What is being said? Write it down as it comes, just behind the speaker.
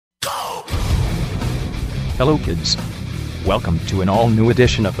Hello kids. Welcome to an all-new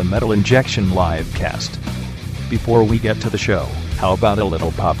edition of the Metal Injection Livecast. Before we get to the show, how about a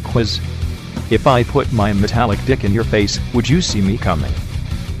little pop quiz? If I put my metallic dick in your face, would you see me coming?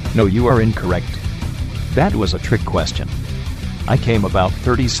 No, you are incorrect. That was a trick question. I came about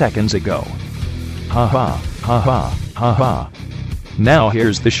 30 seconds ago. Ha ha, ha ha, ha ha. Now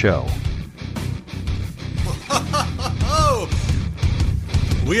here's the show.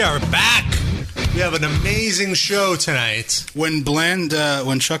 We are back. We have an amazing show tonight. When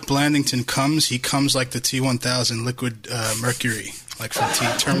Chuck Blandington comes, he comes like the T-1000 liquid mercury, like from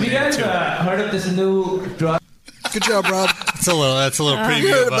Terminator 2. Have you guys heard of this new drug? Good job, Rob. That's a little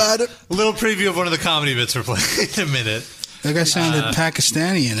preview. Heard about it. A little preview of one of the comedy bits we're playing in a minute. That guy sounded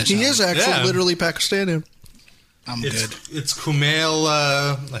Pakistani in it. He is actually literally Pakistani. I'm good. It's Kumail.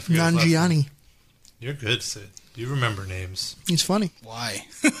 I forget his last name. Nanjiani. You're good, Sid. You remember names. He's funny. Why?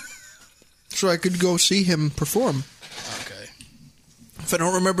 So I could go see him perform. Okay. If I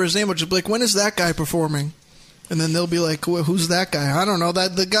don't remember his name, I'll just be like, when is that guy performing? And then they'll be like, who's that guy? I don't know.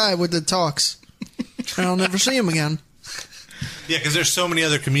 That the guy with the talks. And I'll never see him again. Yeah, because there's so many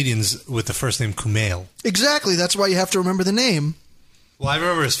other comedians with the first name Kumail. Exactly. That's why you have to remember the name. Well, I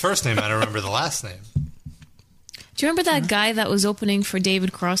remember his first name. I don't remember the last name. Do you remember that guy that was opening for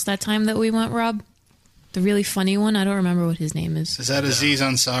David Cross that time that we went, Rob? The really funny one? I don't remember what his name is. Is that Aziz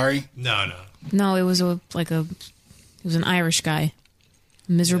Ansari? No. No, it was it was an Irish guy.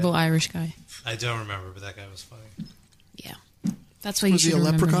 A miserable Irish guy. I don't remember, but that guy was funny. Yeah. That's why you Was he should a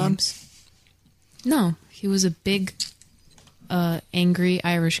remember leprechaun? names. No, he was a big, angry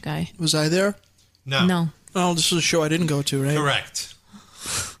Irish guy. Was I there? No. Oh, this was a show I didn't go to, right? Correct.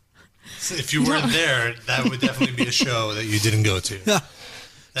 So if you weren't there, that would definitely be a show that you didn't go to. Yeah.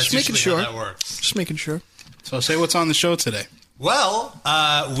 That's Just making usually sure. how that works. Just making sure. So say what's on the show today. Well,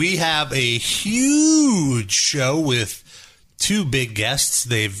 we have a huge show with two big guests.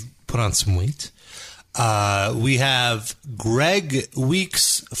 They've put on some weight. We have Greg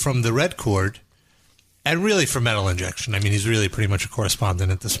Weeks from the Red Chord, and really for Metal Injection. I mean, he's really pretty much a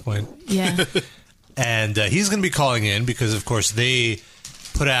correspondent at this point. Yeah. And he's going to be calling in because, of course, they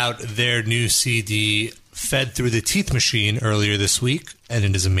put out their new CD, Fed Through the Teeth Machine, earlier this week, and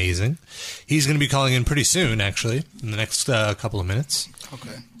it is amazing. He's going to be calling in pretty soon, actually, in the next couple of minutes.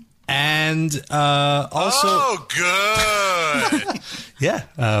 Okay. And also... Oh, good. Yeah,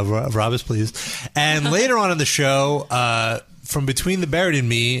 Rob is pleased. And later on in the show, from Between the Buried and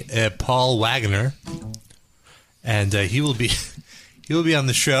Me, Paul Wagner, and he will be on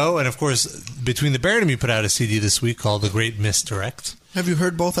the show. And of course, Between the Buried and Me put out a CD this week called The Great Misdirect. Have you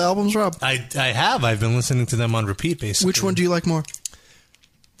heard both albums, Rob? I have. I've been listening to them on repeat, basically. Which one do you like more?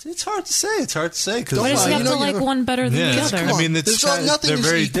 It's hard to say. Cause Why does he have you know, to like you know. one better than the Yeah, other? I mean, Nothing they're is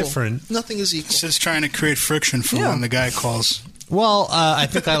very equal. different. Nothing is equal. Just trying to create friction for when the guy calls. Well, I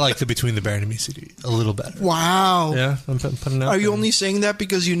think I like the Between the Buried and Me CD a little better. Wow. Yeah, I'm putting it out Are you there. only saying that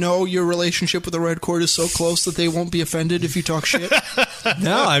because you know your relationship with the Red Chord is so close that they won't be offended if you talk shit?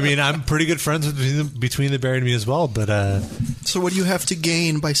 No, I mean, I'm pretty good friends with Between the Buried and Me as well, but So what do you have to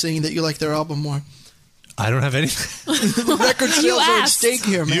gain by saying that you like their album more? I don't have anything. The record sales are at asked. stake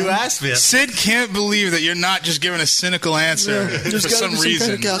here, man. You asked me. Sid can't believe that you're not just giving a cynical answer for There's got to some be some reason.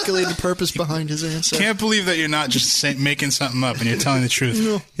 kind of calculated purpose behind his answer. Can't believe that you're not just making something up and you're telling the truth.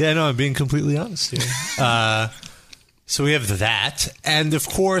 No. Yeah, no, I'm being completely honest here. So we have that. And, of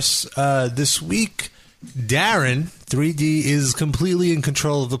course, this week, Darren, 3D, is completely in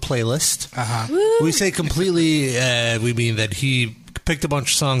control of the playlist. We say completely, we mean that he picked a bunch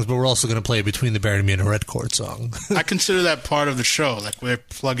of songs, but we're also going to play Between the Buried and Me and a Red Chord song. I consider that part of the show. Like we're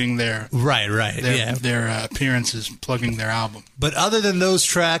plugging their appearances, plugging their album. But other than those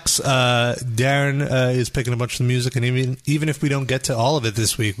tracks, Darren is picking a bunch of the music, and even if we don't get to all of it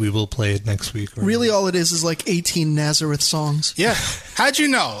this week, we will play it next week. Really, all it is like 18 Nazareth songs. Yeah. How'd you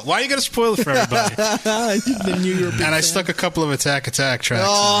know? Why are you going to spoil it for everybody? I knew you were a big And I fan. stuck a couple of Attack tracks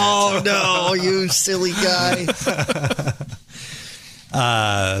Oh, in there. no, you silly guy.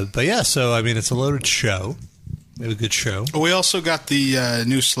 But yeah, so I mean, it's a loaded show. We have a good show. We also got the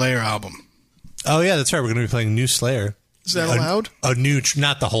new Slayer album. Oh yeah, that's right. We're going to be playing New Slayer. Is that allowed? A new,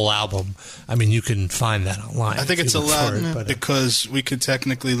 not the whole album. I mean, you can find that online. I think if it's you look allowed for it, but, because we could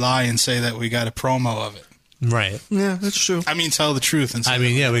technically lie and say that we got a promo of it. right. Yeah, that's true. I mean, tell the truth. And say I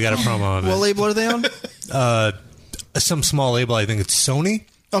mean, yeah, we got a promo of What it. label are they on? Some small label. I think it's Sony.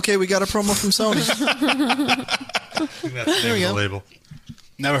 Okay, we got a promo from Sony. I think that's the There we name of go. the label.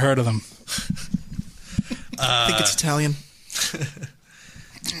 Never heard of them. I think it's Italian.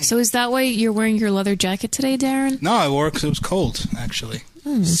 So is that why you're wearing your leather jacket today, Darren? No, I wore it because it was cold, actually.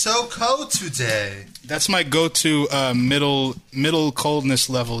 So cold today. That's my go-to middle coldness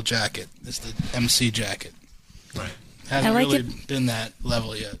level jacket. Is the MC jacket. Right. Hasn't I like really been that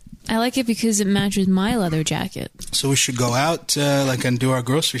level yet. I like it because it matches my leather jacket. So we should go out and do our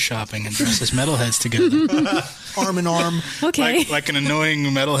grocery shopping and dress as metalheads together. Arm in arm. Okay. Like an annoying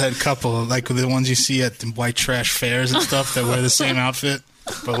metalhead couple, like the ones you see at the white trash fairs and stuff that wear the same outfit,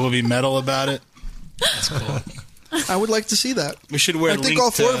 but we'll be metal about it. That's cool. I would like to see that. We should wear. I think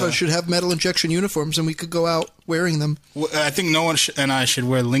all four of us should have metal injection uniforms, and we could go out wearing them. I think Noah and I should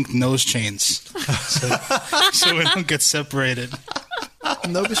wear linked nose chains, so we don't get separated.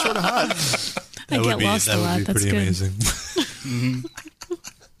 And that would be sort of hot. I get lost a lot. That's pretty good. amazing.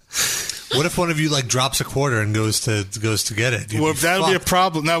 What if one of you like drops a quarter and goes to get it? Well, that'll be a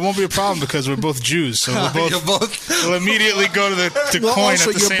problem. That won't be a problem because we're both Jews, so we'll immediately go to the Well, coin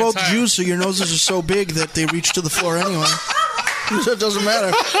also, at the you're same both time. Jews, so your noses are so big that they reach to the floor anyway. So it doesn't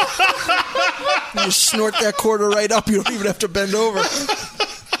matter. You snort that quarter right up. You don't even have to bend over.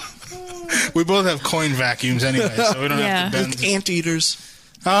 We both have coin vacuums anyway, so we don't Yeah. have to bend. Like anteaters.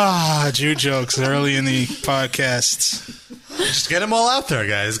 Jew jokes early in the podcasts. Just get them all out there,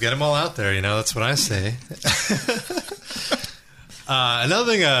 guys. Get them all out there. You know, that's what I say.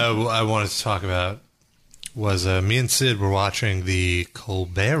 Another thing I wanted to talk about was me and Sid were watching the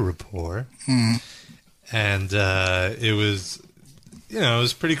Colbert Report, and it was, it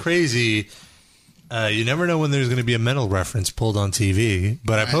was pretty crazy. You never know when there's going to be a metal reference pulled on TV,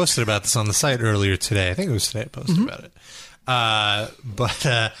 but I posted about this on the site earlier today. I think it was today I posted about it.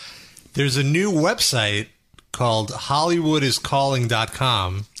 But there's a new website called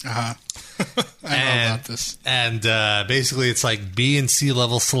HollywoodIsCalling.com. I know about this. And basically it's like B and C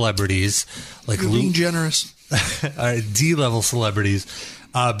level celebrities, like You're being generous. D level celebrities.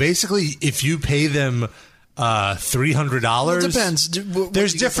 Basically, if you pay them $300, Well, it depends.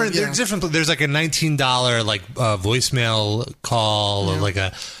 There's different. Yeah. There's different. There's like a $19 like voicemail call, or like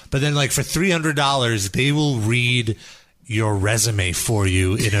but then like for $300, they will read your resume for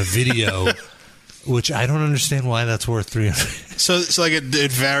you in a video. Which I don't understand why that's worth $300. So like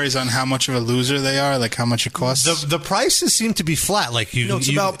it varies on how much of a loser they are, like how much it costs. The prices seem to be flat. Like It's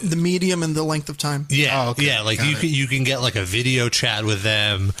about the medium and the length of time. Yeah, Oh, okay. yeah. Like Got it. you can get like a video chat with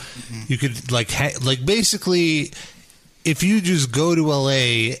them. You could like basically, if you just go to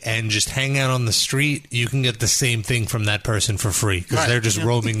LA and just hang out on the street, you can get the same thing from that person for free because they're just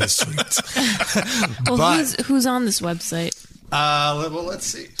roaming the streets. Well, But- who's on this website? Well, let's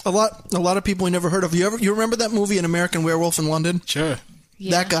see. A lot of people we never heard of. You remember that movie, An American Werewolf in London? Sure.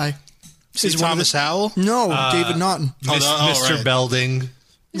 Yeah. That guy. Is one of Thomas Howell? No, David Naughton. Mr. right. Belding,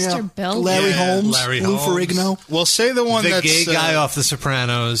 Mr. Belding. Larry Yeah, Holmes. Larry Lou Holmes. Ferrigno. Well, say the one the that's gay guy off The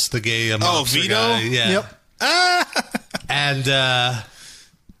Sopranos, the gay mobster Vito? guy. Yeah. Yep.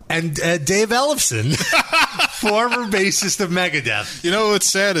 And Dave Ellefson, former bassist of Megadeth. You know what's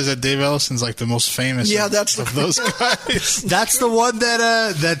sad is that Dave Ellison's like the most famous. Yeah, of, that's of those guys. That's the one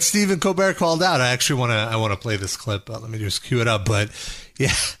that Stephen Colbert called out. I actually want to play this clip. Let me just cue it up. But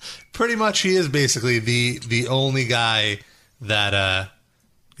yeah, pretty much he is basically the only guy that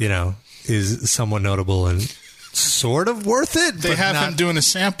is somewhat notable and sort of worth it. They but have not, him doing a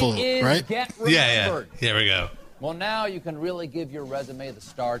sample, right? Get Yeah. remembered. Here we go. Well, now you can really give your resume the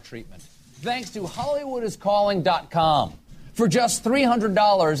star treatment. Thanks to HollywoodIsCalling.com. For just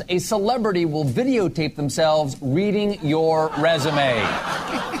 $300, a celebrity will videotape themselves reading your resume.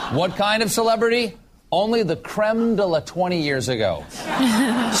 What kind of celebrity? Only the creme de la 20 years ago.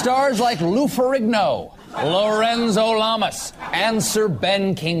 Stars like Lou Ferrigno, Lorenzo Lamas, and Sir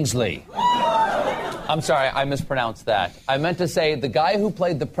Ben Kingsley. I'm sorry, I mispronounced that. I meant to say the guy who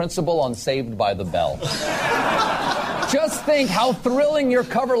played the principal on Saved by the Bell. Just think how thrilling your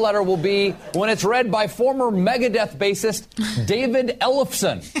cover letter will be when it's read by former Megadeth bassist David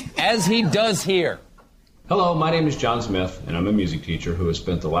Ellefson, as he does here. Hello, my name is John Smith, and I'm a music teacher who has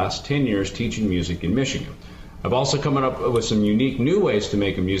spent the last 10 years teaching music in Michigan. I've also come up with some unique new ways to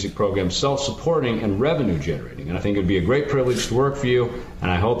make a music program self-supporting and revenue-generating, and I think it would be a great privilege to work for you,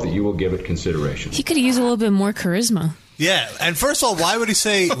 and I hope that you will give it consideration. He could use a little bit more charisma. Yeah, and first of all, why would he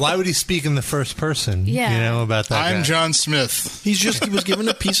speak in the first person? Yeah. About that. I'm guy? John Smith. He was given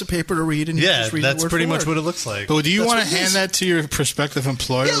a piece of paper to read, and he Yeah, just read that's it word pretty for much word. what it looks like. But do you That's want what to it hand is. that to your prospective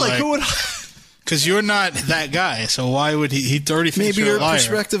employer? Yeah, like who would? Because you're not that guy, so why would he? He already thinks Maybe you're your a liar.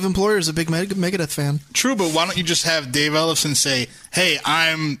 prospective employer is a big Megadeth fan. True, but why don't you just have Dave Ellefson say, "Hey,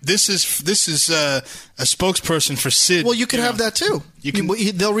 this is a spokesperson for Sid." Well, you could have that too. You can-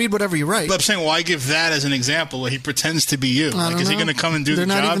 They'll read whatever you write. But I'm saying, why give that as an example where he pretends to be you? I Like, don't is he know. going to come and do They're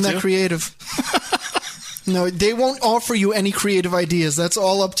the not job even that too? creative. No, they won't offer you any creative ideas. That's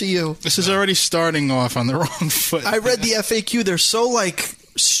all up to you. This is already starting off on the wrong foot. I read the FAQ. They're so, like,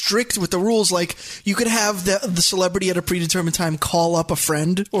 strict with the rules. Like, you could have the celebrity at a predetermined time call up a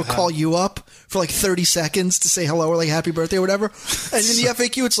friend or call you up for, like, 30 seconds to say hello or, like, happy birthday or whatever. And in the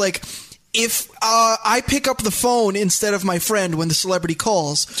FAQ, it's like, if I pick up the phone instead of my friend when the celebrity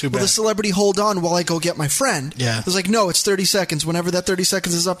calls, will the celebrity hold on while I go get my friend? Yeah. It's like, no, it's 30 seconds. Whenever that 30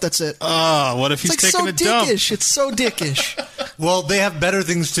 seconds is up, that's it. Oh, what if he's It's like taking so a dump? dickish. It's so dickish. Well, they have better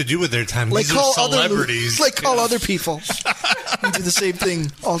things to do with their time. Like These call are celebrities. other people. You do the same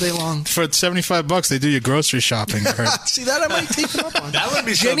thing all day long. For $75, they do your grocery shopping. I heard. See, that I might take them up on. That wouldn't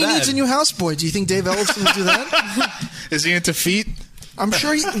be so Jenny bad. needs a new houseboy. Do you think Dave Ellison would do that? Is he into feet? I'm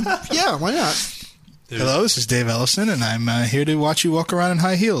sure yeah, why not? Hello, this is Dave Ellison, and I'm here to watch you walk around in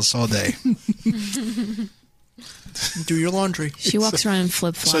high heels all day. Do your laundry. She walks around in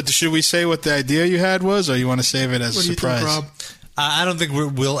flip-flops. So should we say what the idea you had was, or you want to save it as What a do you surprise? think, Rob? I don't think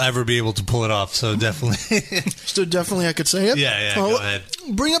we'll ever be able to pull it off, so definitely. So definitely I could say it? Yeah, Well, go ahead.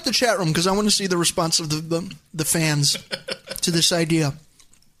 Bring up the chat room because I want to see the response of the fans to this idea.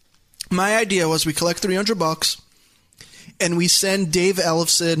 My idea was we collect $300 and we send Dave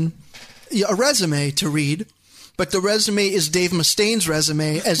Ellison a resume to read, but the resume is Dave Mustaine's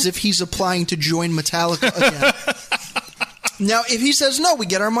resume as if he's applying to join Metallica again. Now, if he says no, we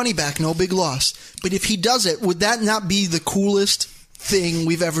get our money back, no big loss. But if he does it, would that not be the coolest thing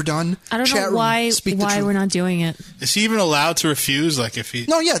we've ever done? I don't Chat know room, why speak the truth. we're not doing it. Is he even allowed to refuse? Like if he?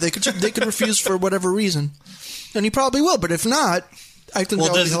 No, yeah, they could refuse for whatever reason, and he probably will. But if not, I think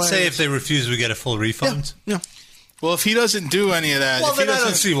Well, that would be does it say hilarious. if they refuse, we get a full refund? Yeah. Well, if he doesn't do any of that, Well, if he then I don't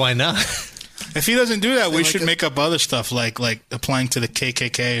doesn't, see why not. if he doesn't do that, we like should it. make up other stuff like applying to the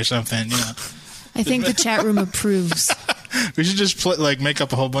KKK or something. You know, I think the chat room approves. we should just make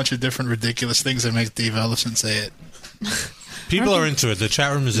up a whole bunch of different ridiculous things that make Dave Ellison say it. People are into it. The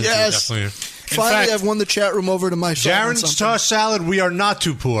chat room is into Yes. it, definitely. Finally, fact- I've won the chat room over to my side on Jaren's something. tossed salad, we are not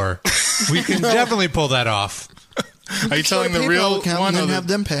too poor. We can definitely pull that off. Are you Start telling a the PayPal real account one? and Or then the, have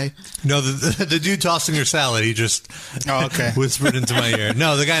them pay. No, the dude tossing your salad, he just Oh, okay. whispered into my ear.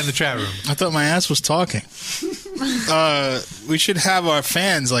 No, the guy in the chat room. I thought my ass was talking. We should have our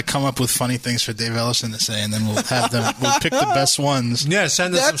fans come up with funny things for Dave Ellison to say, and then we'll have them. We'll pick the best ones. Yeah,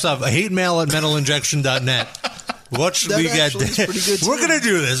 send us some stuff. Hate mail at metalinjection.net. What should That we get? actually is pretty good, We're too. going to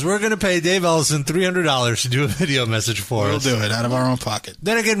do this. We're going to pay Dave Ellison $300 to do a video message for We'll us. do it out of our own pocket.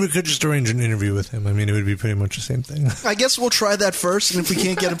 Then again, we could just arrange an interview with him. I mean, it would be pretty much the same thing. I guess we'll try that first, and if we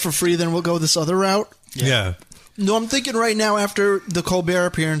can't get it for free, then we'll go this other route. Yeah. No, I'm thinking right now after the Colbert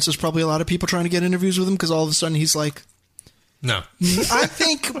appearance, there's probably a lot of people trying to get interviews with him because all of a sudden he's like, No. I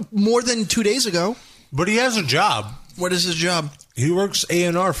think more than 2 days ago. But he has a job. What is his job? He works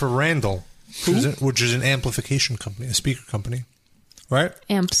A&R for Randall, which is an amplification company, a speaker company. Right?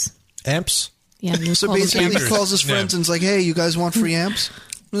 Amps. Amps? Yeah. you So call them basically, amps. he calls his friends and is like, "Hey, you guys want free amps?"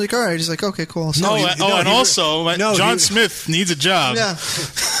 I'm like, "All right." He's like, "Okay, cool." So John Smith needs a job. Yeah,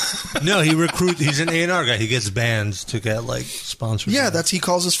 No, he's an A&R guy. He gets bands to get, sponsors. yeah. He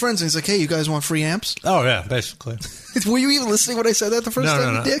calls his friends and he's like, "Hey, you guys want free amps?" Oh, yeah, basically. Were you even listening when I said that the first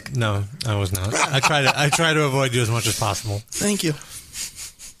time, you dick? No, I was not. I try to avoid you as much as possible. Thank you.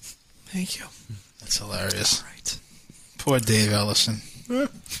 Thank you. That's hilarious. All right. Poor Dave Ellison.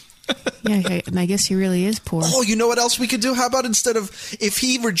 Yeah, I guess he really is poor. Oh, you know what else we could do? How about instead of if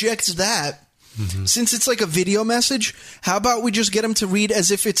he rejects that, since it's like a video message, how about we just get him to read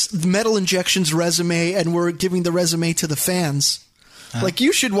as if it's Metal Injection's resume and we're giving the resume to the fans? Like,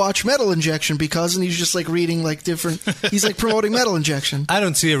 you should watch Metal Injection because, and he's just reading different. He's promoting Metal Injection. I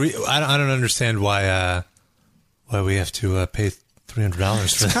don't see I don't understand why we have to pay $300 for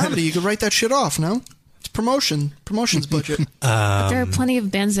It's that. comedy. You could write that shit off. No, it's promotions budget. But there are plenty of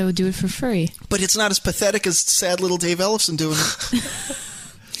bands that would do it for free. But it's not as pathetic as sad little Dave Ellison doing it.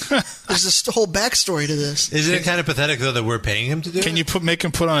 There's this whole backstory to this. Isn't it kind of pathetic though that we're paying him to do it? Can you make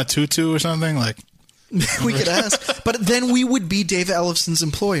him put on a tutu or something? We could ask, but then we would be Dave Ellison's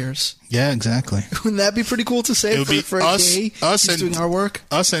employers. Yeah, exactly. Wouldn't that be pretty cool to say It would be for a us- day? us he's and- doing our work.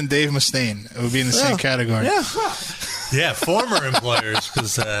 Us and Dave Mustaine. It would be in the same category. Yeah, Yeah, former employers,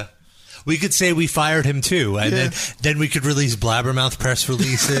 because we could say we fired him too, and then we could release blabbermouth press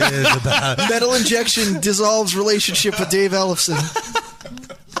releases about. Metal Injection dissolves relationship with Dave Ellison.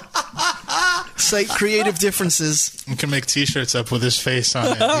 Cite creative differences. We can make T-shirts up with his face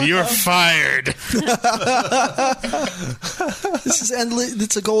on it. You're fired. This is endless.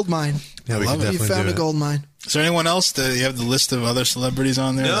 It's a gold mine. Yeah, we love could it. You definitely found do a it. gold mine. Is there anyone else that you have the list of other celebrities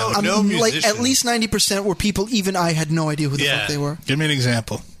on there? No. At musician. least 90% were people even I had no idea who the Yeah. fuck they were. Give me an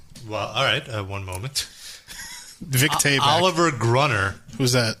example. Well, all right, one moment. Vic Tayback. Oliver Grunner.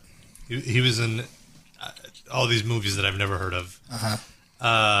 Who's that? He was in all these movies that I've never heard of.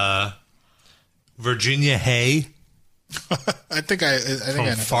 Virginia Hay. I think I from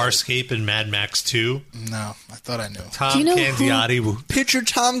know. Farscape and Mad Max 2. No, I thought I knew. Tom Do you know Candiotti. Picture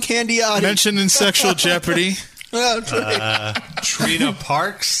Tom Candiotti. Mentioned in Sexual Jeopardy. Trina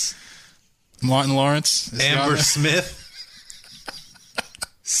Parks. Martin Lawrence. Amber Smith.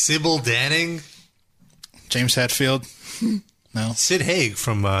 Sybil Danning. James Hetfield. No. Sid Haig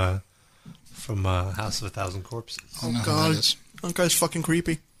from House of a Thousand Corpses. Oh, God. That guy's fucking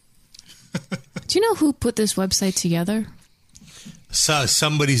creepy. Do you know who put this website together? So,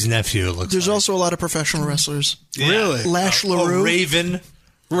 somebody's nephew, it looks There's like. also a lot of professional wrestlers. Yeah. Really? Lash LaRue. Raven.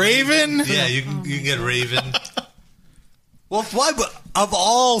 Raven? Yeah, you can get Raven. Well, why? Of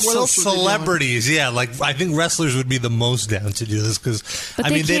all What else would they do? celebrities, yeah, like I think wrestlers would be the most down to do this because But I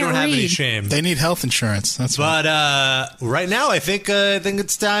they mean they can't don't have any read. shame. They need health insurance. That's why. But right now, I think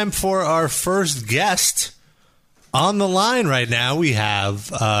it's time for our first guest on the line. Right now, we have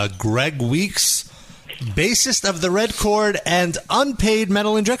Greg Weeks, bassist of the Red Chord and unpaid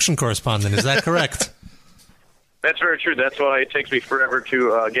metal injection correspondent. Is that correct? That's very true. That's why it takes me forever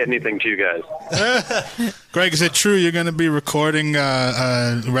to get anything to you guys. Greg, is it true you're going to be recording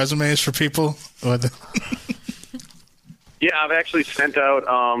resumes for people? Yeah, I've actually sent out,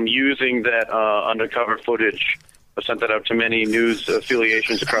 using that undercover footage, I've sent that out to many news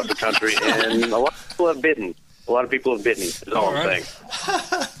affiliations across the country, and a lot of people have bitten. A lot of people have bitten, is all I'm saying.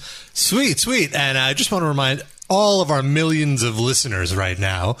 Sweet. And I just want to remind all of our millions of listeners right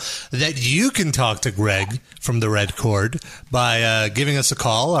now that you can talk to Greg from the Red Chord by giving us a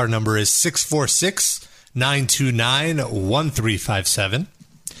call. Our number is 646-929-1357.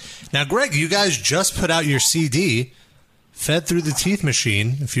 Now, Greg, you guys just put out your CD, Fed Through the Teeth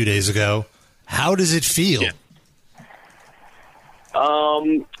Machine, a few days ago. How does it feel? Yeah.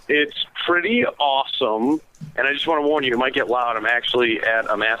 It's pretty awesome, and I just want to warn you, it might get loud. I'm actually at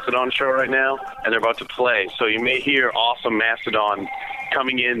a Mastodon show right now, and they're about to play, so you may hear awesome Mastodon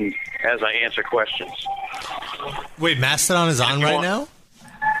coming in as I answer questions. Wait, Mastodon is on right now?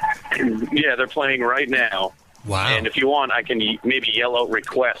 Yeah, they're playing right now. Wow. And if you want, I can maybe yell out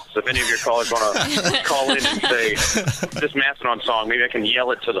requests. If any of your callers want to call in and say, this Mastodon song, maybe I can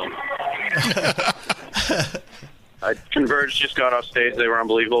yell it to them. Converge just got off stage. They were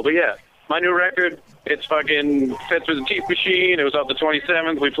unbelievable. But yeah, my new record, it's fucking Fed Through the Teeth Machine. It was out the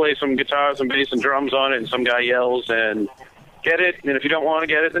 27th. We play some guitars and bass and drums on it, and some guy yells, and get it. And if you don't want to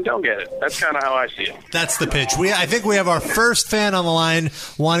get it, then don't get it. That's kind of how I see it. That's the pitch. I think we have our first fan on the line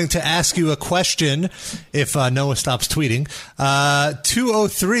wanting to ask you a question if Noah stops tweeting.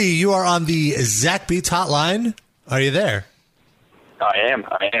 203, you are on the Zach Beats hotline. Are you there? I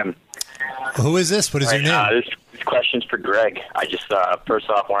am. Who is this? What is your name? This question's for Greg. I just, first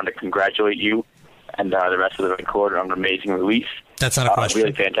off, wanted to congratulate you and the rest of the Red Chord on an amazing release. That's not a question.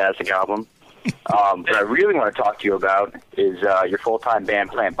 Really fantastic album. What I really want to talk to you about is your full-time band,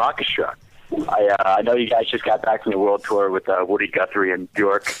 Plant Orchestra. I know you guys just got back from the world tour with Woody Guthrie and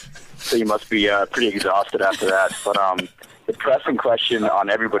Bjork, so you must be pretty exhausted after that. But the pressing question on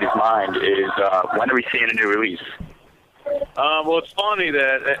everybody's mind is, when are we seeing a new release? Well, it's funny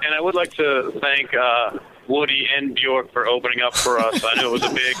that, and I would like to thank Woody and Bjork for opening up for us. I knew it was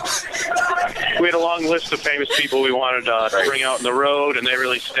we had a long list of famous people we wanted to bring out on the road, and they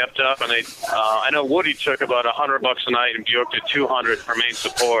really stepped up. And I know Woody took about $100 a night, and Bjork did $200 for main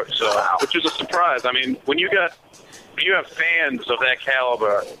support, which is a surprise. I mean, when you have fans of that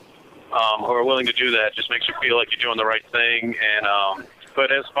caliber who are willing to do that, it just makes you feel like you're doing the right thing. And but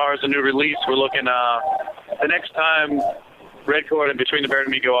as far as the new release, we're looking the next time Red Chord and Between the Bear and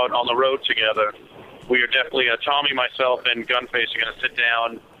Me go out on the road together, we are definitely, Tommy, myself, and Gunface are going to sit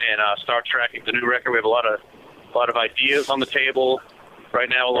down and start tracking the new record. We have a lot of ideas on the table right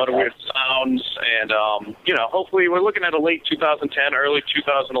now, a lot of weird sounds, and hopefully we're looking at a late 2010, early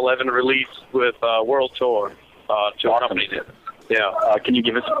 2011 release with World Tour to accompany it. Yeah. Can you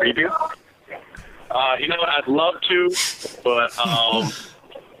give us a preview? I'd love to, but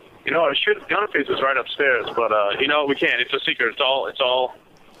Gunface is right upstairs, but we can't. It's a secret.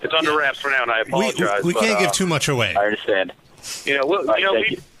 It's under wraps for now, and I apologize. We can't give too much away. I understand.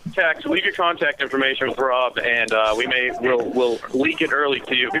 Leave your contact information with Rob, and we'll leak it early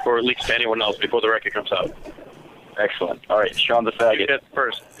to you before it leaks to anyone else before the record comes out. Excellent. All right, Sean the Faggot. You get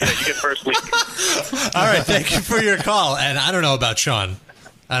first. Yeah, you get first leak. All right, thank you for your call. And I don't know about Sean.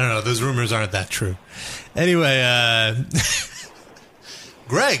 I don't know. Those rumors aren't that true. Anyway,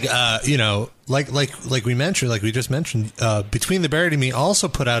 Greg, like we mentioned, like we just mentioned, Between the Buried and Me also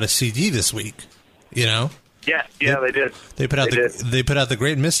put out a CD this week. Yeah, they did. They put out the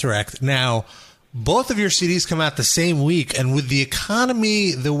Great Misdirect. Now, both of your CDs come out the same week, and with the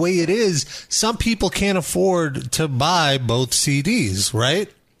economy the way it is, some people can't afford to buy both CDs, right?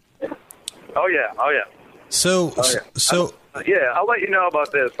 Oh yeah. So, I'll let you know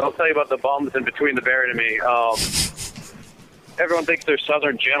about this. I'll tell you about the bums in between the Buried and me. Everyone thinks they're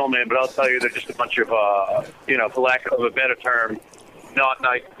Southern gentlemen, but I'll tell you they're just a bunch of, for lack of a better term, not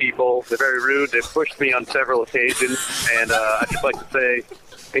nice people. They're very rude. They've pushed me on several occasions, and I'd just like to say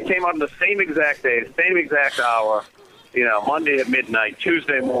it came out on the same exact day, same exact hour, Monday at midnight,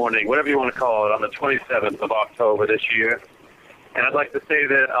 Tuesday morning, whatever you want to call it, on the 27th of October this year. And I'd like to say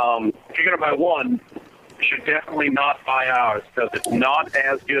that if you're going to buy one, you should definitely not buy ours because it's not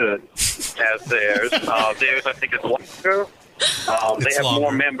as good as theirs. Theirs, I think, is longer. They have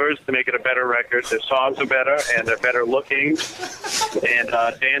more members to make it a better record. Their songs are better, and they're better looking. And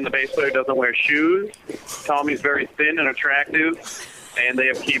Dan, the bass player, doesn't wear shoes. Tommy's very thin and attractive, and they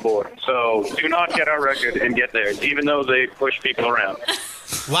have keyboard. So do not get our record and get theirs, even though they push people around.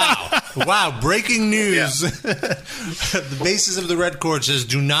 Wow, breaking news. Yeah. The basis of the Red Chord says,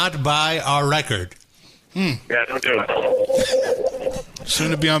 do not buy our record. Yeah, don't do it.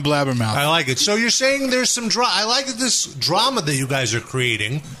 Soon to be on Blabbermouth. I like it. So you're saying there's some drama. I like this drama that you guys are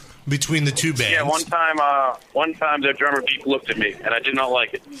creating between the two bands. Yeah, one time their drummer Beep looked at me, and I did not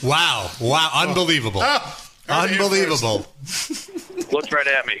like it. Wow, unbelievable. Unbelievable. Looked right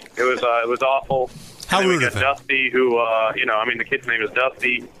at me. It was awful. How rude of him. Dusty, who, the kid's name is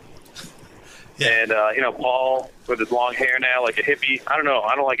Dusty. Yeah. And, Paul with his long hair now, like a hippie. I don't know.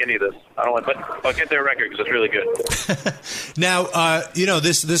 I don't like any of this. But I'll get their record because it's really good. Now,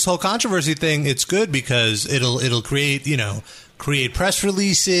 this whole controversy thing, it's good because it'll create press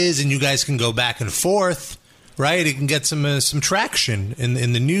releases and you guys can go back and forth, right? It can get some traction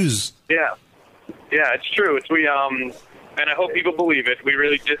in the news. Yeah. Yeah, it's true. And I hope people believe it. We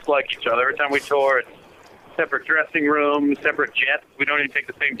really dislike each other. Every time we tour, it's separate dressing rooms, separate jets. We don't even take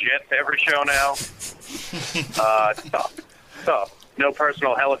the same jet to every show now. Tough. No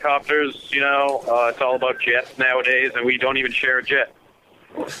personal helicopters, it's all about jets nowadays, and we don't even share a jet.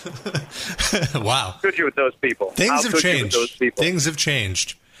 Wow. How could you with those people? Things have changed. Things have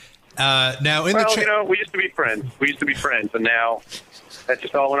changed. Now, we used to be friends. And now that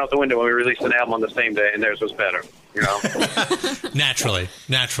just all went out the window when we released an album on the same day, and theirs was better, Naturally.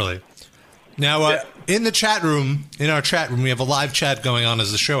 Now, in our chat room, we have a live chat going on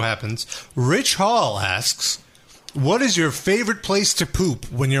as the show happens. Rich Hall asks, what is your favorite place to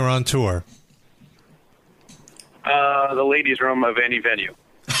poop when you're on tour? The ladies' room of any venue.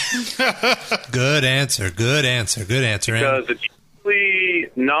 Good answer. Because it's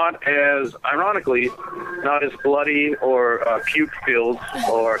usually not as bloody or puke-filled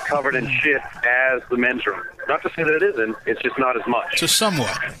or covered in shit as the men's room. Not to say that it isn't, it's just not as much. Just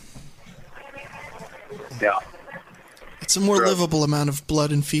somewhat. Yeah. It's a more livable amount of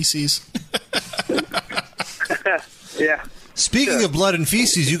blood and feces. Yeah. Speaking of blood and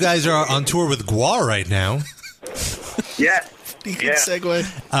feces, you guys are on tour with GWAR right now. Yeah. Good segue.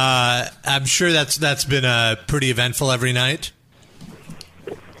 I'm sure that's been pretty eventful every night.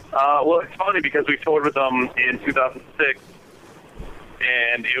 Well, it's funny because we toured with them in 2006,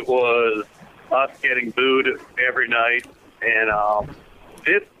 and it was us getting booed every night, and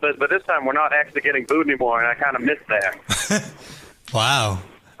but this time we're not actually getting booed anymore, and I kind of miss that. Wow.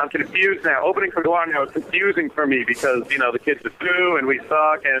 I'm confused now. Opening for GWAR now is confusing for me because, the kids are boo and we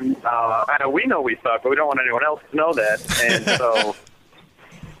suck, and I know we suck, but we don't want anyone else to know that. And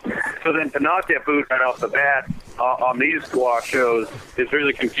so then to not get booed right off the bat on these GWAR shows is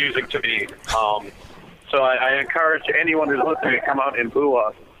really confusing to me. So I encourage anyone who's listening to come out and boo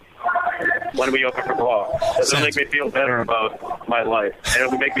us when we open for GWAR. It'll make me feel better about my life, and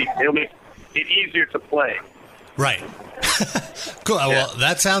it'll make it easier to play. Right. Cool. Yeah. Well,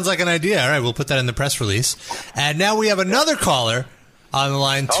 that sounds like an idea. All right, we'll put that in the press release. And now we have another caller on the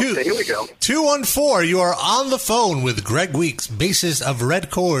line. Okay, here we go. 214, you are on the phone with Greg Weeks, bassist of Red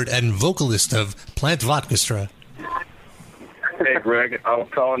Chord and vocalist of Plant Vodkastra. Hey, Greg. I was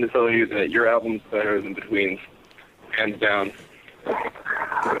calling to tell you that your album's better than Between, hands down.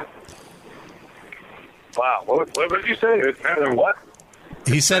 Wow. What did you say? It's better than what?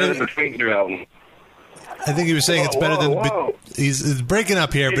 He said it Between your album. I think he was saying it's better than... He's breaking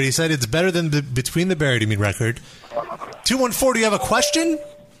up here, but he said it's better than Between the Buried and Me record. 214, do you have a question?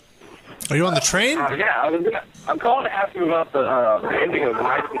 Are you on the train? Yeah, I'm calling to ask you about the ending of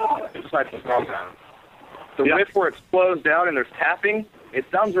Nights and Compound. The riff where it slows down and there's tapping, it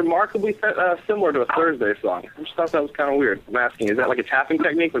sounds remarkably similar to a Thursday song. I just thought that was kind of weird. I'm asking, is that like a tapping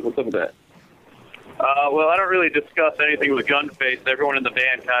technique? Like, what's up with that? Well, I don't really discuss anything with Gunface. Everyone in the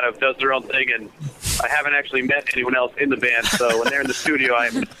band kind of does their own thing, and I haven't actually met anyone else in the band. So when they're in the studio,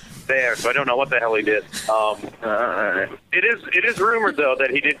 I'm there, so I don't know what the hell he did. It is rumored though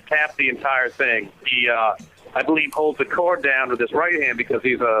that he did tap the entire thing. He, I believe, holds the chord down with his right hand because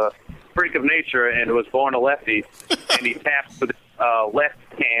he's a freak of nature and was born a lefty, and he taps with his left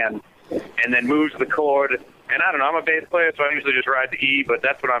hand and then moves the chord. And I don't know, I'm a bass player, so I usually just ride the E, but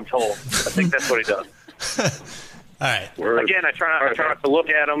that's what I'm told. I think that's what he does. All right. Again, I try not to look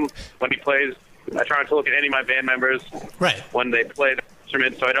at him when he plays. I try not to look at any of my band members when they play the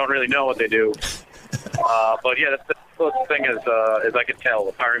instrument, so I don't really know what they do. But yeah, that's the closest thing as I could tell,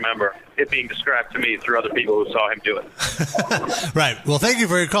 if I remember it being described to me through other people who saw him do it. Right. Well, thank you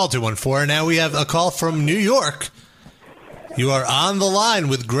for your call, 214. Now we have a call from New York. You are on the line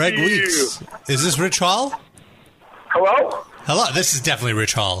with Greg Weeks. Is this Rich Hall? Hello? Hello. This is definitely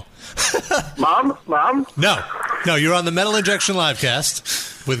Rich Hall. Mom? No, you're on the Metal Injection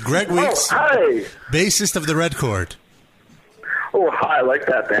Livecast with Greg Weeks, hi. bassist of the Red Chord. Oh, hi, I like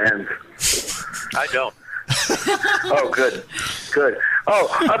that band. I don't. Oh, good. Oh,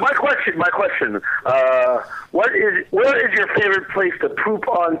 my question. What is your favorite place to poop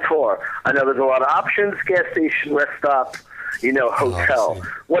on tour? I know there's a lot of options: gas station, rest stop, hotel.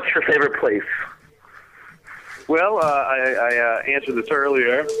 What's your favorite place? Well, I answered this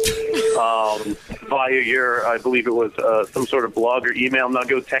earlier via your, I believe it was some sort of blog or email, not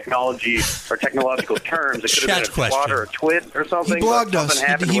good technology or technological terms. It could have been a twat or a twit or something. He blogged us.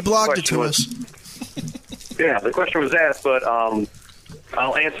 He blogged it to us. Yeah, the question was asked, but I'll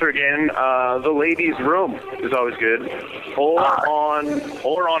answer again. The ladies' room is always good, or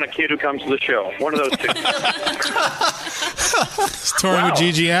on a kid who comes to the show. One of those two. He's touring with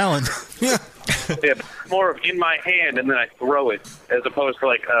Gigi Allen. Yeah, but more of in my hand, and then I throw it, as opposed to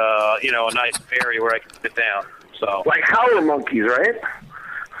like a nice fairy where I can sit down. So like howler monkeys, right?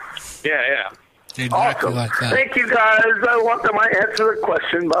 Yeah. Awesome. Like that. Thank you, guys. I want them to answer the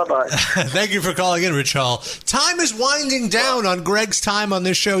question. Bye-bye. Thank you for calling in, Rich Hall. Time is winding down on Greg's time on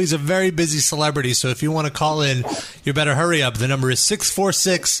this show. He's a very busy celebrity, so if you want to call in, you better hurry up. The number is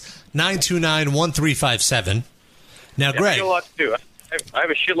 646-929-1357. Now, Greg. I got a lot to do. I have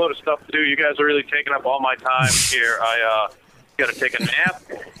a shitload of stuff to do. You guys are really taking up all my time here. I got to take a nap.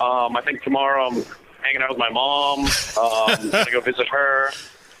 I think tomorrow I'm hanging out with my mom. I'm going to go visit her.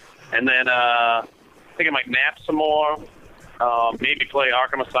 And then I think I might nap some more. Maybe play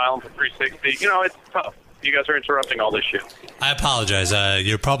Arkham Asylum for 360. It's tough. You guys are interrupting all this shit. I apologize.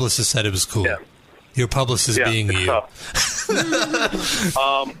 Your publicist said it was cool. Yeah. Your publicist being you.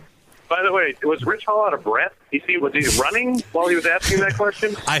 By the way, was Rich Hall out of breath? Was he running while he was asking that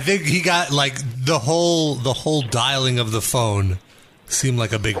question? I think he got the whole dialing of the phone seemed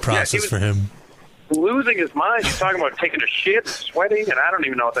like a big process for him. Losing his mind. He's talking about taking a shit, sweating, and I don't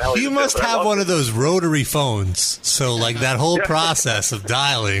even know what the hell he's doing. You must have one of those rotary phones. So that whole process of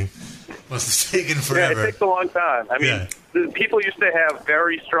dialing must have taken forever. Yeah, it takes a long time. I mean, people used to have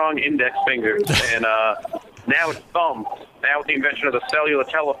very strong index fingers, and now it's thumb. Now with the invention of the cellular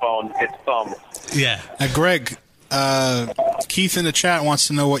telephone, it's thumb. Yeah. Greg, Keith in the chat wants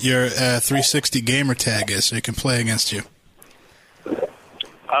to know what your 360 gamer tag is so he can play against you.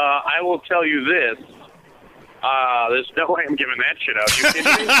 I will tell you this. There's no way I'm giving that shit out. You kidding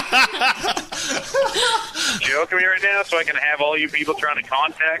me? Joking me right now so I can have all you people trying to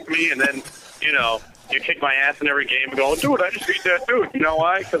contact me and then, you kick my ass in every game and go, dude, I just beat that dude. You know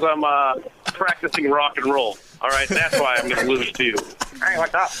why? Because I'm practicing rock and roll. All right? That's why I'm going to lose to you. Hey,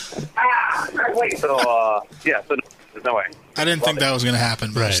 what's up? Wait. So, so there's no way. I didn't think that was going to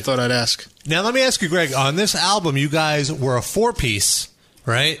happen, but I just thought I'd ask. Now, let me ask you, Greg, on this album, you guys were a four-piece,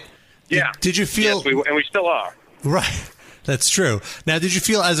 right? Yeah. Did you feel... Yes, and we still are. Right. That's true. Now, did you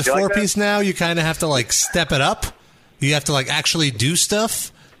feel as a four-piece now, you kind of have to, step it up? You have to, actually do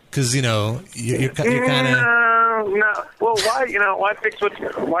stuff? Because, you're kind of... No. Well, why fix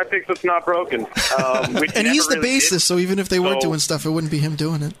what's not broken? And he's the bassist, so even if they weren't doing stuff, it wouldn't be him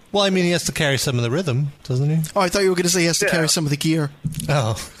doing it. Well, I mean, he has to carry some of the rhythm, doesn't he? Oh, I thought you were going to say he has to carry some of the gear.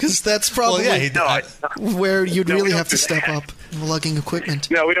 Oh. Because that's probably where you'd really have to step up, lugging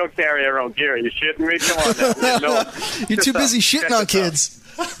equipment. No, we don't carry our own gear. Are you shitting me? Come on now. No, you're too busy shitting on kids.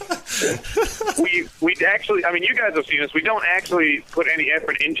 we actually, I mean, you guys have seen us. We don't actually put any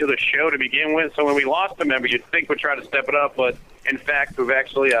effort into the show to begin with. So when we lost a member, you'd think we'd try to step it up, but in fact, we've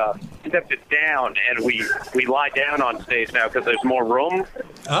actually stepped it down, and we lie down on stage now because there's more room.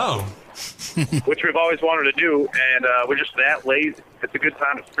 Oh. Which we've always wanted to do, and we're just that lazy. It's a good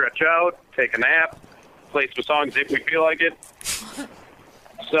time to stretch out, take a nap, play some songs if we feel like it.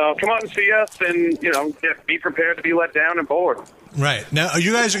 So come out and see us, and be prepared to be let down and bored. Right. Now,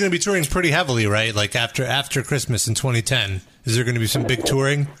 you guys are going to be touring pretty heavily, right? Like after Christmas in 2010. Is there going to be some big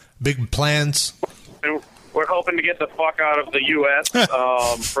touring, big plans? And we're hoping to get the fuck out of the U.S.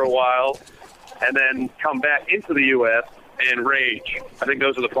 For a while, and then come back into the U.S. and rage. I think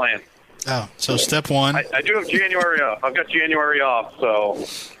those are the plans. Oh, so step one. I do have January off. I've got January off, so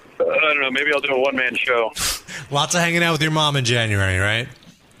I don't know. Maybe I'll do a one-man show. Lots of hanging out with your mom in January, right?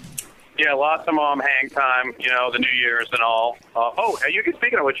 Yeah, lots of mom hang time, the New Year's and all.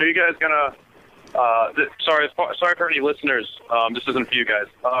 Speaking of which, are you guys going to... sorry for any listeners. This isn't for you guys.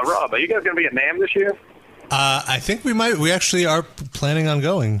 Rob, are you guys going to be at NAMM this year? I think we might. We actually are planning on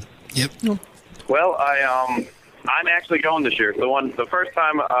going. Yep. Well, I'm actually going this year. The first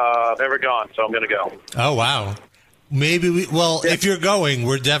time I've ever gone, so I'm going to go. Oh, wow. Maybe if you're going,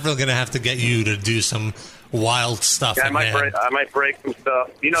 we're definitely going to have to get you to do some wild stuff. Yeah, I might break some stuff.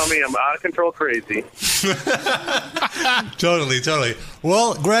 You know me, I'm out of control crazy. Totally.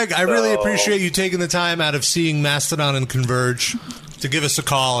 Well, Greg, I really appreciate you taking the time out of seeing Mastodon and Converge to give us a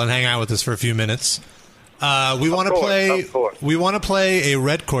call and hang out with us for a few minutes. We want to play a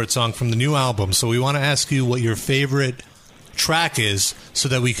Red Court song from the new album, so we want to ask you what your favorite track is so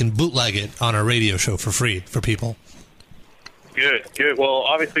that we can bootleg it on our radio show for free for people. Good. Well,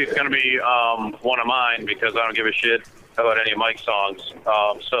 obviously it's going to be one of mine because I don't give a shit about any of Mike's songs.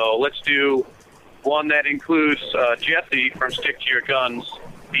 So let's do one that includes Jesse from Stick to Your Guns.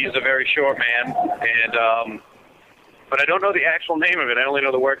 He's a very short man, and but I don't know the actual name of it. I only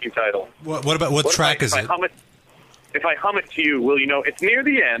know the working title. What track is it? If I hum it to you, will you know? It's near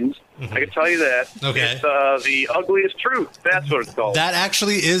the end. Mm-hmm. I can tell you that. Okay. It's The Ugliest Truth. That's what it's called. That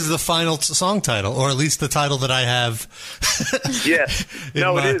actually is the final song title, or at least the title that I have. Yes.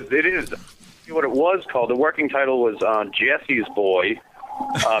 No, it is. What it was called, the working title was Jesse's Boy,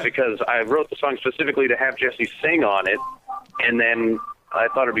 because I wrote the song specifically to have Jesse sing on it, and then I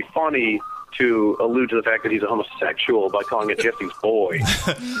thought it'd be funny to allude to the fact that he's a homosexual by calling it Jesse's Boy.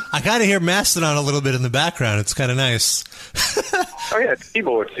 I kind of hear Mastodon a little bit in the background. It's kind of nice. Oh, yeah, it's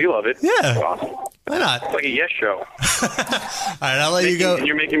keyboards. You love it. Yeah. It's awesome. Why not? It's like a Yes show. All right, I'll let you go.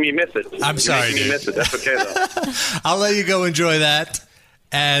 You're making me miss it. I'm sorry, You're making me miss it. That's okay, though. I'll let you go enjoy that.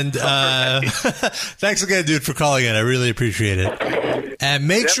 And thanks again, dude, for calling in. I really appreciate it. And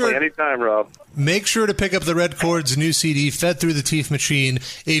anytime, Rob. Make sure to pick up the Red Chord's new CD, Fed Through the Teeth Machine,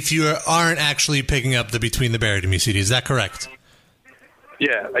 if you aren't actually picking up the Between the Buried and Me CD. Is that correct?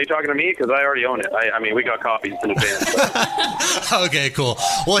 Yeah. Are you talking to me? Because I already own it. I mean, we got copies in advance. Okay, cool.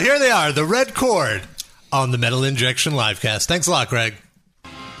 Well, here they are, the Red Chord on the Metal Injection Livecast. Thanks a lot, Greg.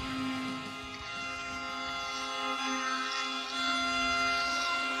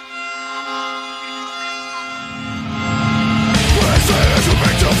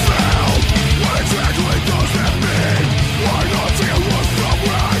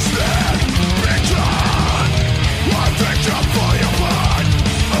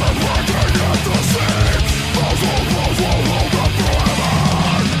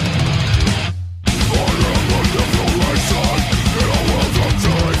 It all will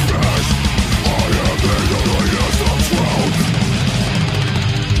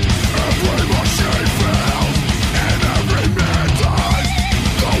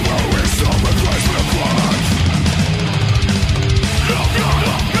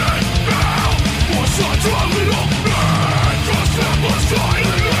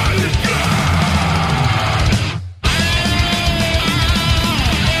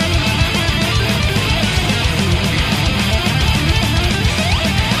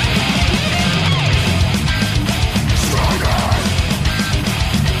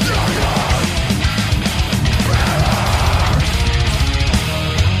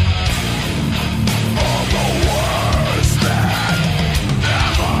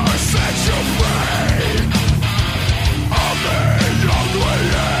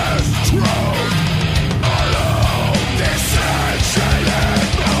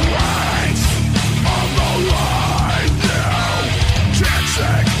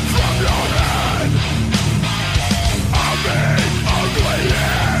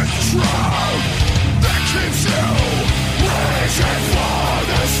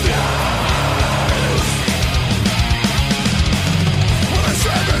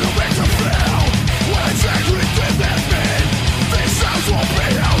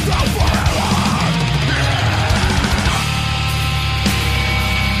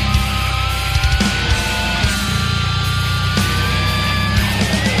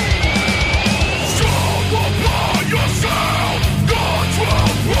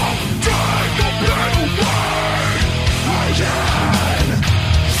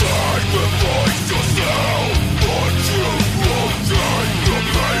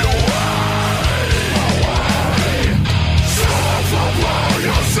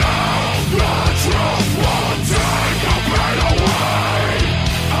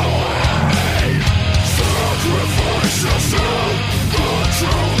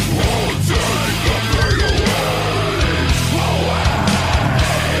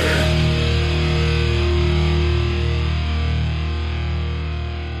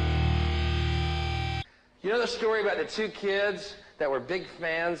about the two kids that were big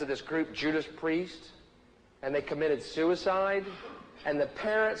fans of this group, Judas Priest, and they committed suicide, and the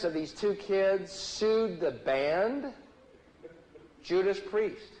parents of these two kids sued the band, Judas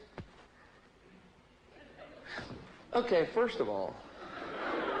Priest. Okay, first of all,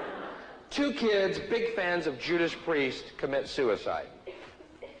 two kids, big fans of Judas Priest, commit suicide.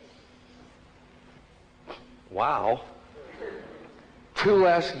 Wow. Two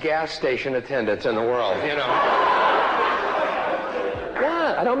less gas station attendants in the world, you know.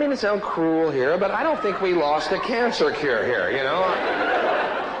 What? I don't mean to sound cruel here, but I don't think we lost a cancer cure here, you know.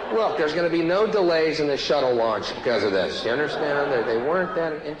 Look, there's going to be no delays in the shuttle launch because of this. You understand? They weren't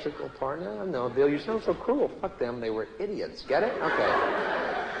that an integral part. No, Bill, you sound so cruel. Fuck them. They were idiots. Get it? Okay.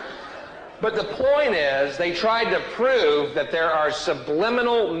 But the point is, they tried to prove that there are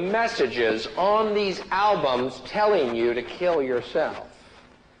subliminal messages on these albums telling you to kill yourself.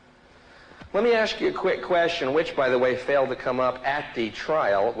 Let me ask you a quick question, which, by the way, failed to come up at the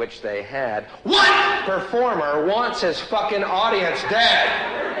trial, which they had. What performer wants his fucking audience dead?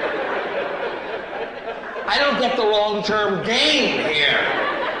 I don't get the long-term gain here.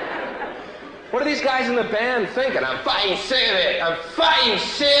 What are these guys in the band thinking? I'm fucking sick of it. I'm fucking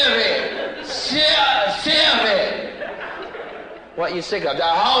sick of it. Sick of it. What you sick of? The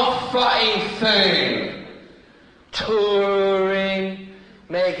whole fucking thing. Touring.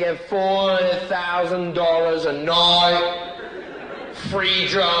 Making $400,000 a night, free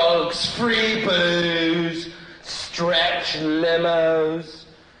drugs, free booze, stretch limos,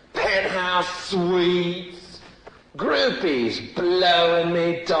 penthouse suites, groupies blowing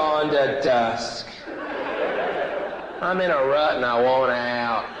me dawn to dusk. I'm in a rut and I want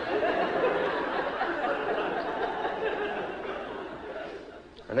out.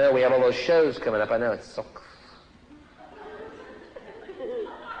 I know we have all those shows coming up. I know it's so.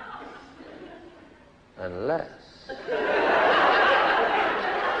 Unless.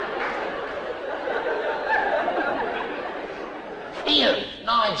 Ian,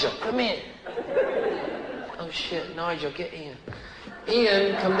 Nigel, come in. Oh shit, Nigel, get in.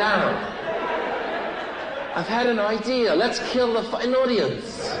 Ian, come down. I've had an idea. Let's kill the fucking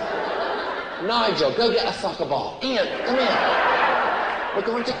audience. Nigel, go get a soccer ball. Ian, come here. We're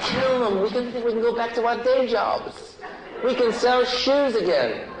going to kill them. We can go back to our day jobs. We can sell shoes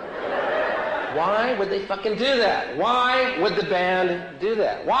again. Why would they fucking do that? Why would the band do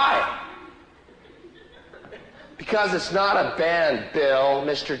that? Why? Because it's not a band, Bill,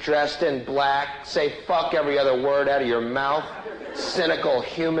 Mr. Dressed in Black. Say fuck every other word out of your mouth. Cynical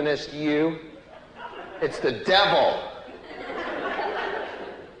humanist you. It's the devil.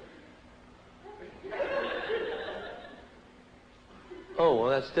 Oh, well,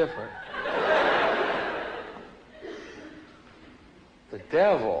 that's different. The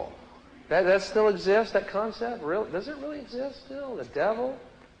devil. That still exists, that concept? Really? Does it really exist still? The devil?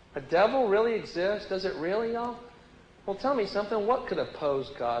 The devil really exists? Does it really, y'all? Well, tell me something. What could oppose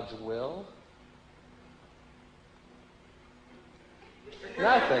God's will?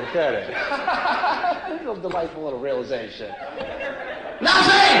 Nothing, could it? It's a delightful little realization.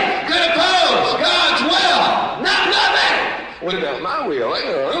 Nothing could oppose God's will! Nothing! What about my will?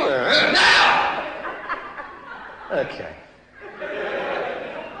 Now! Okay.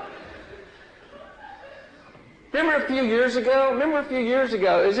 Remember a few years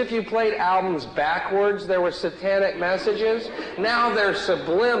ago, as if you played albums backwards, there were satanic messages. Now they're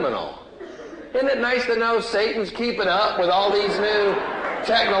subliminal. Isn't it nice to know Satan's keeping up with all these new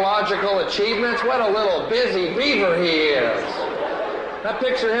technological achievements? What a little busy beaver he is. I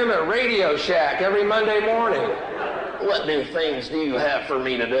picture him at Radio Shack every Monday morning. What new things do you have for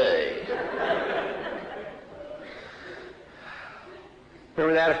me today?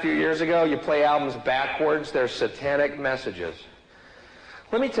 Remember that a few years ago? You play albums backwards, there's satanic messages.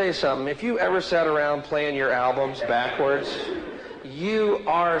 Let me tell you something. If you ever sat around playing your albums backwards, you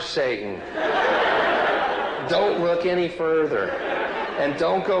are Satan. Don't look any further. And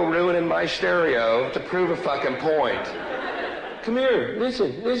don't go ruining my stereo to prove a fucking point. Come here,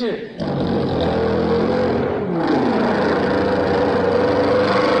 listen.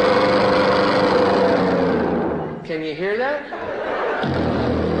 Can you hear that?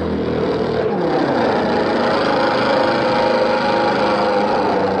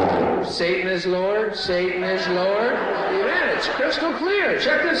 Satan is Lord, Satan is Lord. Amen. It's crystal clear.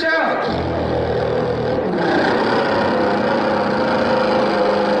 Check this out.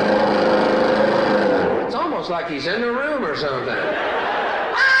 It's almost like he's in the room or something.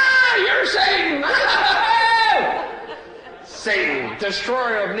 Ah, you're Satan. Satan,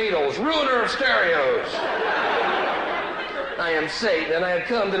 destroyer of needles, ruiner of stereos. I am Satan, and I have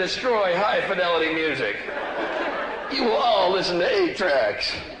come to destroy high-fidelity music. You will all listen to 8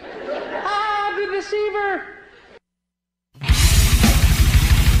 tracks. Ah, the deceiver!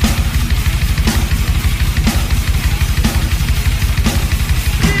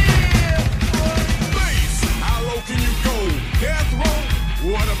 How low can you go? Death row?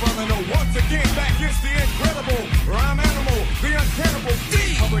 What a brother, no. Once again, back is the incredible rhyme animal, the uncannibal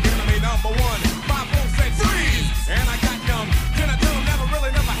D. Public enemy number 1. 5 said freeze, and I got numb. Can I tell him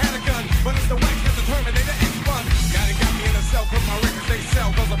never had a gun, but it's the wax that's the Terminator X1. Got me in a cell 'cause my records they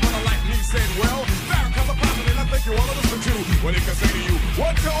sell. 'Cause a brother like me said, well, Farrakhan's a prophet and I think you wanna listen to what he can say to you.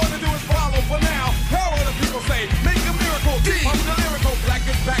 What you ought to do is follow for now. How will the people say? Make a miracle. Pump the lyrical. Black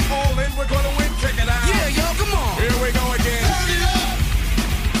is back all in. We're gonna win. Check it out. Yeah, y'all, come on. Here we go again. Turn it up.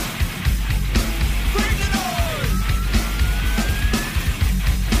 Bring the noise.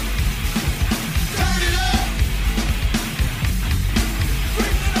 Turn it up.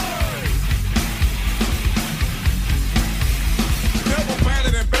 Bring the noise. Never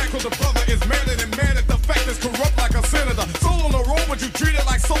batted and back 'cause the brother is madder than mad at the fact is corrupt like a senator. Soul on the road, but you treat it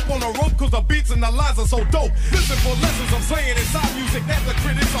like soap on a rope 'cause the beats and the lines are so dope. Listen for lessons I'm saying inside music that the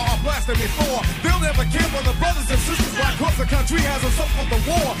critics are blasting me for. They'll never care for the brothers and sisters why across the country has us up for the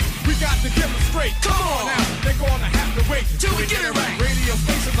war. We got to get them straight. Come on now, they're gonna have to wait till we get it right. Radio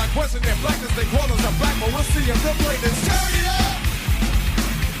stations like question their blackness, they call us a black, but we'll see them latest. Turn it up.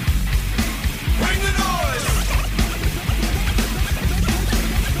 Bring the noise.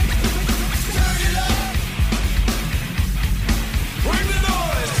 Turn it up. Bring the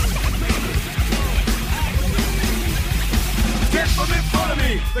noise. Get from in front of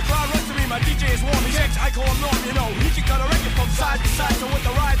me. The crowd runs to me. My DJ is warm. He's ex. I call him Norm. You know, he can cut a record from side to side. So with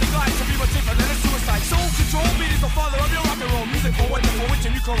the ride, the glide to be much safer than a suicide. Soul control beat is the father of your rock and roll music. For what for which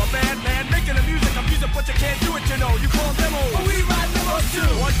and you call a bad man. Making the music, I'm music, but you can't do it. You know, you call them demos. But we ride demos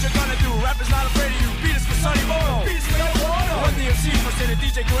too. What you gonna do? Rap is not afraid of you. Beat is for Sonny Bono. Beat is for Yoko Ono. Run the MC for saying a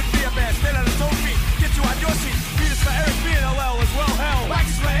DJ couldn't be a band. Stand on his own feet. Get you out your seat. Beat is for Eric B and LL as well. Hell,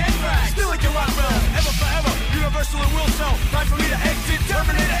 wax is for Anthrax. Still like your rock bell. Ever forever. Universal and will sell. Time for me to exit.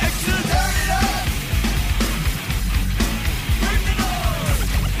 Terminator exit. Turn it up. Bring the noise.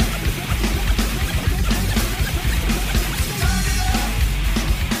 Turn it up.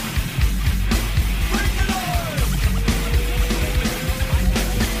 Bring the noise.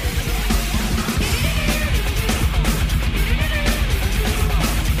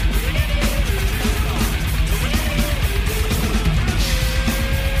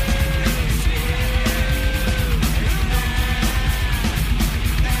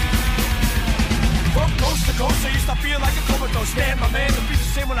 From coast to coast, I used to feel like a comatose. Stand my man, the piece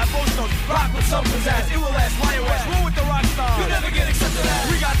of shame when I boast those. Rock with some pizzazz, it will last, Lion West. Roll with the rock star. You never get accepted as.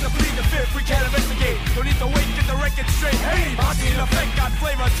 We got to plead the fifth, we can't investigate. Don't need to wait, get the record straight. Hey, Monty in effect, got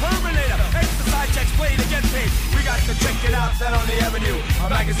flavor, Terminator. Exercise checks, play to get paid. We got to check it out, that on the avenue. A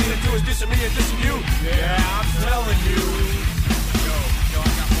magazine or two is dissing me and dissing you. Yeah, I'm telling you.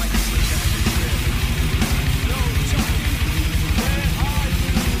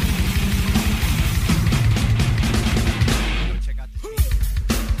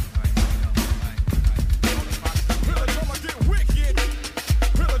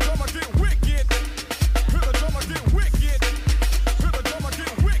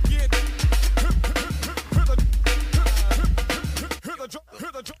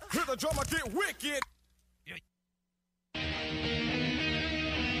 Hear the drummer get wicked.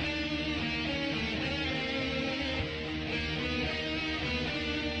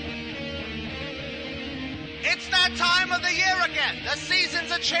 It's that time of the year again. The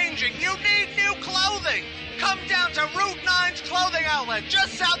seasons are changing. You need new clothing. Come down to Route 9's clothing outlet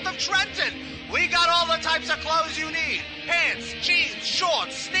just south of Trenton. We got all the types of clothes you need. Pants, jeans,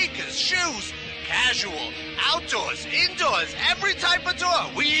 shorts, sneakers, shoes, casual, outdoors, indoors, every type of door.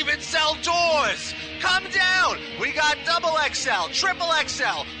 We even sell doors. Come down. We got double XL, triple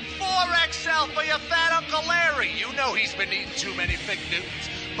XL, 4XL for your fat Uncle Larry. You know he's been eating too many Fig Newtons.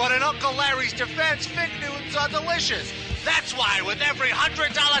 But in Uncle Larry's defense, Fig Newtons are delicious. That's why with every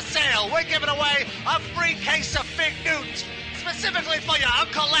 $100 sale, we're giving away a free case of Fig Newtons, specifically for your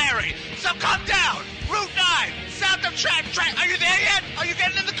Uncle Larry. So come down, Route 9, south of Trenton. Are you there yet? Are you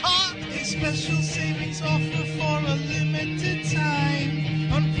getting in the car? A special savings offer for a limited time.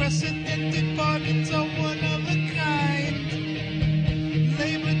 Unprecedented bargains are one of a kind.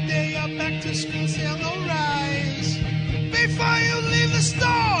 Labor Day or back to school sale arise. Before you leave the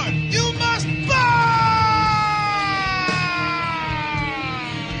store, you must buy!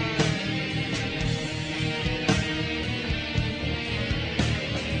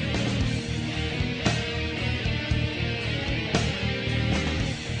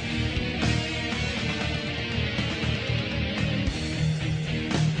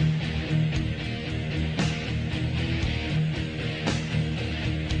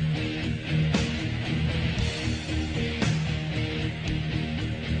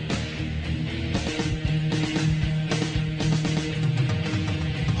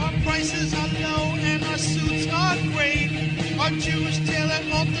 prices are low and our suits are great. Our Jewish tailor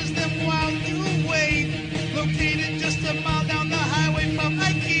alters them while you wait. Located just a mile down the highway from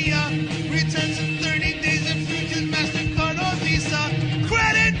IKEA. Returns in 30 days if you use MasterCard or Visa.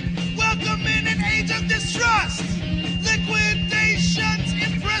 Credit, welcome in an age of distrust. Liquidations,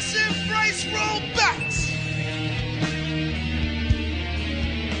 impressive price rollbacks.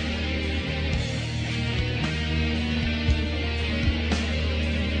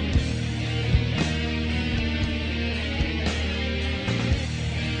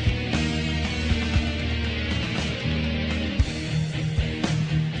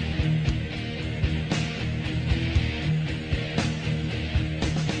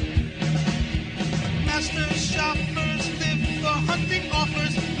 Master shoppers live for hunting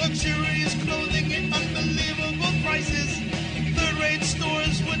offers, luxurious clothing at unbelievable prices. Third-rate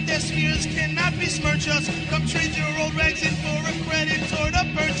stores with their smears cannot besmirch us. Come trade your old rags in for a credit toward a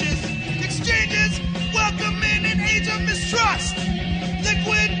purchase. Exchanges, welcome in an age of mistrust.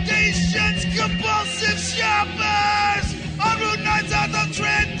 Liquidations, compulsive shoppers. On Route 9 south of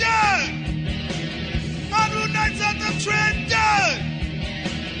Trenton. On Route 9 south of Trenton.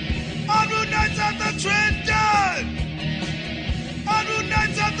 On Route 9 south of Trenton! On Route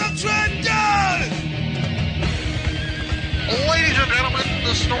 9 south of Trenton! Ladies and gentlemen,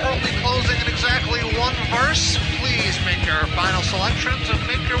 the store will be closing in exactly one verse. Please make your final selections and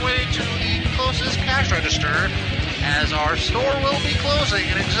make your way to the closest cash register, as our store will be closing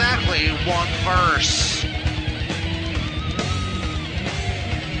in exactly one verse.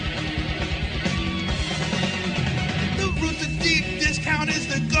 The route to deep discount is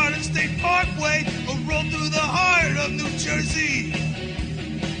the Garden State Parkway, a road through the heart of New Jersey.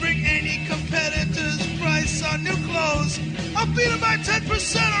 Bring any competitor's price on new clothes. I'll beat them by 10%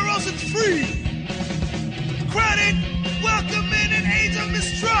 or else it's free. Credit, welcome in an age of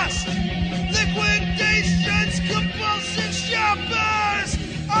mistrust. Liquidations, compulsive shoppers.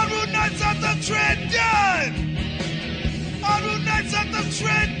 On Route 9 south of Trenton. On Route 9 south of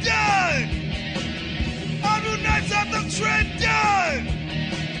Trenton. On Route 9 south of Trenton!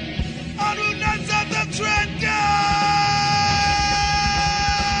 On Route 9 south of Trenton!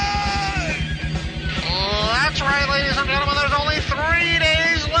 That's right, ladies and gentlemen, there's only 3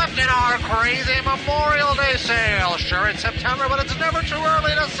 days left in our crazy Memorial Day sale. Sure, it's September, but it's never too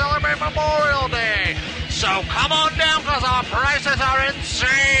early to celebrate Memorial Day. So come on down, because our prices are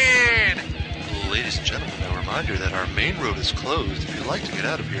insane! Ladies and gentlemen, a reminder that our main road is closed. If you'd like to get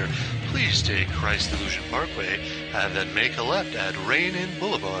out of here, please take Christ Illusion Parkway and then make a left at Rain Inn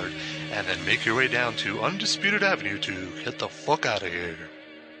Boulevard and then make your way down to Undisputed Avenue to get the fuck out of here.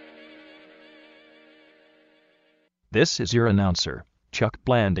 This is your announcer, Chuck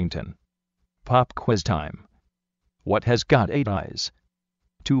Blandington. Pop quiz time. What has got 8 eyes,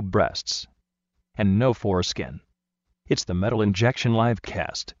 2 breasts, and no foreskin? It's the Metal Injection live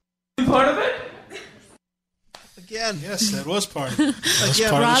cast. Part of it? Again. Yes, that was part of it.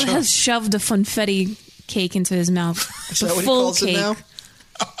 Again, Rob has shoved a funfetti cake into his mouth. Is The that what he full calls cake. it now?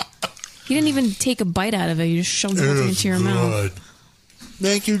 He didn't even take a bite out of it. You just shoved the whole thing into your mouth.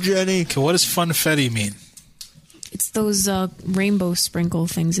 Thank you, Jenny. Okay, what does funfetti mean? It's those rainbow sprinkle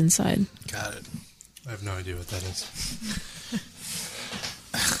things inside. Got it. I have no idea what that is.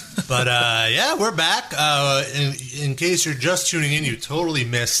 But, yeah, we're back. In case you're just tuning in, you totally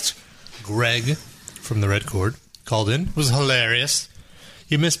missed Greg from the Red Chord. Called in. It was hilarious.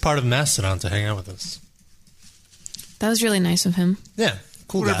 He missed part of Mastodon to hang out with us. That was really nice of him. Yeah,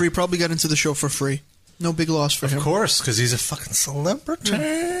 cool Whatever, guy. he probably got into the show for free. No big loss for him. Of course, because he's a fucking celebrity.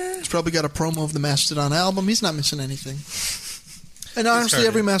 He's probably got a promo of the Mastodon album. He's not missing anything. And honestly,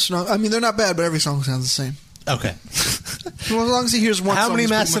 every Mastodon... I mean, they're not bad, but every song sounds the same. Okay. Well, as long as he hears one How song... many he's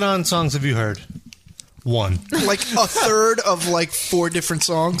pretty Mastodon songs have you heard? One. like a third of like 4 different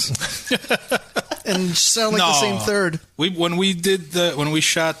songs, and sound like the same third. When we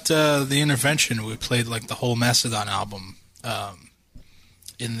shot the Intervention, we played like the whole Mastodon album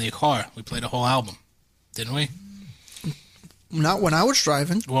in the car. We played a whole album, didn't we? Not when I was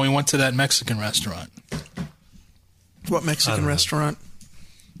driving. When we went to that Mexican restaurant. What Mexican restaurant?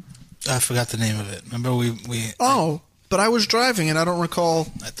 I forgot the name of it. Remember we but I was driving and I don't recall.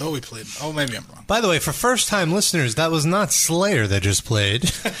 I thought we played. Oh, maybe I'm wrong. By the way, for first-time listeners, that was not Slayer that just played.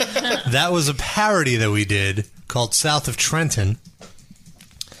 That was a parody that we did called South of Trenton.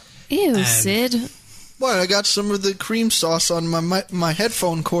 Ew, Sid. What? I got some of the cream sauce on my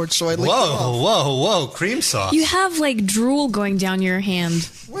headphone cord, so I licked it off. Whoa, cream sauce. You have like drool going down your hand.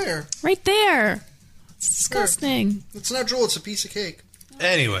 Where? Right there. It's disgusting. It's not drool, it's a piece of cake.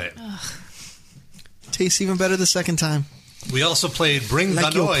 Anyway. Tastes even better the second time. We also played Bring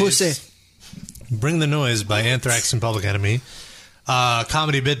Like the your Noise. pussy. Bring the Noise by Anthrax and Public Enemy.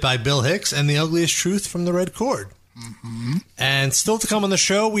 Comedy bit by Bill Hicks and The Ugliest Truth from the Red Chord. Mm-hmm. And still to come on the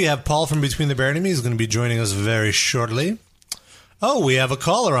show, we have Paul from Between the Bear and Me. He's going to be joining us very shortly. Oh, we have a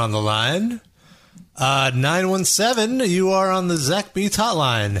caller on the line. 917, you are on the Zach Beats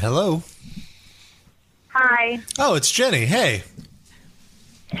hotline. Hello. Hi. Oh, it's Jenny. Hey.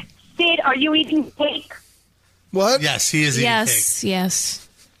 Sid, are you eating cake? What? Yes, he is eating cake. Yes.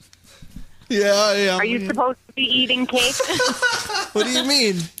 Yeah, I am. Are you supposed to be eating cake? What do you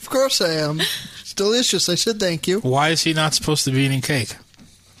mean? Of course I am. It's delicious. I said thank you. Why is he not supposed to be eating cake?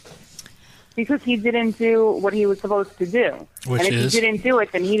 Because he didn't do what he was supposed to do. Which and if is? he didn't do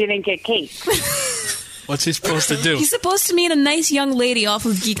it, then he didn't get cake. What's he supposed to do? He's supposed to meet a nice young lady off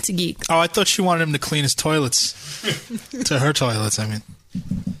of Geek to Geek. Oh, I thought she wanted him to clean his toilets. To her toilets, I mean.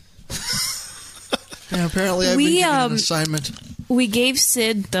 Yeah, apparently I've been given an assignment. We gave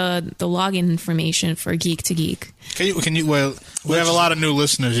Sid the login information for Geek to Geek. Can you? Well, we have a lot of new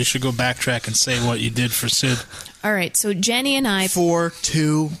listeners. You should go backtrack and say what you did for Sid. All right, so Jenny and I...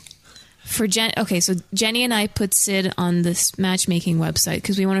 4-2. Okay, so Jenny and I put Sid on this matchmaking website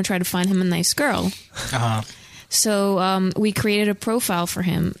because we want to try to find him a nice girl. Uh-huh. So we created a profile for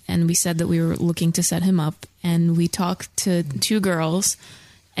him, and we said that we were looking to set him up, and we talked to 2 girls,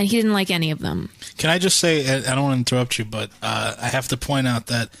 and he didn't like any of them. Can I just say, I don't want to interrupt you, but I have to point out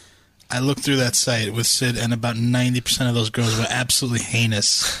that I looked through that site with Sid, and about 90% of those girls were absolutely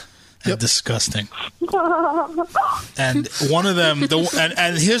heinous and disgusting. And one of them,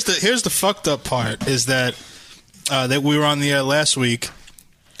 and here's the fucked up part is that we were on the air last week,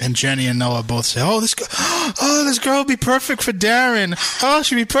 and Jenny and Noah both say, this girl would be perfect for Darren. Oh,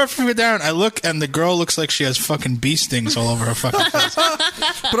 she'd be perfect for Darren. I look, and the girl looks like she has fucking bee stings all over her fucking face.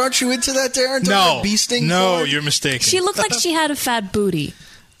 But aren't you into that, Darren? No, bee sting no, porn? you're mistaken. She looked like she had a fat booty.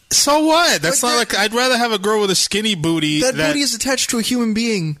 So what? That's not like... I'd rather have a girl with a skinny booty. That booty is attached to a human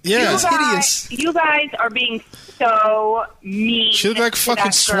being. Yeah. It's hideous. You guys are being so mean. She looked like to fucking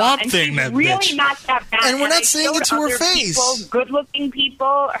that girl, Swamp and Thing, she's that really bitch. not that bad. And we're not I saying it showed to her other face. People, good-looking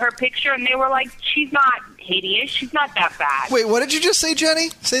people, her picture, and they were like, she's not hideous. She's not that bad. Wait, what did you just say, Jenny?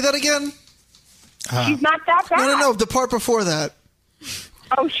 Say that again. She's not that bad. No, the part before that.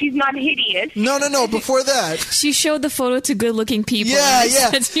 Oh, she's not hideous. No, before that. She showed the photo to good-looking people. Yeah, and yeah.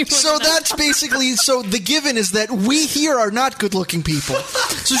 said she was So not- that's basically, so the given is that we here are not good-looking people.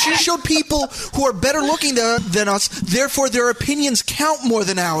 So she showed people who are better looking than us, therefore their opinions count more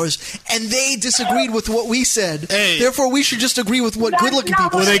than ours, and they disagreed with what we said. Hey. Therefore we should just agree with what good-looking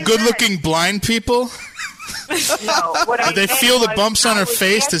people Were say. they good-looking blind people? No, what I Did they meant feel the was bumps on I her was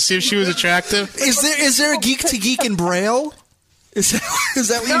face to see if she was attractive? Is there a Geek to Geek in Braille? Is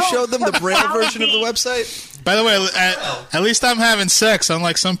that what you showed them, the Braille version of the website? By the way, at least I'm having sex,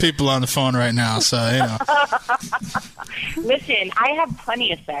 unlike some people on the phone right now, so, you know. Listen, I have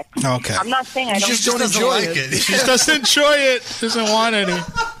plenty of sex. Okay. I'm not saying I don't. She just doesn't enjoy it. She doesn't want any.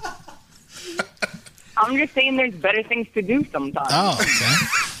 I'm just saying there's better things to do sometimes. Oh,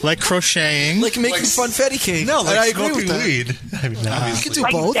 okay. Like crocheting. Like making funfetti cake. No, like I agree smoking with that. weed. I mean, obviously. You could do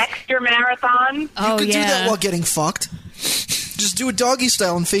Like both. Dexter Marathon. You could do that while getting fucked. Just do it doggy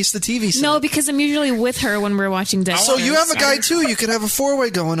style and face the TV set. No, because I'm usually with her when we're watching Dexter. So you have a guy too. You could have a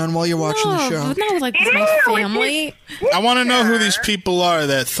 4-way going on while you're watching the show. But not like with my family. I want to know who these people are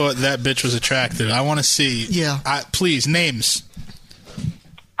that thought that bitch was attractive. I want to see. Yeah. Please, names.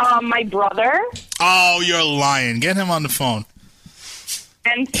 My brother Oh, you're lying. Get him on the phone.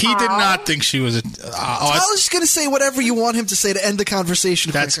 and He did Tom. not think she was a... I was just going to say whatever you want him to say to end the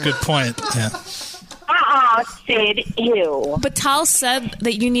conversation. That's a good point. Yeah. Sid, ew. But Tal said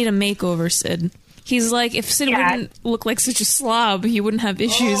that you need a makeover, Sid. He's like, if Sid wouldn't look like such a slob, he wouldn't have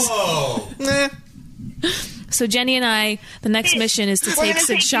issues. Nah. So Jenny and I, the next mission is to take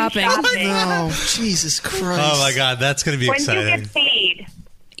Sid shopping. No, Jesus Christ. Oh, my God. That's going to be exciting. paid?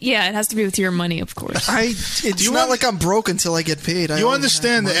 Yeah, it has to be with your money, of course. It's not like I'm broke until I get paid. You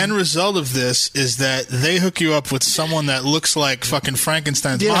understand the end result of this is that they hook you up with someone that looks like fucking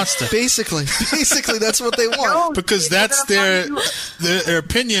Frankenstein's monster. Basically, that's what they want. Because that's their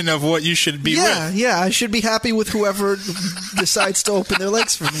opinion of what you should be with. Yeah, I should be happy with whoever decides to open their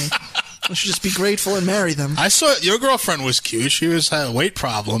legs for me. I should just be grateful and marry them. I saw your girlfriend was cute. She had a weight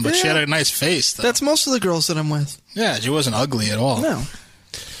problem, but she had a nice face. Though. That's most of the girls that I'm with. Yeah, she wasn't ugly at all. No.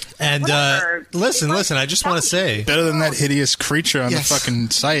 And listen, I just want to say, better than that hideous creature on Yes. the fucking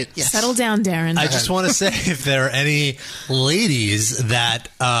site. Settle down, Darren. I just want to say, if there are any ladies that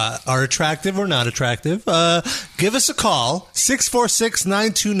are attractive or not attractive, give us a call,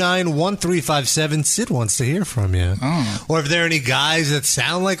 646-929-1357. Sid wants to hear from you. Oh. Or if there are any guys that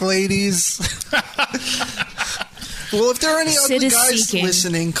sound like ladies. Well, if there are any Sid ugly is guys seeking.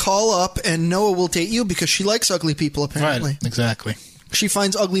 listening, call up and Noah will date you because she likes ugly people, apparently. Right, exactly. She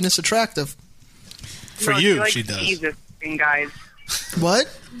finds ugliness attractive. For No, you, likes she does. Jesus, guys. What?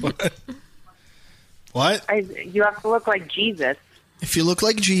 What? You have to look like Jesus. If you look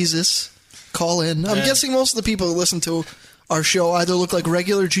like Jesus, call in. I'm Yeah. guessing most of the people who listen to our show either look like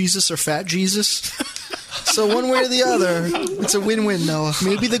regular Jesus or fat Jesus. So one way or the other, it's a win-win, Noah.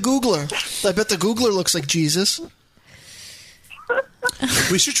 Maybe the Googler. I bet the Googler looks like Jesus.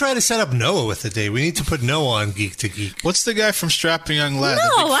 We should try to set up Noah with the day. We need to put Noah on Geek to Geek. What's the guy from Strapping Young Lad? No, the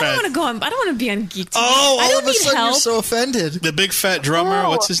big I fat, don't want to go on. I don't want to be on Geek TV. Oh, I all don't of a need sudden help. You're so offended. The big fat drummer. No.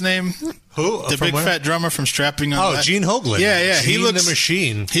 What's his name? Who? The From big where? fat drummer from Strapping Young Oh, Lad. Gene Hoglan. Yeah. He Gene looks the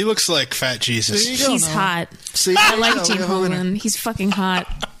Machine. He looks like Fat Jesus. There you go, He's Noah. hot. See, I there you like go. Gene We have a winner. Hoglan. He's fucking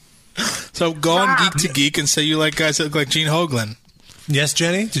hot. So go on Geek to Geek and say you like guys that look like Gene Hoglan. Yes,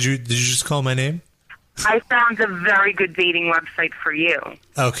 Jenny? Did you just call my name? I found a very good dating website for you.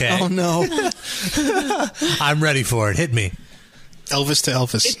 Okay. Oh, no. I'm ready for it. Hit me. Elvis to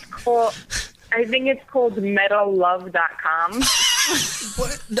Elvis. I think it's called metallove.com.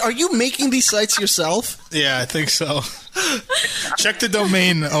 What? Are you making these sites yourself? Yeah, I think so. Check the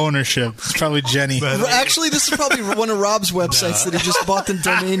domain ownership. It's probably Jenny. Actually, this is probably one of Rob's websites that he just bought the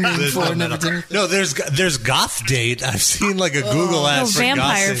domain name There's for no and metal. everything. No, there's Goth Date. I've seen like a Google ad No, for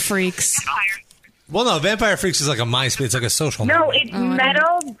Vampire Goth Date. Freaks. Well, no, Vampire Freaks is like a MySpace. It's like a social No, network. it's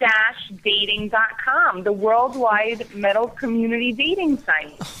metal-dating.com, the worldwide metal community dating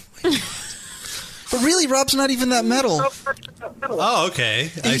site. But really, Rob's not even that metal. Oh,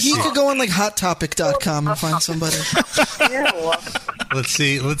 okay. I He see. could go on like HotTopic.com and find somebody. Let's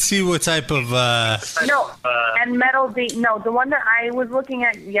see what type of. No, and metal date. No, the one that I was looking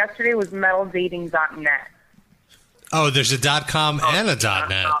at yesterday was metaldating.net. Oh, there's a .com and a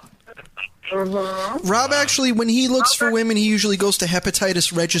 .net. Rob actually, when he looks for women, he usually goes to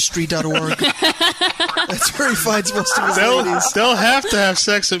hepatitisregistry.org. That's where he finds most of his ladies. They'll have to have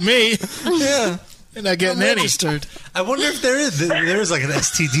sex with me. Yeah. They're not getting I'm any. registered. I wonder if there is like an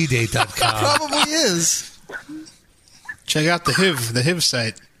STDdate.com. Probably is. Check out the HIV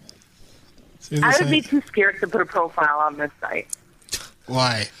site. See what I they would say. be too scared to put a profile on this site.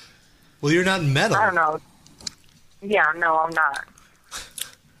 Why? Well, you're not metal. I don't know. Yeah, no, I'm not.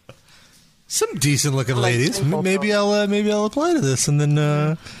 Some decent looking ladies. Maybe I'll apply to this and then.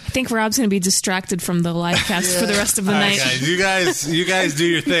 I think Rob's going to be distracted from the live cast for the rest of the All right, night. guys, you guys do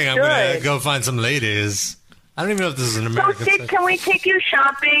your thing. I'm gonna go find some ladies. I don't even know if this is an So, American. Sid, can we take you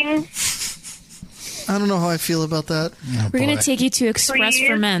shopping? I don't know how I feel about that. We're going to take you to Express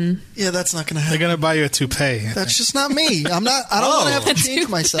for Men. Yeah, that's not going to happen. They're gonna buy you a toupee. That's just not me. I don't want to have to change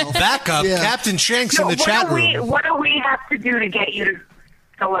myself. Back up, Yeah. Captain Shanks in the what chat do we, room. What do we have to do to get you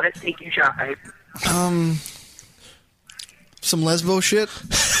to let us take you shopping? Some lesbo shit?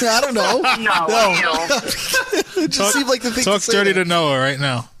 I don't know. No. It just seemed like the thing Talk to say. dirty that. to Noah right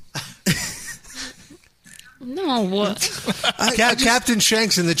now. No, what? Captain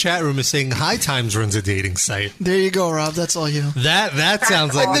Shanks in the chat room is saying High Times runs a dating site. There you go, Rob. That's all you. That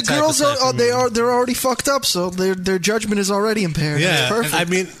sounds like And the type of girls site for me. they're already fucked up, so their judgment is already impaired. Yeah, That's perfect. I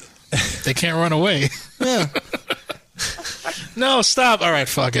mean, They can't run away. Yeah. No, stop. All right,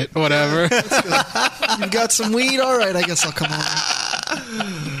 fuck it. Whatever. You got some weed? All right, I guess I'll come over.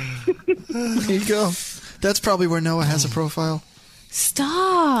 There you go. That's probably where Noah has a profile.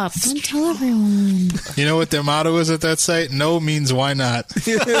 Stop. Don't tell everyone. You know what their motto is at that site? No means why not.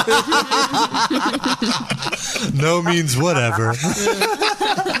 no means whatever.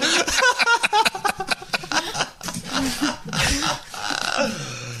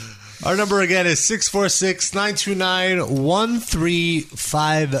 Our number again is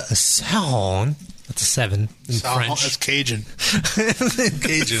 646-929-1357. That's a 7 in French. That's Cajun.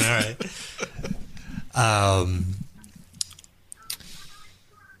 Cajun, all right.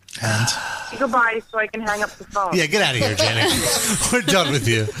 And Goodbye, so I can hang up the phone. yeah, get out of here, Jenny. We're done with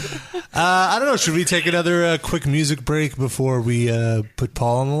you. I don't know. Should we take another quick music break before we put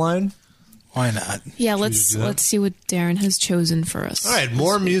Paul on the line? Why not? Yeah, Should we let's do that? see what Darren has chosen for us. All right,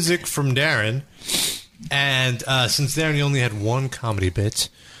 more music from Darren. And since Darren, you only had one comedy bit,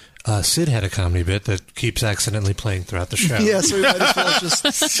 Sid had a comedy bit that keeps accidentally playing throughout the show. Yeah, so we might as well just.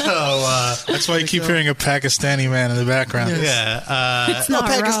 That's why you keep hearing a Pakistani man in the background. Yes. Yeah. It's not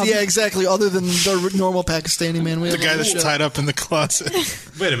Rob. Yeah, exactly. Other than the normal Pakistani man we The have guy on the that's show. tied up in the closet.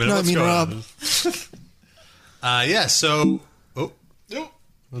 Wait a minute. No, I what's mean going Rob. on? Yeah, so. Oh.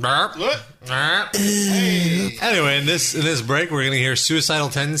 Anyway, in this break, we're going to hear Suicidal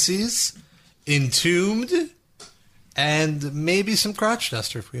Tendencies, Entombed, and maybe some Crotch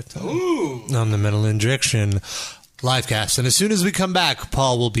Duster if we have time. Ooh. On the Metal Injection livecast. And as soon as we come back,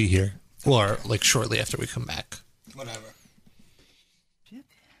 Paul will be here. Or, like, shortly after we come back. Whatever.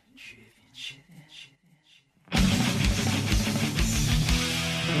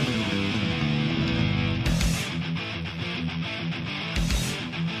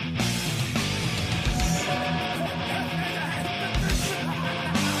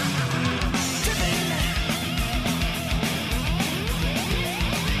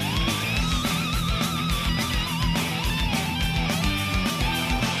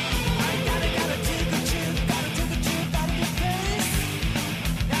 Gotta take a trip, gotta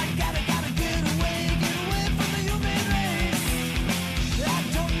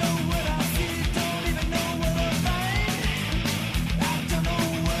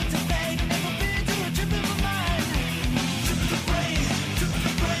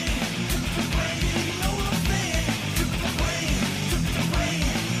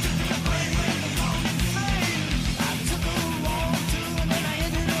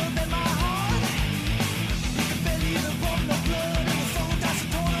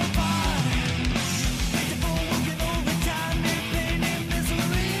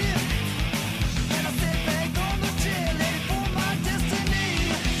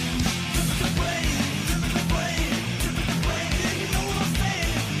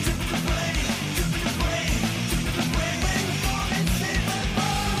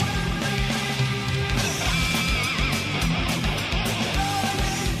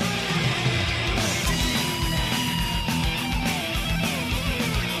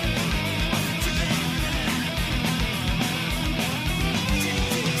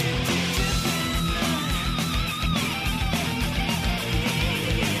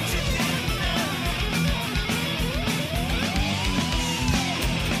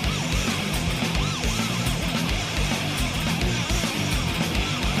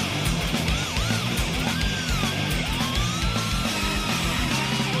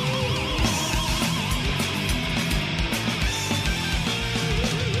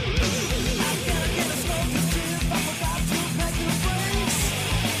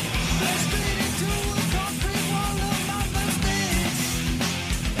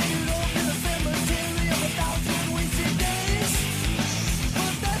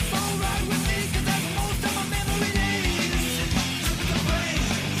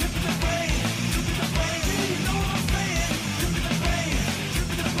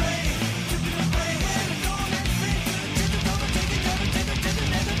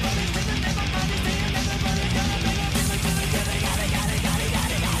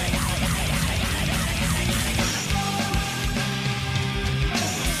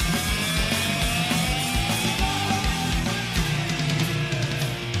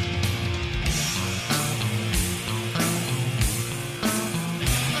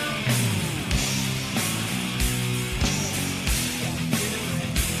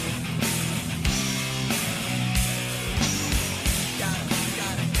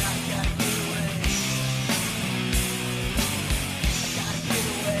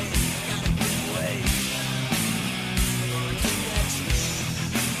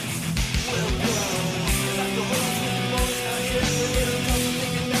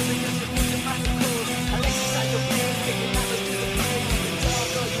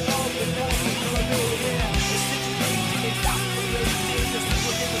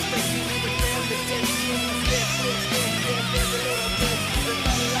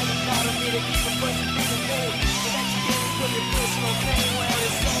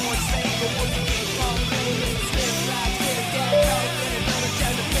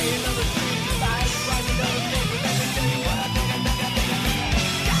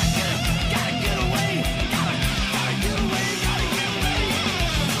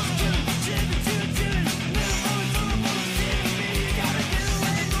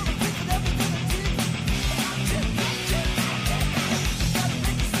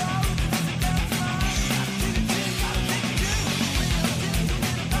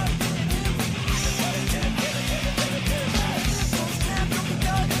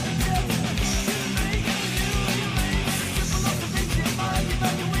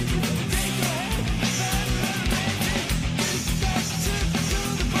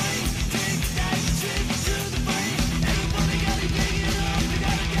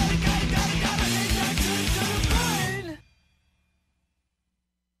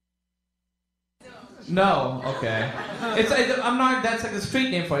No, okay. I'm not. That's like the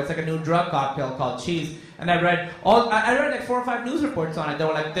street name for it. It's like a new drug cocktail called cheese. And I read like 4 or 5 news reports on it. They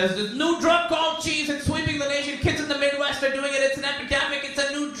were like, "There's this new drug called cheese. It's sweeping the nation. Kids in the Midwest are doing it. It's an epidemic. It's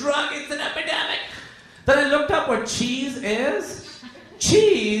a new drug. It's an epidemic." Then I looked up what cheese is.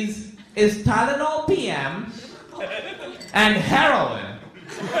 Cheese is Tylenol PM and heroin.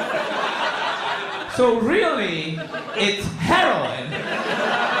 So really, it's heroin.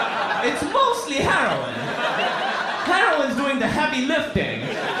 It's mostly heroin. Heroin's doing the heavy lifting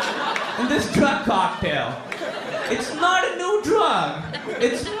in this drug cocktail. It's not a new drug.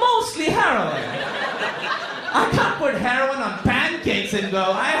 It's mostly heroin. I can't put heroin on pancakes and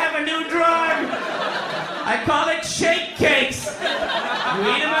go, I have a new drug. I call it shake cakes.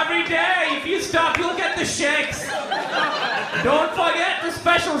 You eat them every day. If you stop, you'll get the shakes. Don't forget the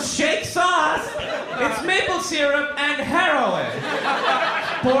special shake sauce. It's maple syrup and heroin.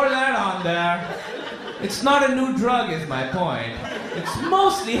 Pour that on there. It's not a new drug, is my point. It's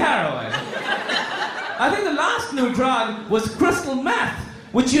mostly heroin. I think the last new drug was crystal meth,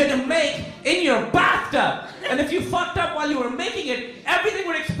 which you had to make in your bathtub. And if you fucked up while you were making it, everything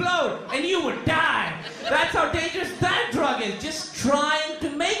would explode and you would die. That's how dangerous that drug is. Just trying to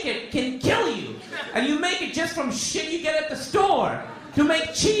make it can kill you. And you make it just from shit you get at the store. To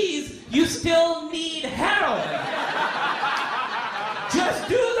make cheese, you still need heroin. Just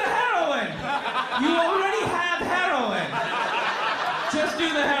do the heroin. You already have heroin. Just do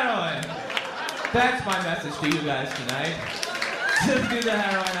the heroin. That's my message to you guys tonight. Just do the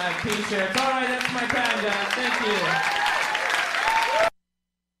heroin. I have t-shirts. All right, that's my time, guys. Thank you.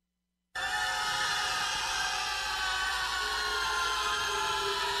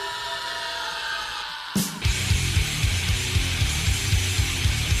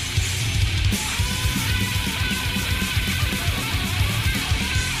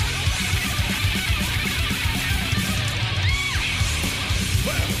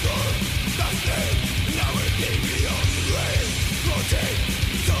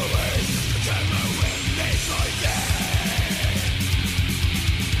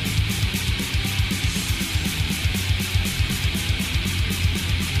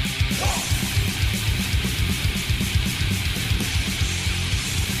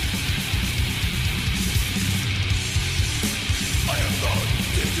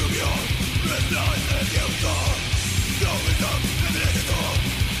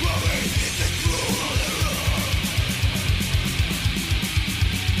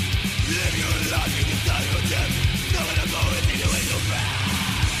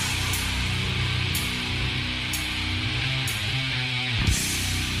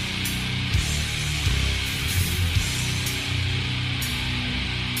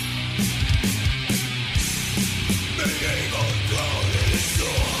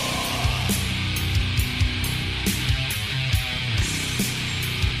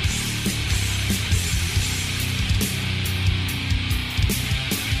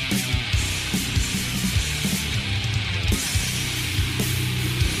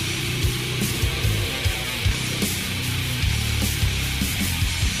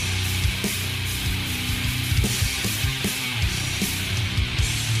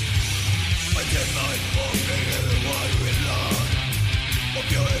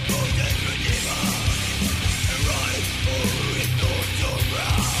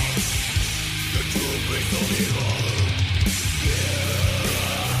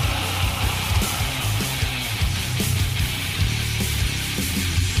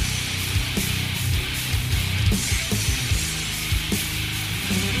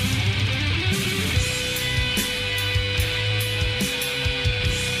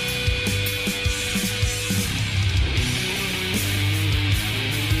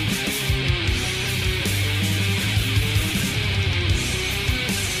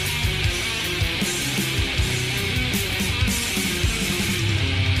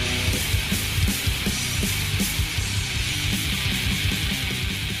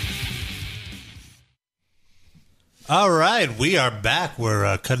 All right, we are back.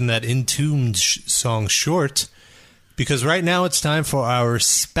 We're cutting that Entombed song short because right now it's time for our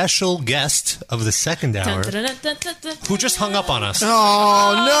special guest of the second hour who just hung up on us.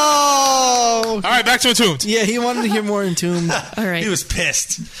 Oh, no! All right, back to Entombed. Yeah, he wanted to hear more Entombed. All right. He was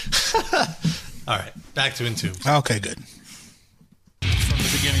pissed. All right, back to Entombed. Okay, good. From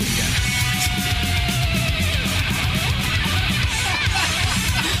the beginning again.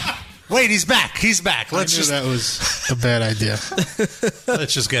 Wait, he's back. He's back. Let's just that was a bad idea.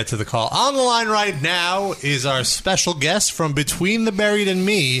 Let's just get to the call. On the line right now is our special guest from Between the Buried and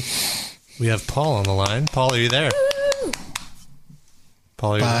Me. We have Paul on the line. Paul, are you there?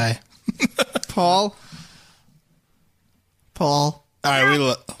 Paul, are you Bye. there? Paul. All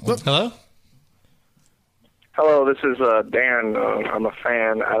right, hello? Hello, this is Dan. I'm a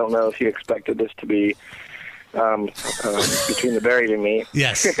fan. I don't know if you expected this to be Between the Buried and Me.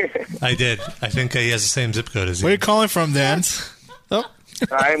 Yes, I did. I think he has the same zip code as you. Where are you calling from, Dan?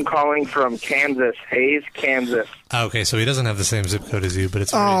 I'm calling from Kansas, Hayes, Kansas. Okay, so he doesn't have the same zip code as you, but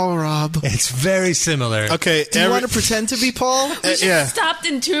it's Rob. It's very similar. Okay, do you want to pretend to be Paul? Stopped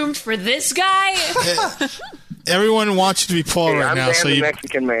entombed for this guy. Everyone wants you to be Paul right I'm now, Dan so the you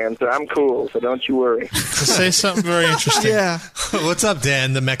Mexican man, so I'm cool, so don't you worry. say something very interesting. Yeah. What's up,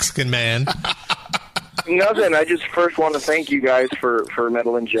 Dan, the Mexican man? Nothing. I just first want to thank you guys for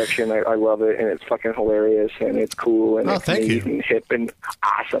Metal Injection. I love it, and it's fucking hilarious, and it's cool, and it's thank neat you. and hip and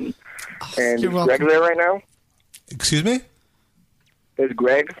awesome. And You're is welcome. Greg there right now? Excuse me? Is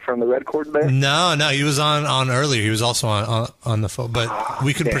Greg from the Red Chord there? No, he was on earlier. He was also on the phone, but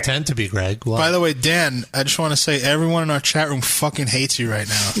we can damn. pretend to be Greg. Why? By the way, Dan, I just want to say everyone in our chat room fucking hates you right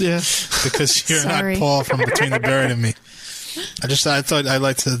now. Yeah. Because you're Sorry. not Paul from Between the Buried and Me. I thought I'd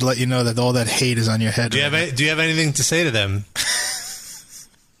like to let you know that all that hate is on your head. Do you have anything to say to them?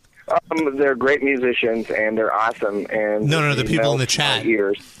 They're great musicians, and they're awesome. And No, the they people in the melt chat. my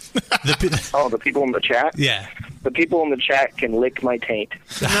ears. The people in the chat? Yeah. The people in the chat can lick my taint.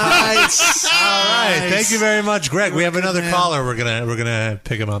 Nice. All right. Thank you very much, Greg. We have another caller. We're gonna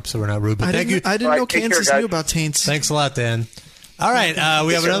pick him up, so we're not rude. But I thank you. didn't know Kansas knew about taints. Thanks a lot, Dan. All right,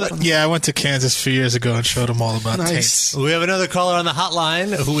 we have another. Yeah, I went to Kansas a few years ago and showed them all about taints. We have another caller on the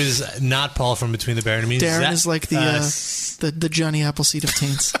hotline who is not Paul from Between the Buried and Me. Darren is like the Johnny Appleseed of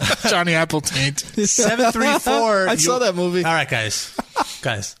taints. Johnny Apple taint. 734. I saw that movie. All right, guys.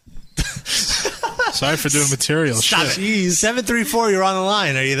 Sorry for doing material. Stop Shit. it. 734. You're on the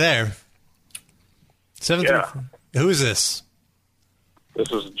line. Are you there? 734. Who is this?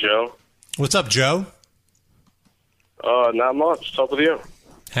 This is Joe. What's up, Joe? Not much. What's up with you?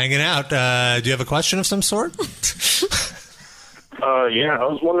 Hanging out. Do you have a question of some sort? Yeah, I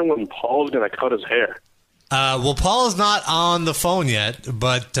was wondering when Paul was going to cut his hair. Well, Paul is not on the phone yet,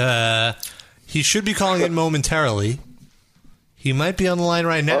 but he should be calling in momentarily. He might be on the line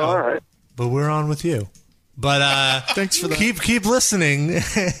right now, all right. But we're on with you. But thanks for that. Keep listening,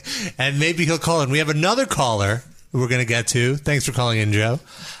 and maybe he'll call in. We have another caller we're going to get to. Thanks for calling in, Joe.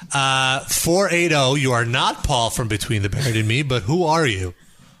 480, you are not Paul from Between the Buried and Me, but who are you?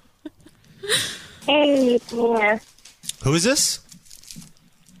 Hey, it's Nina. Who is this?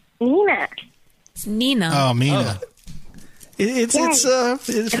 Nina. It's Nina. Oh, Mina. It's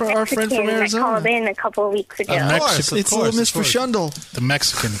for our friend from I Arizona. called in a couple of weeks ago. Mexican. It's little Miss Frashundle. The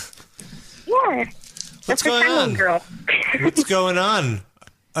Mexican. Yeah. What's the going Frashundle on? Girl. What's going on?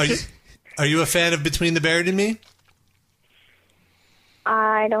 Are you a fan of Between the Buried and Me?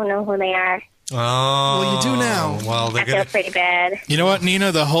 I don't know who they are. Oh, well, you do now. Well, they're I feel gonna. pretty bad. You know what,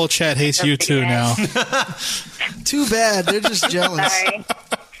 Nina? The whole chat hates you too now. Too bad. They're just jealous. Sorry.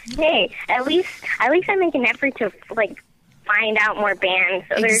 Hey, at least I make an effort to find out more bands.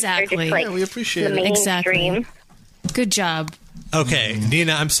 So they're Exactly. just, Yeah, we appreciate the it. mainstream. Good job. Okay,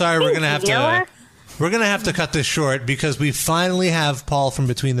 Nina, I'm sorry. We're gonna have Noah? to cut this short because we finally have Paul from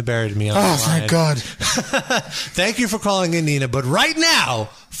Between the Buried and Me on the line. Thank God. Thank you for calling in, Nina. But right now,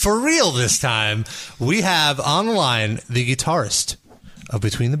 for real this time, we have on the line the guitarist of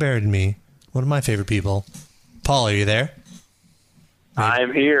Between the Buried and Me, one of my favorite people. Paul, are you there?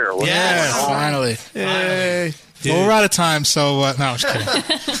 I'm here. What's Yes. going on? Finally. Hey. Well, we're out of time, so no, I was kidding.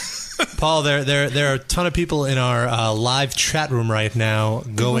 Paul, there are a ton of people in our live chat room right now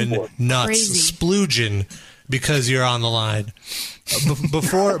going nuts, Crazy. splooging because you're on the line.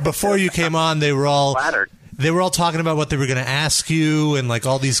 Before you came on, they were all Flattered. They were all talking about what they were going to ask you and like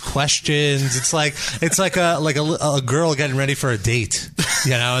all these questions. It's like a girl getting ready for a date.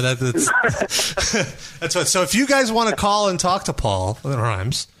 You know, that's that's what. So if you guys want to call and talk to Paul, that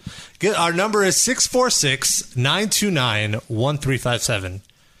rhymes. Our number is 646-929-1357.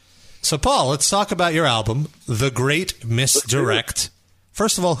 So Paul, let's talk about your album, The Great Misdirect.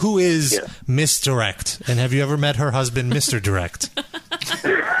 First of all, who is Misdirect? And have you ever met her husband, Mr. Direct?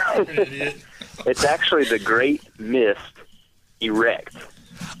 It's actually The Great Mist Erect.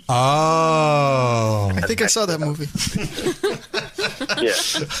 Oh. I think I saw that movie.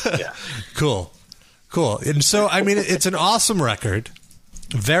 Yeah. Cool. And so, I mean, it's an awesome record.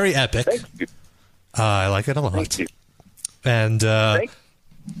 Very epic. Thank you. I like it a lot. Thank you. And you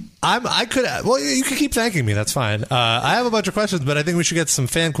can keep thanking me. That's fine. I have a bunch of questions, but I think we should get some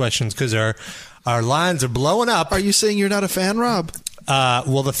fan questions because our lines are blowing up. Are you saying you're not a fan, Rob?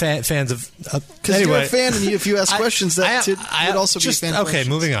 Well, the fans of because anyway, you're a fan, and if you ask questions, that would also be fan Okay, questions.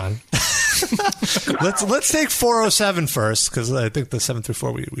 moving on. Let's take 407 first, because I think the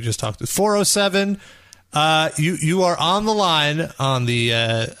 734 we just talked to. 407, you are on the line on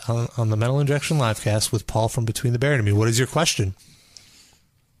the Metal Injection Livecast with Paul from Between the Bear and Me. What is your question?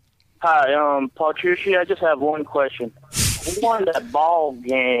 Hi, Paul Trucci. I just have one question. Who won that ball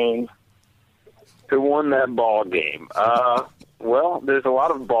game? Who won that ball game? Well, there's a lot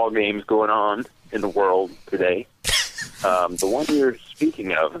of ball games going on in the world today. The one you're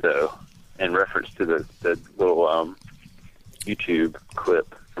speaking of, though, in reference to the little YouTube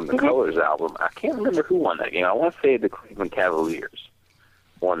clip from the Colors album, I can't remember who won that game. I want to say the Cleveland Cavaliers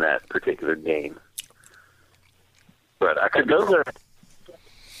won that particular game. But I could go.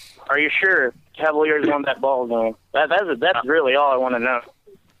 Are you sure Cavaliers won that ball game? That's really all I want to know.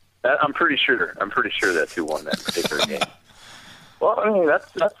 I'm pretty sure. That's who won that particular game. Well, I mean,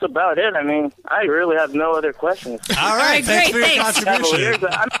 that's about it. I mean, I really have no other questions. All right, thanks for your contribution.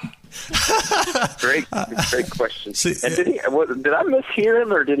 Great question. And did I mishear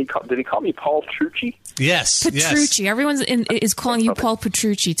him, or did he call me Paul Trucci? Yes, Petrucci. Everyone is calling you Paul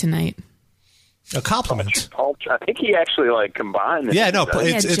Petrucci tonight. A compliment. Paul, I think he actually combined. Yeah, no,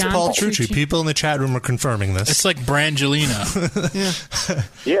 it's Paul Trucci. People in the chat room are confirming this. It's like Brangelina.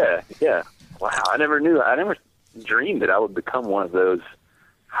 Yeah. Wow, I never dreamed that I would become one of those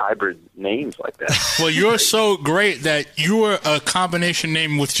hybrid names like that. Well, you're so great that you were a combination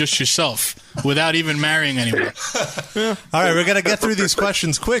name with just yourself without even marrying anyone. All right, we're going to get through these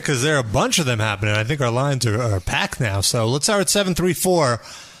questions quick because there are a bunch of them happening. I think our lines are packed now. So let's start with 734.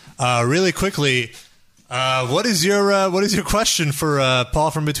 Really quickly, what is your question for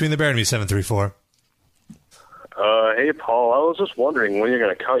Paul from Between the Bear and Me, 734? Hey, Paul, I was just wondering when you're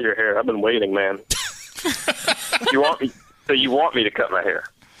going to cut your hair. I've been waiting, man. You want me to cut my hair?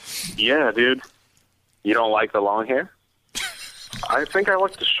 Yeah, dude. You don't like the long hair? I think I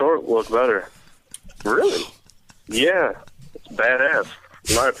like the short look better. Really? Yeah. It's badass,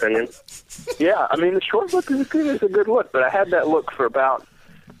 in my opinion. Yeah, I mean, the short look is a good look, but I had that look for about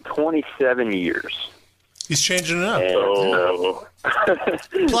 27 years. He's changing it up.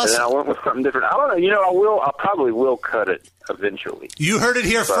 Plus, and I went with something different. I don't know. I probably will cut it eventually. You heard it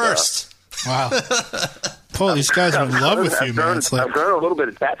here first. Wow. Paul, these guys are in love with you, man. I've grown a little bit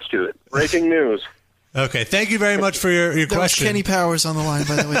attached to it. Breaking news. Okay, thank you very much for your That was question. Kenny Powers on the line,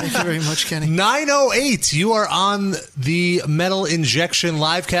 by the way. Thank you very much, Kenny. 908, you are on the Metal Injection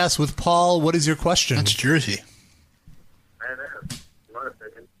Livecast with Paul. What is your question? That's Jersey.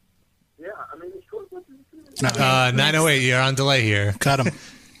 908, you're on delay here. Cut him.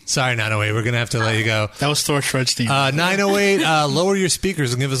 Sorry, 908. We're going to have to let you go. That was Thor Shredstein. 908, lower your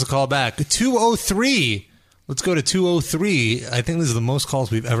speakers and give us a call back. 203. Let's go to 203. I think this is the most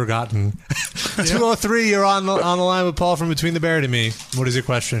calls we've ever gotten. 203, you're on the line with Paul from Between the Bear and Me. What is your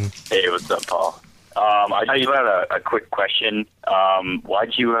question? Hey, what's up, Paul? I just had a quick question.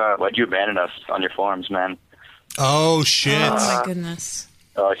 Why'd you abandon us on your forums, man? Oh, shit. Oh, my goodness.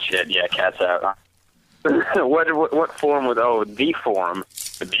 Oh, shit. Yeah, cat's out. What forum was? Oh, the forum.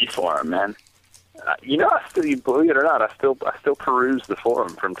 The B forum, man. Believe it or not, I still peruse the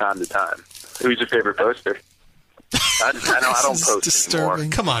forum from time to time. Who's your favorite poster? I don't post anymore.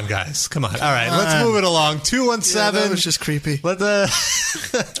 Come on, guys. Come on. All right, let's move it along. 217. That was just creepy. How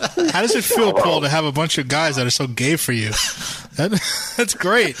does it feel, Paul, to have a bunch of guys that are so gay for you? That's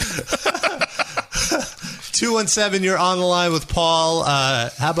great. 217, you're on the line with Paul. How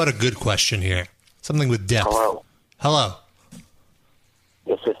about a good question here? Something with depth. Hello.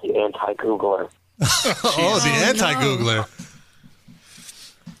 This is the anti-Googler. The anti-Googler.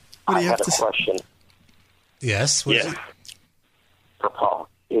 I have a question. Yes? What is it? For Paul,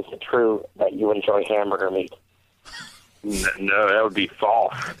 is it true that you enjoy hamburger meat? No, that would be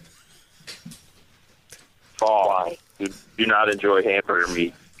false. Why? You do not enjoy hamburger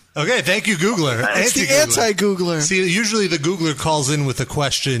meat. Okay, thank you, Googler. It's the anti-Googler. See, usually the Googler calls in with a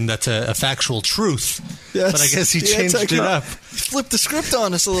question that's a factual truth. Yes, but I guess he changed it up. He flipped the script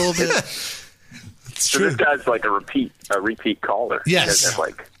on us a little bit. It's so true. This guy's like a repeat caller. Yes.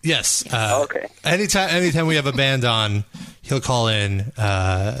 Yes. Okay. Anytime we have a band on, he'll call in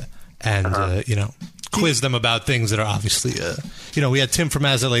and quiz them about things that are obviously, we had Tim from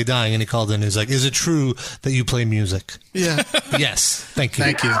As I Lay Dying, and he called in and he's like, is it true that you play music? Yeah. Yes. Thank you.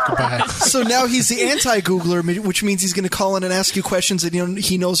 Thank you. Goodbye. So now he's the anti-Googler, which means he's going to call in and ask you questions that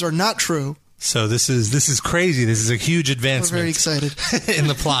he knows are not true. So this is crazy. This is a huge advancement. We're very excited in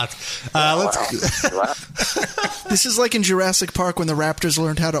the plot. This is like in Jurassic Park when the raptors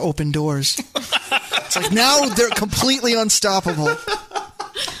learned how to open doors. It's like now they're completely unstoppable.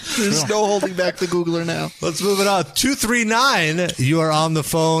 There's no holding back the Googler now. Let's move it on. 239, you are on the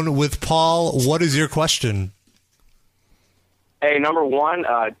phone with Paul. What is your question? Hey, number one,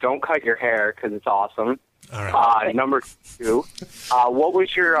 don't cut your hair because it's awesome. All right. Number two, what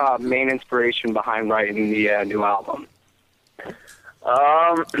was your main inspiration behind writing the new album?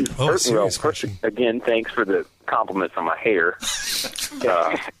 First, again, thanks for the compliments on my hair.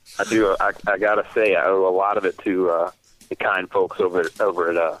 I gotta say, I owe a lot of it to the kind folks over at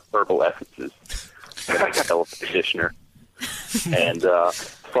Herbal Essences, fellow petitioner. And as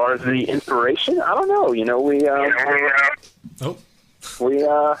far as the inspiration, I don't know. You know, we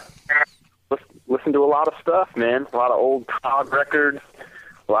listen to a lot of stuff, man. A lot of old prog records,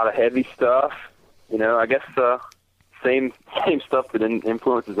 a lot of heavy stuff. You know, I guess same stuff that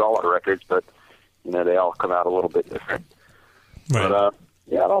influences all our records, but you know, they all come out a little bit different. Right. But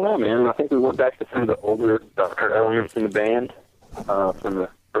yeah, I don't know, man. I think we went back to some of the older, darker elements in the band from the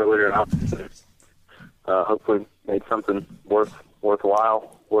earlier albums. Hopefully, made something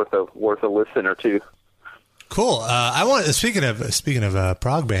worthwhile, worth a listen or two. Cool. I want. Speaking of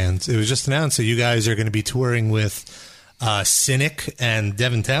prog bands, it was just announced that you guys are going to be touring with Cynic and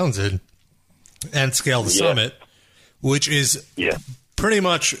Devin Townsend and Scale the Summit, which is pretty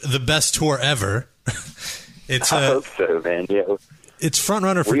much the best tour ever. It's I hope so, man. Yeah, it's front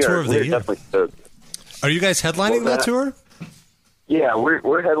runner for tour of the year. Are you guys headlining that tour? Yeah, we're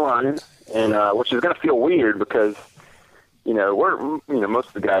headlining, and which is going to feel weird because you know most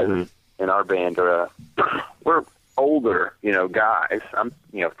of the guys in our band are we're older, guys. I'm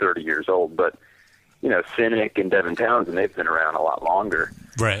 30 years old, but Cynic and Devin Townsend, they've been around a lot longer,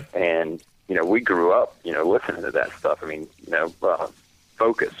 right? And we grew up listening to that stuff. I mean,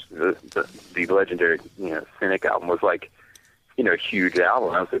 Focus, the legendary Cynic album was like a huge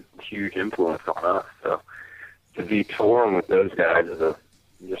album. That was a huge influence on us. So to be touring with those guys is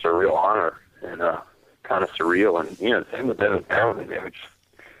just a real honor and kind of surreal. And same with Devin Townsend. We just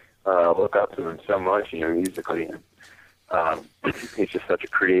look up to him so much, musically. And he's just such a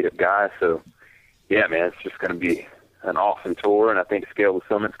creative guy. So yeah, man, it's just going to be an awesome tour. And I think Scale the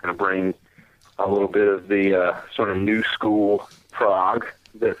Summit's going to bring a little bit of the sort of new school prog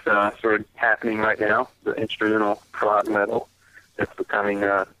that's sort of happening right now, the instrumental prog metal that's becoming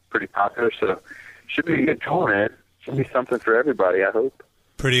pretty popular. So should be a good tour, man. Should be something for everybody, I hope.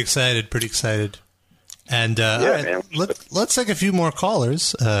 Pretty excited. And yeah, all right, man. let's take a few more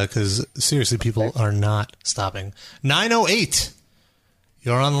callers because seriously, people are not stopping. 908,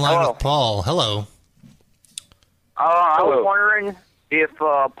 you're on the line with Paul. Hello. I was wondering if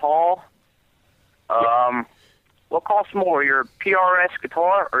Paul, what costs more, your PRS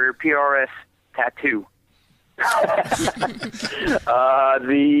guitar or your PRS tattoo? The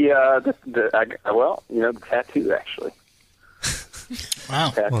tattoo actually. Wow.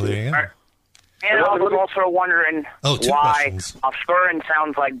 Tattoo. Well, there you go. And I was also wondering two why questions. Obscurin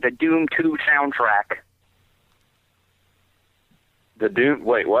sounds like the Doom 2 soundtrack. The Doom.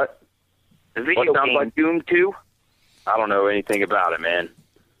 Wait, what? The video what sounds game like Doom 2. I don't know anything about it, man.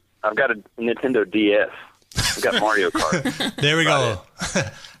 I've got a Nintendo DS. I've got Mario Kart. There we go. All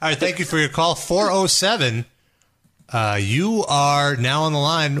right, thank you for your call. 407. You are now on the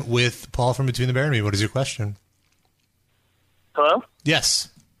line with Paul from Between the Bear and Me. What is your question? Hello? Yes.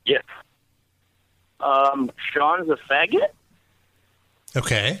 Yes. Sean's a faggot?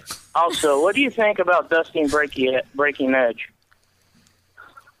 Okay. Also, what do you think about Dusty and Breaking Edge?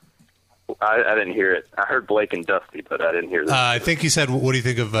 I didn't hear it. I heard Blake and Dusty, but I didn't hear that. I think you said, what do you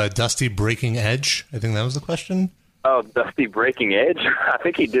think of Dusty Breaking Edge? I think that was the question. Oh, Dusty Breaking Edge? I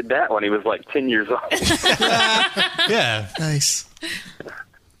think he did that when he was like 10 years old. Yeah. Nice.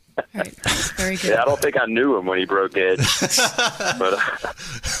 Right. Very good. Yeah, I don't think I knew him when he broke Edge. But,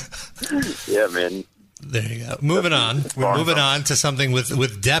 yeah, man. There you go. Moving on. We're moving on to something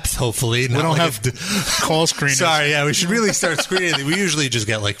with depth, hopefully. We don't have call screeners. Sorry, yeah, we should really start screening. We usually just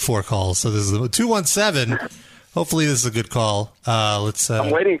get like 4 calls. So this is 217. Hopefully this is a good call. Let's. I'm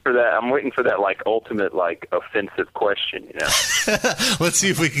waiting for that. I'm waiting for that like ultimate like offensive question. Let's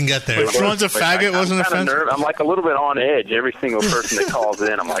see if we can get there. Sean's a faggot wasn't offensive. I'm like a little bit on edge. Every single person that calls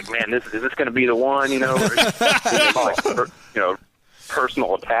in, I'm like, man, is this going to be the one? Or is it like,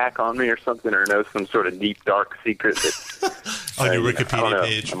 personal attack on me or something, or know some sort of deep dark secret that on your Wikipedia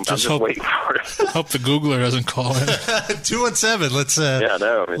page. I'm just waiting for it. Hope the Googler doesn't call in. 217. Let's.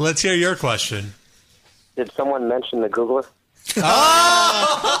 Let's hear your question. Did someone mention the Googler?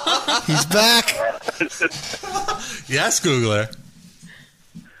 Oh! He's back. Yes, Googler.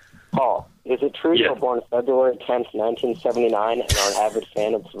 Paul, is it true you were born February 10th, 1979, and are an avid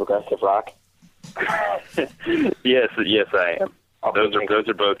fan of progressive rock? Yes, I am. Those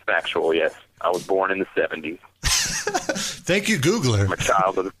are both factual. Yes, I was born in the 70s. Thank you, Googler. I'm a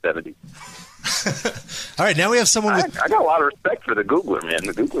child of the 70s. All right, now we have someone with... I got a lot of respect for the Googler, man.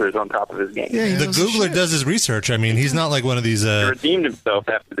 The Googler is on top of his game. Yeah, the Googler does his research. I mean, he's not like one of these... He redeemed himself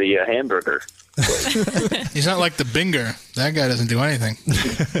after the hamburger. He's not like the Binger. That guy doesn't do anything.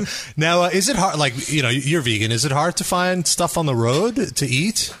 Now, is it hard, like, you know, you're vegan. Is it hard to find stuff on the road to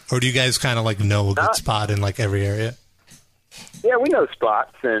eat? Or do you guys kind of, like, know a good spot in, like, every area? Yeah, we know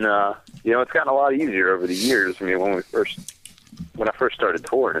spots, and, you know, it's gotten a lot easier over the years. I mean, when I first started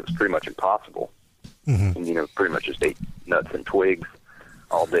touring, it was pretty much impossible. Mm-hmm. And, you know, pretty much just ate nuts and twigs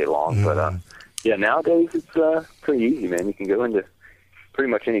all day long. But, yeah, nowadays it's pretty easy, man. You can go into pretty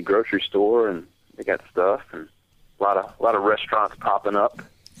much any grocery store, and they got stuff, and a lot of restaurants popping up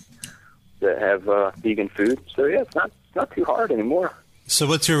that have vegan food. So, yeah, it's not too hard anymore. So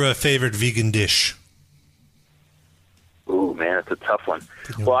what's your favorite vegan dish? Ooh, man, it's a tough one.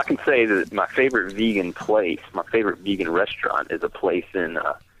 Well, I can say that my favorite vegan place, my favorite vegan restaurant is a place in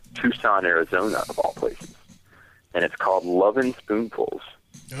Tucson, Arizona, of all places. And it's called Lovin' Spoonfuls.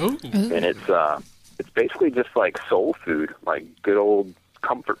 Ooh. And it's basically just like soul food, like good old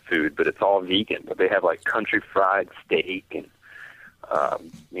comfort food, but it's all vegan. But they have like country fried steak and,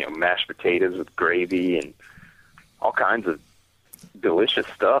 you know, mashed potatoes with gravy and all kinds of delicious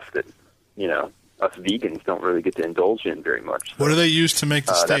stuff that, you know, us vegans don't really get to indulge in very much. What do they use to make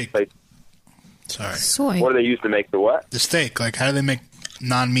the steak? Sorry. Soy. What do they use to make the what? The steak. Like, how do they make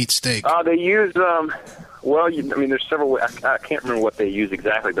non-meat steak? They use, well, I mean, there's several ways. I can't remember what they use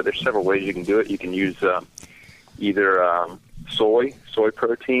exactly, but there's several ways you can do it. You can use either soy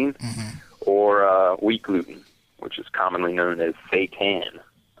protein, or wheat gluten, which is commonly known as seitan.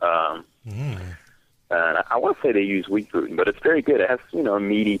 And I want to say they use wheat gluten, but it's very good. It has, you know, a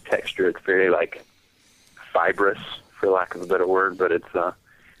meaty texture. It's very, like, fibrous, for lack of a better word, but it's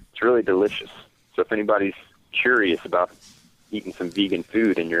really delicious. So if anybody's curious about eating some vegan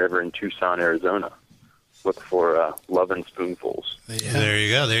food and you're ever in Tucson, Arizona, look for Lovin' Spoonfuls. Yeah. There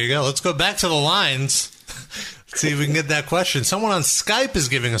you go. Let's go back to the lines. Let's see if we can get that question. Someone on Skype is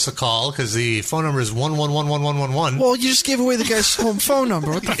giving us a call because the phone number is 1111111. Well, you just gave away the guy's home phone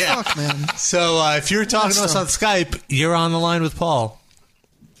number. What the fuck, man? So if you're talking to us on Skype, you're on the line with Paul.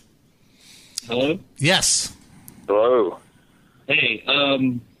 Hello? Yes. Hello. Hey,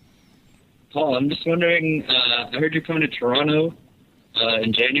 Paul, I'm just wondering, I heard you're coming to Toronto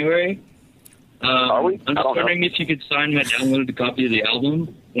in January. Are we? I'm just wondering if you could sign my downloaded copy of the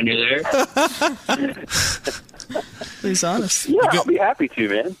album when you're there. He's honest. Yeah, I'll be happy to,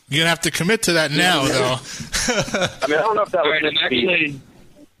 man. You're going to have to commit to that now, though. I mean, I don't know if that was I'm actually...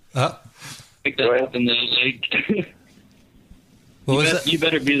 Pick that up in the, like... You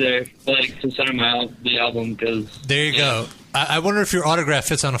better be there, like, to sign the album, because... There you go. I wonder if your autograph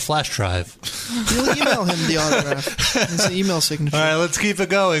fits on a flash drive. You'll email him the autograph. It's an email signature. All right, let's keep it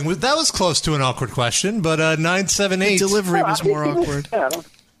going. That was close to an awkward question, but 978... The delivery was more awkward. Yeah,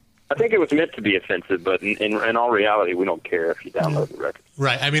 I think it was meant to be offensive, but in all reality, we don't care if you download the record.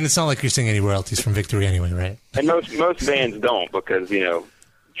 Right. I mean, it's not like you're seeing any royalties from Victory anyway, right? And most bands don't, because, you know,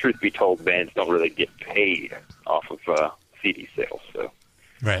 truth be told, bands don't really get paid off of CD sales. So,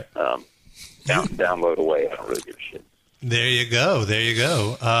 right. Download away. I don't really give a shit. There you go.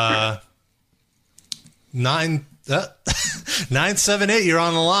 978, you're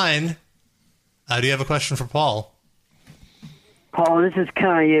on the line. Do you have a question for Paul? Paul, this is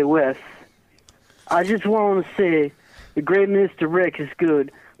Kanye West. I just want to say The Great Mr. Rick is good,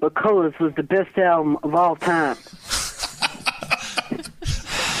 but Colors was the best album of all time.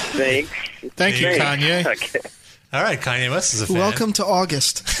 Thanks. Thank you, Kanye. Okay. All right, Kanye West is a fan. Welcome to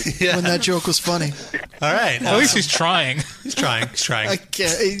August, when that joke was funny. All right. At least he's trying. He's trying. I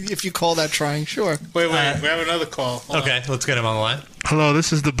can't, if you call that trying, sure. Wait. We have another call. Hold on. Let's get him on the line. Hello,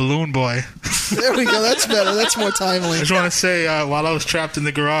 this is the Balloon Boy. There we go. That's better. That's more timely. I just want to say, while I was trapped in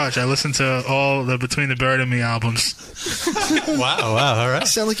the garage, I listened to all the Between the Bird and Me albums. Wow. All right. You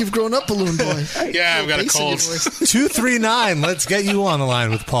sound like you've grown up, Balloon Boy. Yeah, I've got a cold. 239. Let's get you on the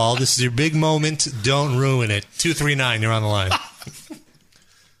line with Paul. This is your big moment. Don't ruin it. 239. You're on the line.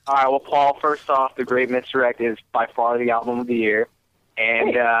 All right. Well, Paul, first off, The Great Misdirect is by far the album of the year.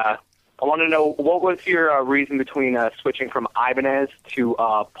 And I want to know, what was your reason between switching from Ibanez to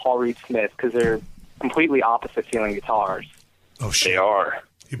Paul Reed Smith? Because they're completely opposite feeling guitars. Oh, shit. They are.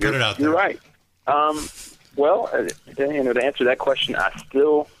 You put it out there. You're right. Well, to answer that question, I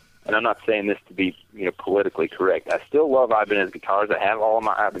still, and I'm not saying this to be, politically correct, I still love Ibanez guitars. I have all of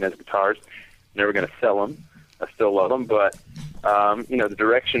my Ibanez guitars. Never going to sell them. I still love them, but the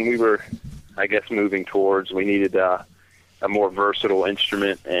direction we were, I guess, moving towards, we needed a more versatile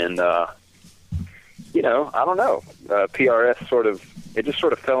instrument, and you know, I don't know. PRS it just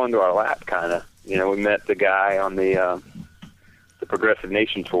sort of fell into our lap, kind of. You know, we met the guy on the Progressive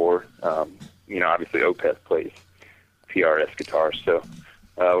Nation tour. You know, obviously Opeth plays PRS guitars, so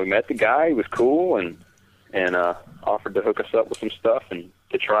we met the guy. He was cool and offered to hook us up with some stuff and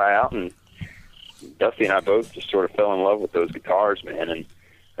to try out. And Dusty and I both just sort of fell in love with those guitars, man. And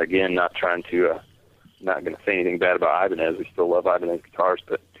again, not going to say anything bad about Ibanez. We still love Ibanez guitars,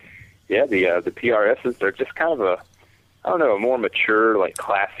 but yeah, the PRSs, they're just kind of a more mature, like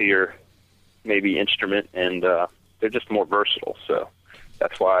classier, maybe instrument, and they're just more versatile. So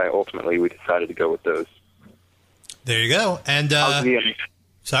that's why ultimately we decided to go with those. There you go. And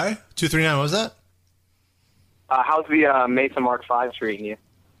sorry, 239. What was that? How's the Mesa Mark V treating you?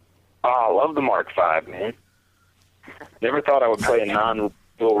 Oh, I love the Mark V, man. Never thought I would play a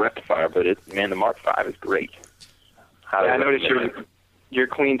non-dual rectifier, but the Mark V is great. I noticed your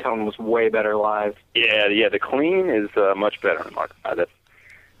clean tone was way better live. Yeah, the clean is much better on the Mark V.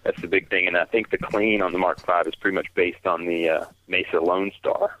 That's the big thing, and I think the clean on the Mark V is pretty much based on the Mesa Lone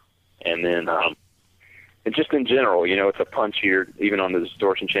Star. And then, and just in general, you know, it's a punchier, even on the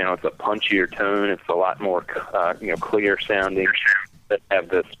distortion channel, it's a punchier tone. It's a lot more, clear sounding, that have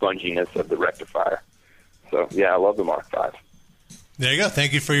the sponginess of the rectifier. So, yeah, I love the Mark V. There you go.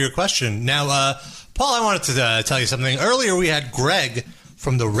 Thank you for your question. Now, Paul, I wanted to tell you something. Earlier we had Greg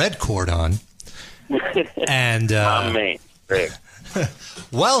from the Red Chord on. And man, Greg.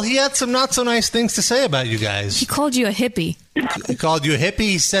 Well, he had some not so nice things to say about you guys. He called you a hippie. He called you a hippie.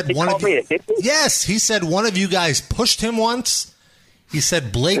 He said me a hippie? Yes, he said one of you guys pushed him once. He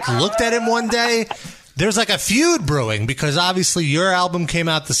said Blake looked at him one day. There's like a feud brewing because obviously your album came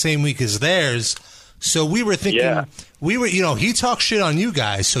out the same week as theirs. So we were thinking, he talks shit on you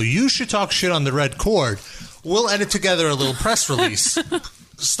guys, so you should talk shit on the Red Chord. We'll edit together a little press release.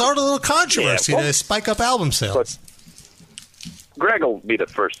 Start a little controversy to spike up album sales. Greg will be the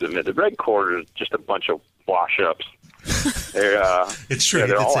first to admit the Red Chord is just a bunch of wash-ups. They're, it's true.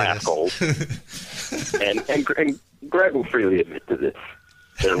 They're all assholes. and Greg will freely admit to this.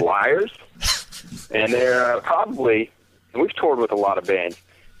 They're liars, and they're probably, and we've toured with a lot of bands,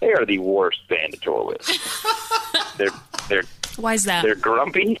 they are the worst band to tour with. They're Why is that? They're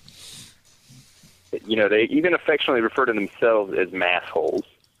grumpy. You know, they even affectionately refer to themselves as massholes.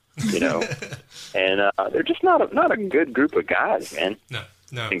 You know, and they're just not a good group of guys, man. No.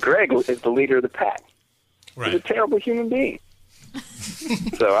 And Greg is the leader of the pack. Right. He's a terrible human being.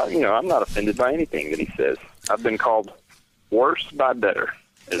 So, I'm not offended by anything that he says. I've been called worse by better,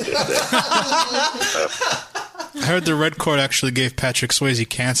 as they say. I heard the Red Chord actually gave Patrick Swayze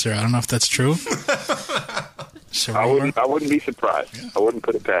cancer. I don't know if that's true. I wouldn't be surprised. Yeah. I wouldn't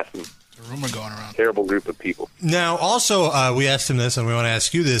put it past him. A rumor going around. Terrible group of people. Now, also, we asked him this, and we want to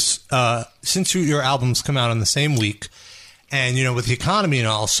ask you this. Since your albums come out on the same week, and, with the economy and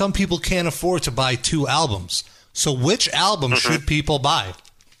all, some people can't afford to buy 2 albums. So which album should people buy?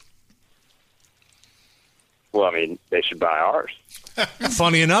 Well, they should buy ours.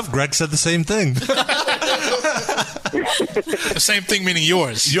 Funny enough, Greg said the same thing. The same thing meaning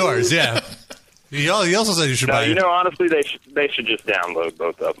yours. Yours, yeah. He also said you should buy it. Honestly, they should just download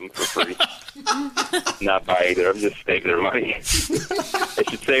both of them for free. Not buy either of them, just save their money. They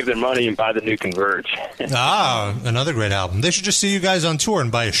should save their money and buy the new Converge. Another great album. They should just see you guys on tour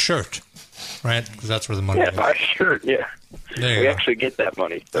and buy a shirt, right? Because that's where the money is. Buy a shirt, yeah. We actually get that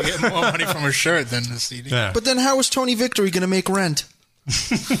money. So. We get more money from a shirt than the CD. Yeah. But then how is Tony Victory going to make rent?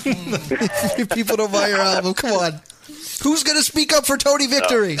 If people don't buy your album, come on. Who's going to speak up for Tony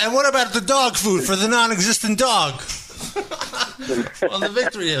Victory? And what about the dog food for the non-existent dog? On the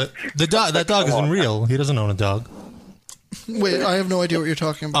Victory, that dog isn't real. He doesn't own a dog. Wait, I have no idea what you're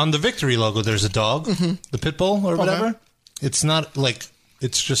talking about. On the Victory logo, there's a dog, the pit bull or whatever. It's not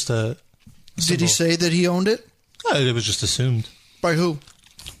it's just a symbol. Did he say that he owned it? It was just assumed. By who?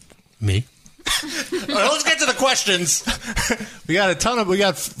 Me. All right, let's get to the questions. We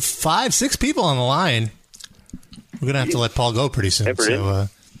got 5, 6 people on the line. We're going to have to let Paul go pretty soon. So,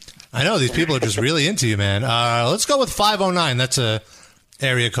 I know these people are just really into you, man. Let's go with 509. That's a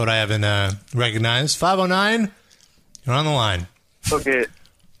area code I haven't recognized. 509, you're on the line. Okay.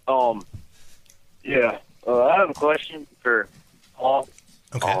 Yeah. I have a question for Paul.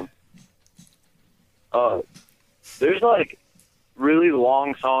 Okay. There's really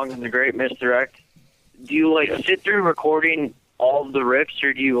long songs in The Great Misdirect. Do you sit through recording all of the riffs,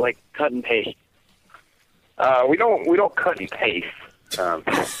 or do you cut and paste? We don't cut and paste.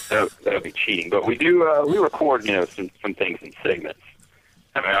 That would be cheating. But we do. We record, some things in segments.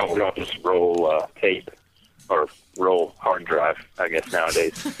 We don't just roll tape or roll hard drive, I guess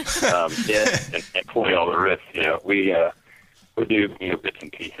nowadays. And play all the riffs. You know, we do bits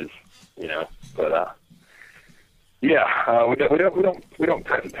and pieces. You know, but we don't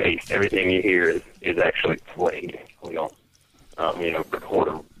cut and paste. Everything you hear is actually played. We don't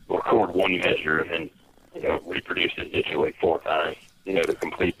record one measure and then reproduce it digitally 4 times. To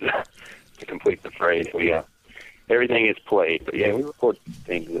complete the phrase. Everything is played, but we record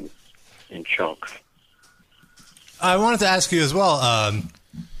things in chunks. I wanted to ask you as well,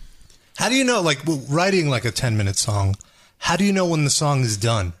 how do you know, like, writing like a 10-minute song, how do you know when the song is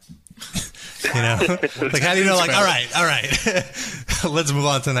done? Like, how do you know, like, all right, let's move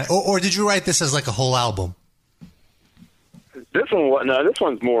on to that. Or did you write this as like a whole album? This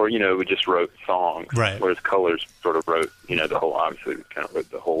one's more, we just wrote songs. Right. Whereas Colors sort of wrote, obviously we kind of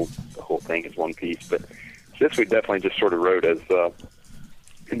wrote the whole thing as one piece. But this we definitely just sort of wrote as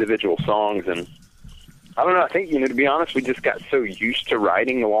individual songs. And I don't know, I think, to be honest, we just got so used to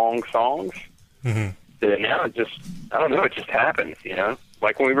writing long songs that now it just happens,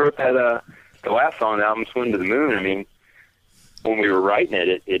 Like when we wrote that, the last song on the album, Swim to the Moon, I mean, when we were writing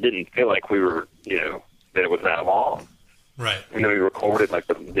it didn't feel like we were, that it was that long. Right. We recorded like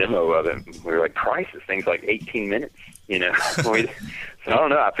the demo of it. We were like, Christ, this thing's like 18 minutes, So I don't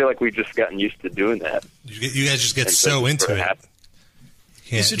know. I feel like we've just gotten used to doing that. You guys just get so into it.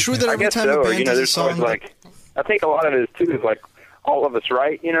 Is it true that every time so, a band does a there's song... always like, I think a lot of it is too is like all of us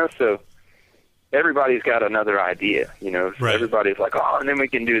write, so everybody's got another idea, So right. Everybody's like, oh, and then we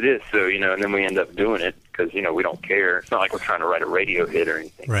can do this. So, and then we end up doing it because, we don't care. It's not like we're trying to write a radio hit or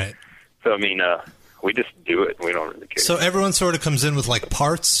anything. Right. So, I mean, we just do it. We don't really care. So everyone sort of comes in with like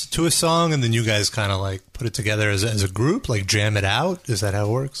parts to a song, and then you guys kind of like put it together as a group, like jam it out. Is that how it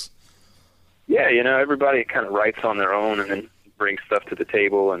works? Yeah, everybody kind of writes on their own and then brings stuff to the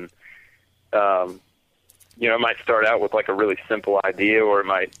table. And, it might start out with like a really simple idea, or it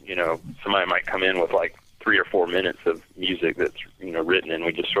might, somebody might come in with like 3 or 4 minutes of music that's, written, and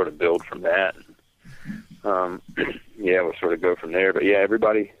we just sort of build from that. We'll sort of go from there. But yeah,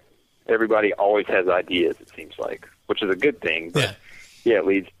 everybody always has ideas, it seems like, which is a good thing. But it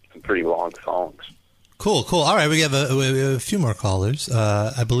leads to some pretty long songs. Cool. All right, we have a few more callers.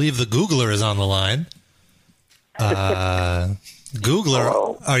 I believe the Googler is on the line. Googler,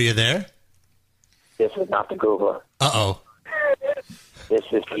 Hello. Are you there? This is not the Googler. Uh-oh. This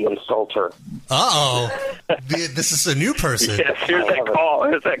is the Insulter. Uh-oh. This is a new person. Yes, here's that call.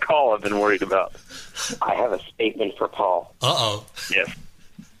 Here's that call I've been worried about. I have a statement for Paul. Uh-oh. Yes.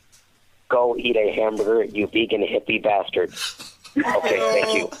 Go eat a hamburger, you vegan hippie bastard. Okay,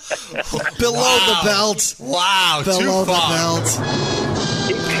 thank you. Below the belt. Wow, Below too the far. belt.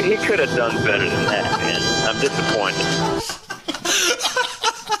 He could have done better than that, man. I'm disappointed.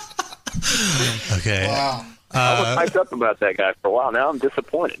 Okay. Wow. I was hyped up about that guy for a while. Now I'm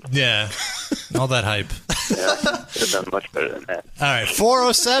disappointed. Yeah. All that hype. Yeah, could have done much better than that. All right,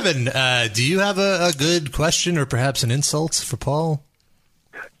 407. Do you have a good question or perhaps an insult for Paul?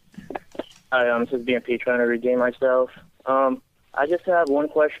 Hi, this is BMP trying to redeem myself. I just have one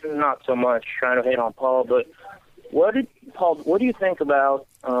question, not so much trying to hate on Paul, but what do you think about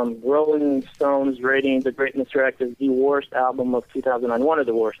Rolling Stones rating The Great Mr. X as the worst album of 2009? One of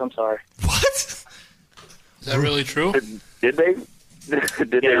the worst, I'm sorry. What? Is that really true? Did they? Did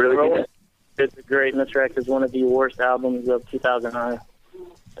they really? The Great Mr. X is one of the worst albums of 2009. I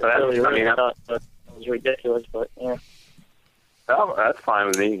thought that was ridiculous, but yeah. Oh, that's fine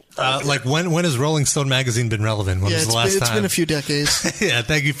with me. Like when has Rolling Stone magazine been relevant? When was the last time? It's been a few decades. Yeah,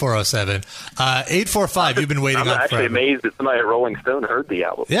 thank you, 407. 845, you've been waiting I'm on actually forever. amazed that somebody at Rolling Stone heard the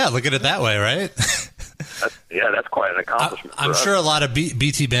album. Yeah, look at it that way, right? That's quite an accomplishment. I'm sure a lot of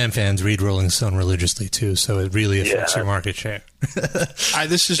BT Band fans read Rolling Stone religiously, too, so it really affects your market share.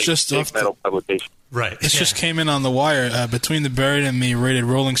 This is just off metal publication. Right. This just came in on the wire. Between the Buried and Me rated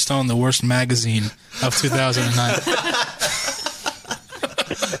Rolling Stone the worst magazine of 2009.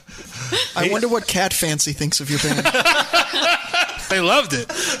 I wonder what Cat Fancy thinks of your band. They loved it.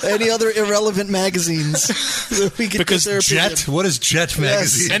 Any other irrelevant magazines? We could Because get their Jet, opinion. what is Jet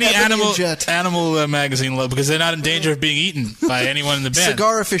magazine? Any animal magazine, because they're not in danger of being eaten by anyone in the band.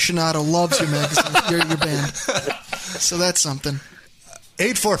 Cigar Aficionado loves your magazine, your band. So that's something.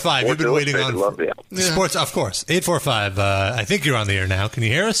 845, you've been waiting on. Yeah. Sports, of course. 845, I think you're on the air now. Can you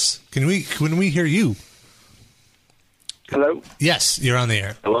hear us? Can we hear you? Hello? Yes, you're on the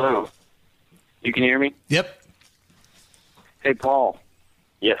air. Hello. You can hear me? Yep. Hey, Paul.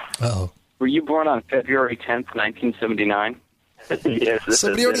 Yes. Uh-oh. Were you born on February 10th, 1979? Yes.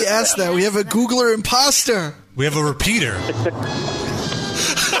 Somebody already asked that. We have a Googler imposter. We have a repeater.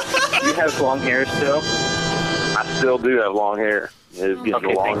 You have long hair still? I still do have long hair. It's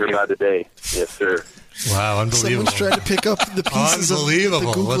getting longer by the day. Yes, sir. Wow, unbelievable. Someone's trying to pick up the pieces Unbelievable.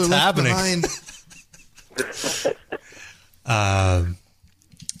 of the Googler What's left happening? behind.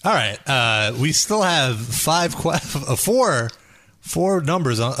 All right. We still have four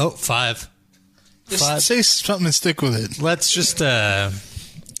numbers on. Oh, five. Just say something and stick with it. Let's just. All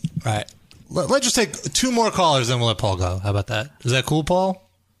right. Let's just take two more callers, then we'll let Paul go. How about that? Is that cool, Paul?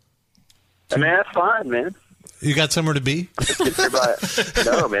 I mean, that's fine, man. You got somewhere to be?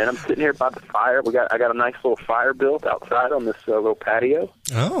 No, man. I'm sitting here by the fire. I got a nice little fire built outside on this little patio.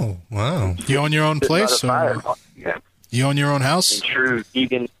 Oh, wow. You own your own place? Or yeah. You own your own house? In true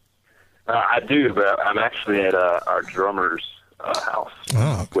vegan. I do, but I'm actually at our drummer's house,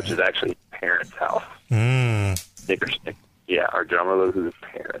 which is actually his parents' house. Nickerson. Yeah, our drummer lives with his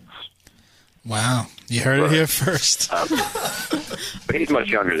parents. Wow. You heard it here first. But he's much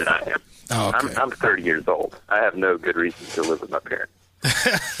younger than I am. Oh, okay. I'm 30 years old. I have no good reason to live with my parents.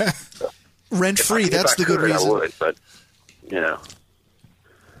 Rent-free, that's the good reason. I would, but, you know.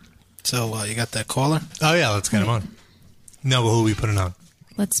 So, you got that caller? Oh, yeah, let's get him on. No, who are we putting on?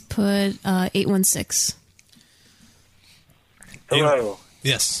 Let's put 816. Hello.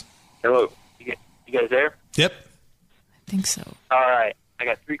 Yes. Hello. You guys there? Yep. I think so. All right. I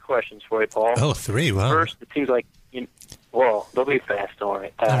got 3 questions for you, Paul. Oh, 3. Wow. First, it seems like, well, they'll be fast, don't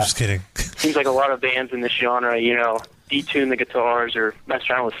worry. I'm just kidding. Seems like a lot of bands in this genre, detune the guitars or mess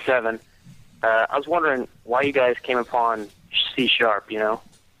around with 7. I was wondering why you guys came upon C sharp,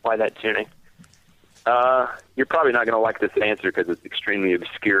 why that tuning? You're probably not going to like this answer because it's extremely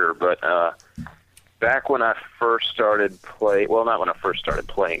obscure, but back when I first started not when I first started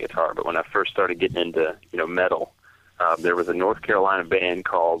playing guitar, but when I first started getting into, metal, there was a North Carolina band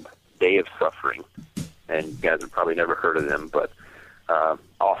called Day of Suffering, and you guys have probably never heard of them, but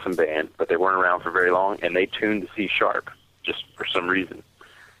awesome band, but they weren't around for very long, and they tuned to C sharp just for some reason.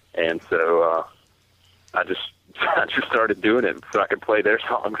 And so I just started doing it so I could play their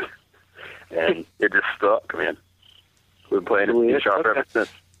songs. And it just stuck, man. We've been playing it C sharp ever since.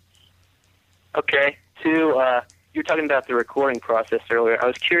 Okay. 2, you were talking about the recording process earlier. I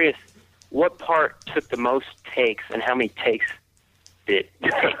was curious, what part took the most takes and how many takes did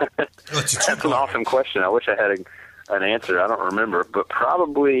you take? That's an awesome question. I wish I had an answer. I don't remember, but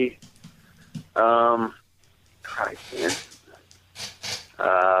probably,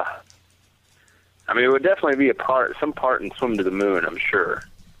 it would definitely be some part in Swim to the Moon, I'm sure.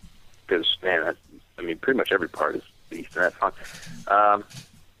 Because, man, pretty much every part is beast, and that's fun. I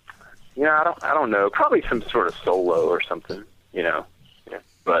don't know. Probably some sort of solo or something, Yeah.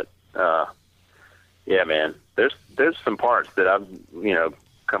 But, yeah, man, there's some parts that I've,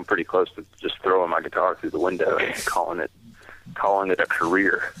 come pretty close to just throwing my guitar through the window and calling it a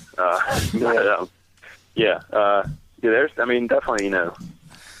career. There's definitely,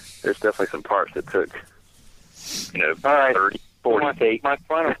 there's definitely some parts that took, 30, 40 takes. My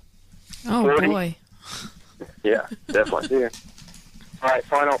final. Oh, 40. boy. Yeah, definitely. Yeah. All right,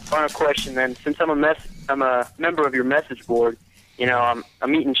 final question then. Since I'm a member of your message board, I'm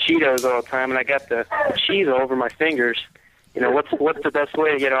eating Cheetos all the time, and I got the cheese all over my fingers. What's the best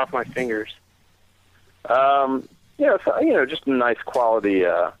way to get off my fingers? Just a nice quality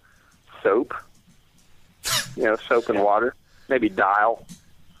soap. Soap and water. Maybe Dial.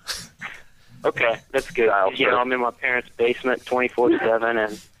 Okay, that's good. I'm in my parents' basement 24/7,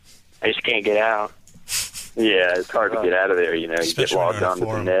 and I just can't get out. Yeah, it's hard to get out of there. You get logged onto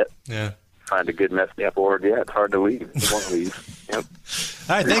the net. Yeah. Find a good message board. Yeah, it's hard to leave. You won't leave. Yep.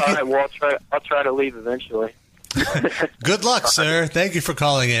 All right, thank you. Well, I'll try to leave eventually. Good luck, sir. Thank you for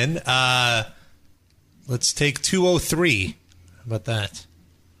calling in. Let's take 203. How about that?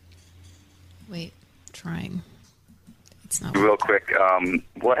 Wait, trying. It's not. Real quick,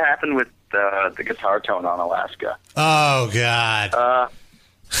 what happened with the guitar tone on Alaska? Oh, God.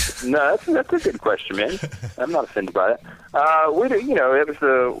 No, that's a good question, man. I'm not offended by it.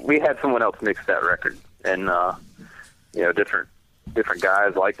 We had someone else mix that record, and different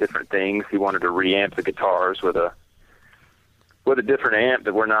guys like different things. He wanted to reamp the guitars with a different amp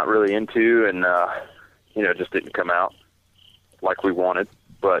that we're not really into, and it just didn't come out like we wanted.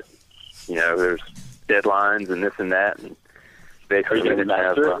 But there's deadlines and this and that, and basically didn't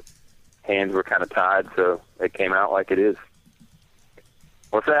have hands were kind of tied, so it came out like it is.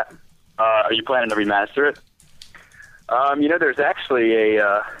 What's that? Are you planning to remaster it? There's actually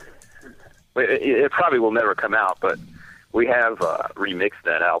it probably will never come out, but we have remixed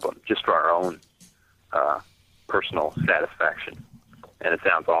that album just for our own personal satisfaction, and it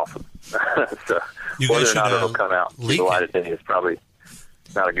sounds awesome. So whether or not it'll come out to the light of day is probably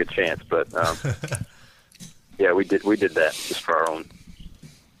not a good chance, but yeah, we did that just for our own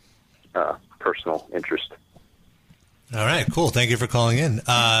personal interest. All right, cool. Thank you for calling in.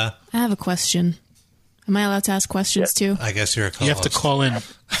 I have a question. Am I allowed to ask questions too? I guess you're a co-host. You have to call in.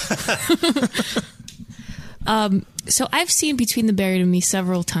 So I've seen Between the Buried and Me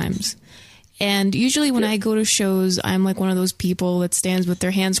several times. And usually when I go to shows, I'm like one of those people that stands with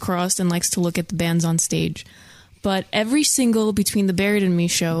their hands crossed and likes to look at the bands on stage. But every single Between the Buried and Me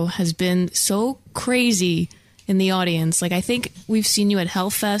show has been so crazy in the audience. Like, I think we've seen you at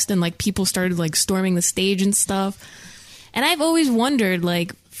Hellfest and like people started like storming the stage and stuff. And I've always wondered,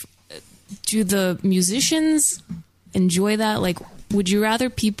 like, do the musicians enjoy that? Like, would you rather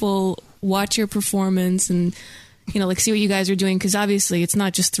people watch your performance and, you know, like see what you guys are doing? Because obviously it's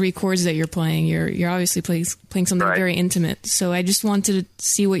not just 3 chords that you're playing. You're obviously playing something very intimate. So I just wanted to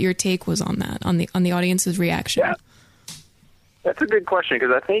see what your take was on that, on the audience's reaction. Yeah. That's a good question,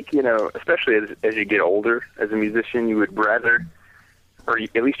 because I think, you know, especially as you get older as a musician, you would rather, or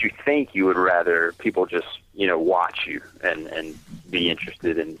at least you think you would rather people just, you know, watch you and be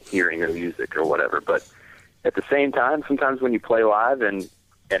interested in hearing your music or whatever. But at the same time, sometimes when you play live and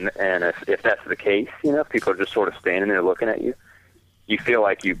if that's the case, you know, if people are just sort of standing there looking at you, you feel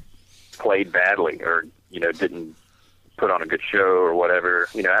like you played badly or, you know, didn't put on a good show or whatever.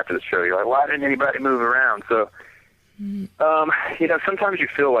 You know, after the show, you're like, why didn't anybody move around? So, you know, sometimes you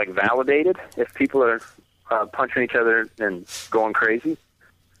feel like validated if people are punching each other and going crazy.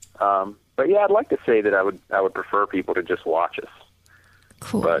 But yeah, I'd like to say that I would prefer people to just watch us.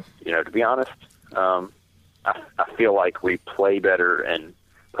 Cool. But, you know, to be honest, I feel like we play better and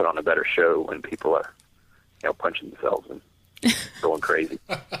put on a better show when people are, you know, punching themselves and going crazy.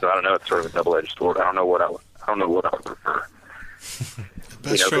 So I don't know. It's sort of a double-edged sword. I don't know what I would prefer.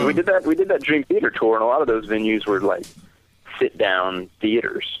 You know, 'cause we did that Dream Theater tour, and a lot of those venues were like sit-down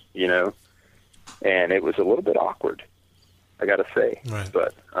theaters, you know, and it was a little bit awkward, I got to say. Right.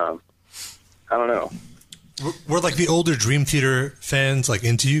 But I don't know. Were like the older Dream Theater fans like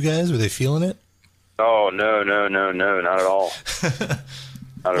into you guys? Were they feeling it? Oh no, not at all.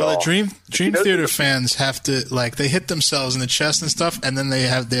 Not at all. The Dream Theater fans have to, like, they hit themselves in the chest and stuff, and then they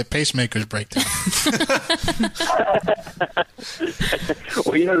have their pacemakers break down.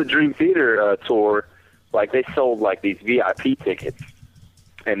 Well, you know, the Dream Theater tour, like, they sold like these VIP tickets,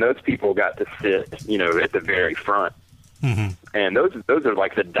 and those people got to sit, you know, at the very front. Mm-hmm. And those are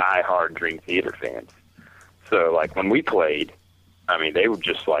like the die-hard Dream Theater fans. So, like, when we played, I mean, they were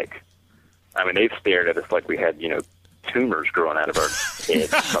just like, I mean, they stared at us like we had, you know, tumors growing out of our heads.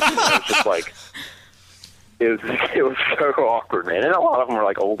 It was just like, it was so awkward, man. And a lot of them were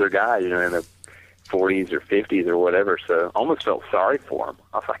like older guys, you know, in their 40s or 50s or whatever. So I almost felt sorry for them.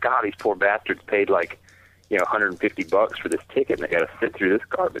 I was like, God, these poor bastards paid like, you know, $150 for this ticket, and they got to sit through this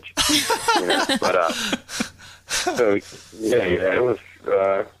garbage. You know? But so yeah, it was.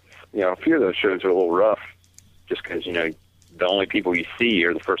 You know, a few of those shows are a little rough, just because, you know, the only people you see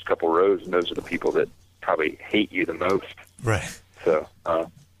are the first couple rows, and those are the people that probably hate you the most. Right. So,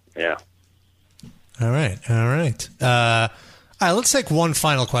 yeah. All right. All right, let's take one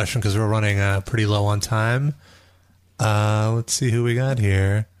final question because we're running pretty low on time. Let's see who we got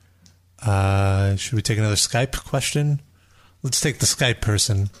here. Should we take another Skype question? Let's take the Skype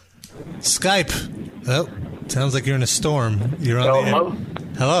person. Skype. Oh, sounds like you're in a storm. You're on the air.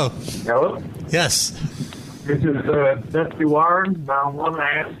 Hello. Hello? Yes. This is Dusty Warren. Now I want to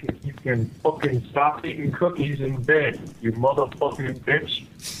ask if you can fucking stop eating cookies in bed, you motherfucking bitch.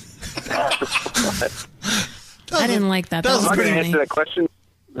 I didn't like that. That was I'm not pretty going to answer that question.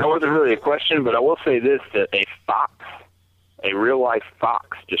 That wasn't really a question, but I will say this, that a real-life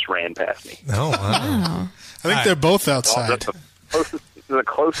fox just ran past me. Oh, wow. I think they're both outside. That's the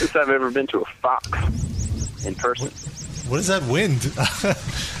closest I've ever been to a fox in person. What is that wind?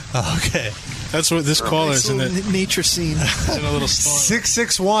 Okay. That's what this caller is in Nice it. nature scene. It's in a little storm.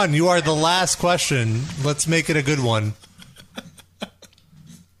 661. You are the last question. Let's make it a good one.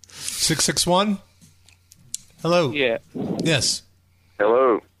 661. Hello. Yeah. Yes.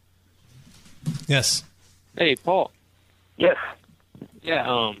 Hello. Yes. Hey, Paul. Yes.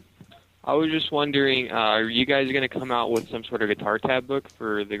 Yeah. I was just wondering, are you guys going to come out with some sort of guitar tab book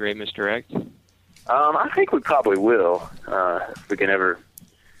for The Great Misdirect? I think we probably will. If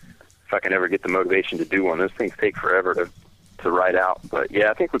I can ever get the motivation to do one. Those things take forever to write out. But yeah,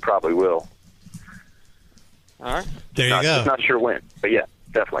 I think we probably will. All right. There you go. Just not sure when, but yeah,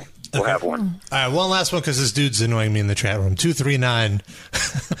 definitely. We'll have one. All right, one last one because this dude's annoying me in the chat room. 239.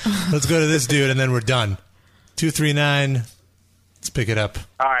 Let's go to this dude and then we're done. 239. Let's pick it up.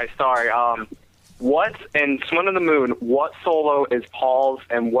 All right, sorry. In Swim in the Moon, what solo is Paul's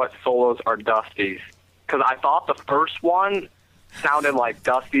and what solos are Dusty's? because I thought the first one sounded like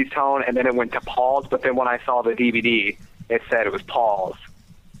Dusty's tone, and then it went to Paul's. But then when I saw the DVD, it said it was Paul's.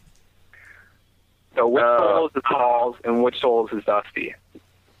 So which solos is Paul's and which solos is Dusty?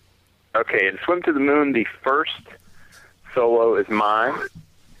 Okay, in Swim to the Moon, the first solo is mine,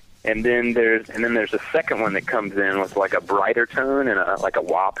 and then there's a second one that comes in with like a brighter tone and like a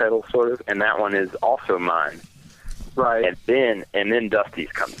wah pedal sort of, and that one is also mine. Right. And then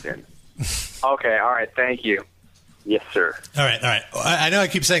Dusty's comes in. Okay, all right, thank you. Yes, sir. All right. I know I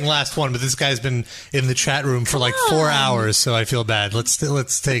keep saying last one, but this guy's been in the chat room for like 4 hours, so I feel bad. Let's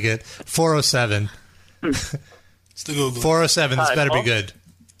take it. 407. 407. This Hi, better Paul. be good.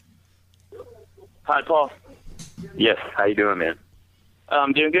 Hi, Paul. Yes, how you doing, man?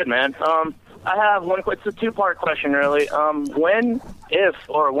 I'm doing good, man. I have one. It's a two-part question, really. When or if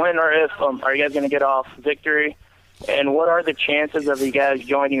are you guys going to get off Victory? And what are the chances of you guys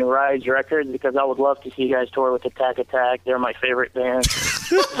joining Rise Records? Because I would love to see you guys tour with Attack Attack. They're my favorite band.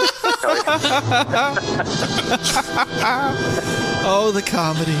 Oh, the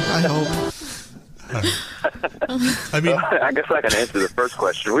comedy, I hope. I mean, I guess I can answer the first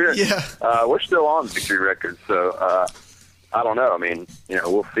question. We're still on Victory Records, so I don't know. I mean,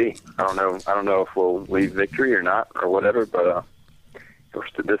 we'll see. I don't know if we'll leave Victory or not or whatever. But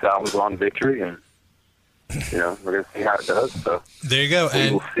this album's on Victory, and we're gonna see how it does. So there you go.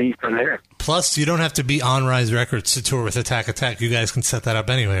 And we'll see from there. Plus, you don't have to be on Rise Records to tour with Attack Attack. You guys can set that up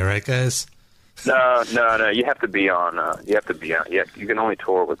anyway, right, guys? No. You have to be on. You can only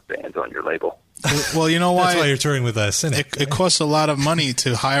tour with bands on your label. Well, you know why? That's why you're touring with us. It costs a lot of money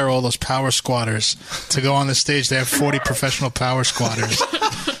to hire all those power squatters to go on the stage. They have 40 professional power squatters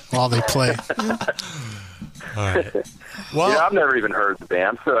while they play. All right. Well, I've never even heard the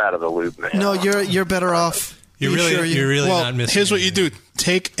band. I'm so out of the loop, man. No, you're better off. You're really well, not missing. Here's what you do: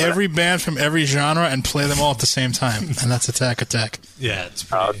 take every band from every genre and play them all at the same time, and that's Attack Attack. Yeah, it's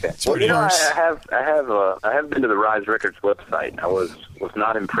pretty. Okay. It's pretty I worse. have been to the Rise Records website. I was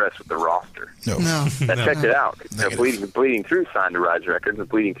not impressed with the roster. No. I checked it out. Bleeding Through signed to Rise Records, and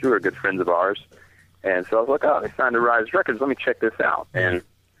Bleeding Through are good friends of ours. And so I was like, oh, they signed to Rise Records. Let me check this out. And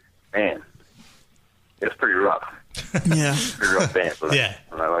man, it was pretty rough. Yeah, pretty rough band. Yeah.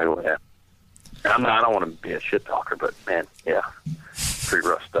 I don't want to be a shit talker, but man, yeah, pretty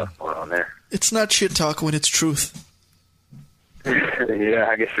rough stuff going on there. It's not shit talk when it's truth. Yeah,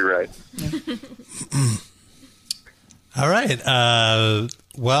 I guess you're right. All right.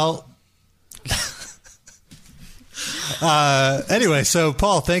 Well. Anyway, so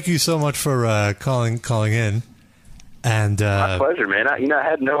Paul, thank you so much for calling in. And my pleasure, man. I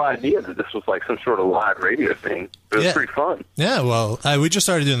had no idea that this was like some sort of live radio thing. It was pretty fun. Yeah, well, we just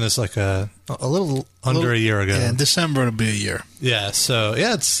started doing this like a little under a year ago. Yeah, in December it'll be a year. Yeah, so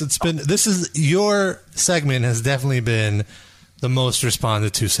it's been. This is your segment has definitely been the most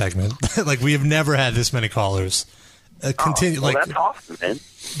responded to segment. Like we have never had this many callers. Continue well, that's awesome, man.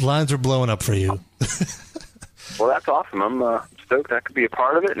 Lines are blowing up for you. Well, that's awesome. I'm stoked I could be a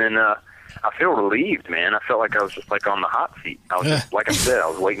part of it, and I feel relieved, man. I felt like I was just like on the hot seat. I was just, like I said, I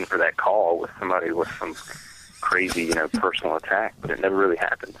was waiting for that call with somebody with some crazy, personal attack, but it never really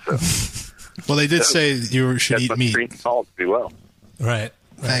happened. So, well, they did say you should eat meat. Called to do well. Right.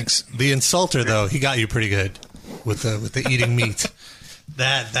 Thanks. The insulter, though, he got you pretty good with the eating meat.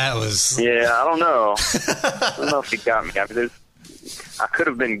 That was. Yeah, I don't know. I don't know if he got me. I mean, I could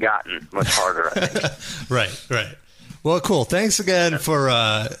have been gotten much harder, I think. Right. Well, cool. Thanks again for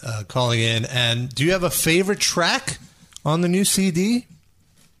calling in. And do you have a favorite track on the new CD?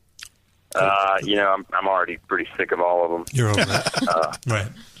 I'm already pretty sick of all of them. You're over it. Right.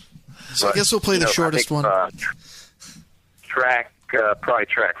 So I guess we'll play the shortest one. Probably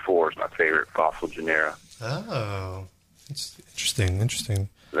track 4 is my favorite, Fossil Genera. Oh, it's interesting.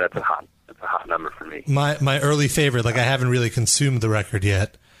 That's a hot number for me. My early favorite, like I haven't really consumed the record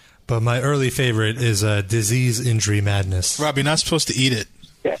yet, but my early favorite is Disease, Injury, Madness. Rob, you're not supposed to eat it.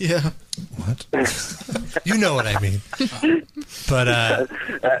 Yeah. What? You know what I mean. But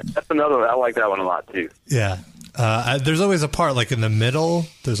that's another one. I like that one a lot too. Yeah. There's always a part like in the middle.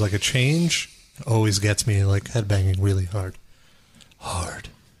 There's like a change. Always gets me like headbanging really hard.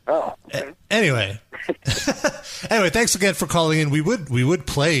 Oh. Anyway, thanks again for calling in. We would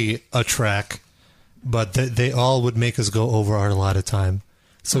play a track, but they all would make us go over our allotted time.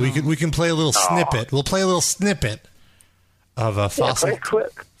 So we can play a little snippet. We'll play a little snippet of a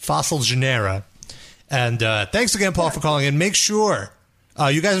Fossil Genera. And thanks again, Paul, for calling in. Make sure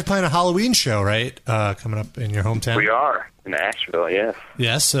you guys are playing a Halloween show, right? Coming up in your hometown. We are in Asheville, yes.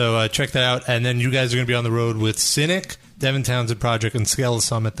 Yes, so check that out. And then you guys are going to be on the road with Cynic, Devin Townsend Project, and Scale of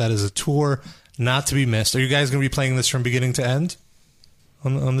Summit. That is a tour Not to be missed. Are you guys going to be playing this from beginning to end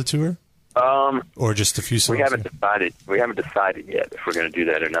on the tour? Or just a few songs? We haven't decided. We haven't decided yet if we're going to do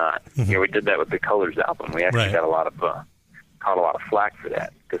that or not. Mhm. You know, we did that with the Colors album. We actually got a lot of caught a lot of flack for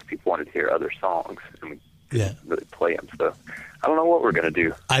that because people wanted to hear other songs, and we didn't really play them. So I don't know what we're going to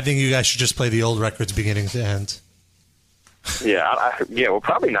do. I think you guys should just play the old records beginning to end. Yeah, we'll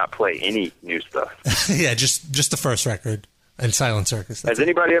probably not play any new stuff. Yeah, just the first record and Silent Circus. Has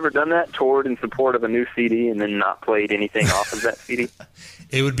anybody ever done that? Toured in support of a new CD and then not played anything off of that CD?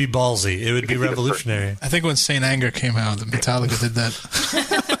 It would be ballsy. It would be revolutionary. I think when Saint Anger came out, Metallica did that.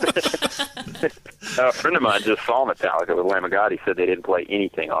 A friend of mine just saw Metallica with Lamb of God. He said they didn't play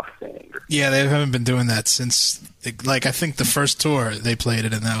anything off Saint Anger. Yeah, they haven't been doing that since, like, I think the first tour they played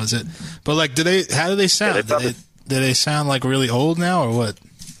it and that was it. But like, how do they sound? Do they sound like really old now or what?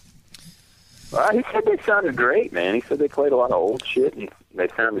 He said they sounded great, man. He said they played a lot of old shit and they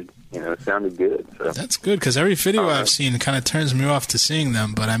sounded good. So. That's good because every video I've seen kind of turns me off to seeing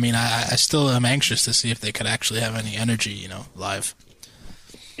them. But I mean, I still am anxious to see if they could actually have any energy, live.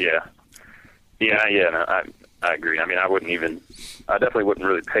 Yeah. No, I agree. I mean, I definitely wouldn't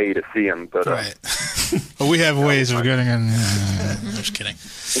really pay to see them, but right. But we have ways of getting in. I'm just kidding.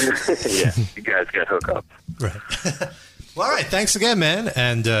 Yeah, you guys got hook up. Right. Well, all right. Thanks again, man,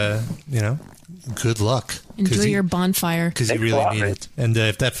 and good luck. Enjoy your bonfire because you really need it. And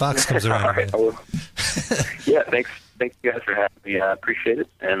if that fox comes around, right, yeah. Thanks you guys for having me. I appreciate it,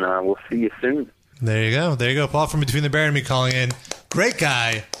 and we'll see you soon. There you go. Paul from Between the Bear and Me calling in. Great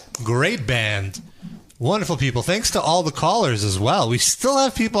guy. Great band. Wonderful people. Thanks to all the callers as well. We still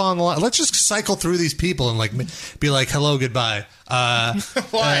have people on the line. Let's just cycle through these people and be like, hello, goodbye.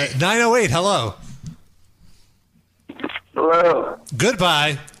 Why? 908, hello. Hello.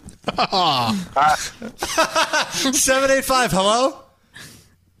 Goodbye. 785, hello.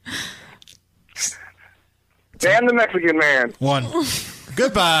 Damn the Mexican man. 1.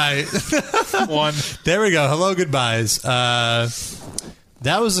 Goodbye. 1. There we go. Hello, goodbyes.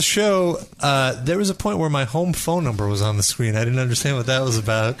 That was the show. There was a point where my home phone number was on the screen. I didn't understand what that was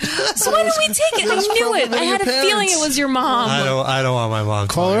about. So why didn't we take it? I knew it. I had a feeling it was your mom. I don't want my mom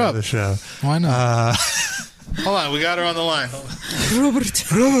call her up. The show. Why not? Hold on, we got her on the line. Robert,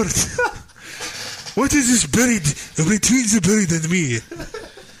 what is this buried between the buried and me?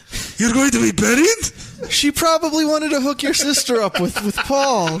 You're going to be buried? She probably wanted to hook your sister up with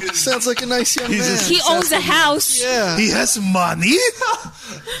Paul. Sounds like a nice young man. He owns a house. Yeah. He has money?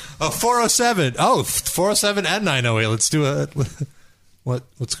 407. Oh, 407 and 908. Let's do a...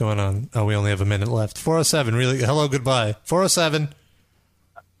 What's going on? Oh, we only have a minute left. 407. Really? Hello, goodbye. 407.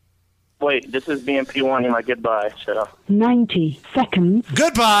 Wait, this is BMP wanting my goodbye. Shut up. 90 seconds.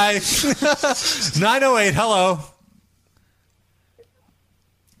 Goodbye. 908. Hello.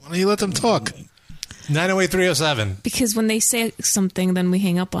 Why don't you let them talk? 908-307. Because when they say something, then we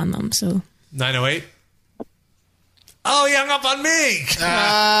hang up on them. So 908. Oh, he hung up on me.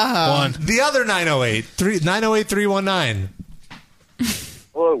 1. The other 908. 908-319.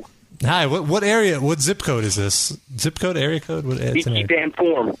 Whoa. Hi. What area? What zip code is this? Zip code? Area code? What? BT Van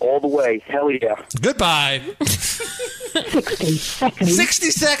Form, all the way. Hell yeah. Goodbye. 60 seconds.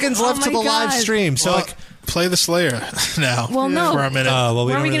 60 seconds left to the live stream. So play the Slayer now. Well, no. For a minute. Well,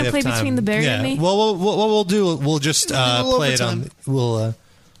 we Were don't we really going to have play time. Between the Bear and Me? Well, what we'll do, we'll just play it on. overtime. We'll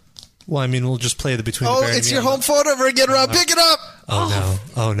just play the Between the Bear and Me. It's your home phone number again, Rob. Pick it up.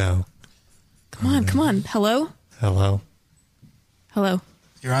 Oh no. Come on. Hello? Hello.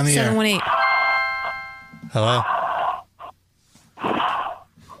 You're on the air. 718. Hello.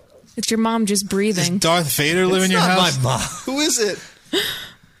 It's your mom just breathing. Darth Vader live in your house? My mom. Who is it?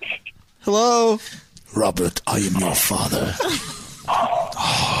 Hello? Robert, I am your father.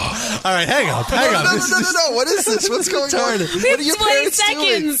 All right, hang up. No. What is this? What's going on? What are your 20 parents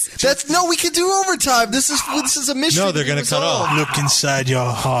seconds. doing? We can do overtime. This is a mission. No, they're going to cut off. Look inside your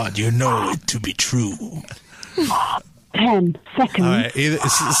heart. You know it to be true. 10 seconds. All right. Either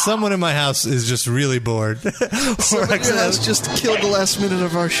someone in my house is just really bored. Somebody else just killed the last minute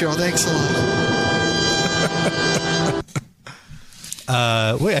of our show. Thanks a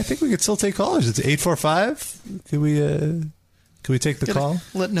lot. Wait, I think we could still take callers. It's 845. Can we take the call?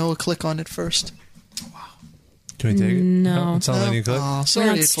 Let Noah click on it first. Can we take it? No. It's not letting you click. Oh, We're sorry,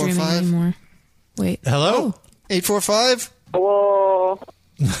 not streaming 845. anymore. Wait. Hello? 845? Hello.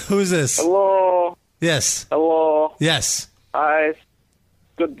 Who is this? Hello. Yes. Hello. Yes. Hi.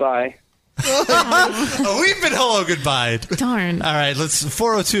 Goodbye. We've been hello goodbye. Darn. All right, let's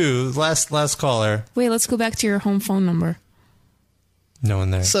 402 last caller. Wait, let's go back to your home phone number. No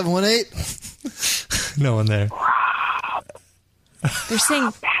one there. 718? No one there. They're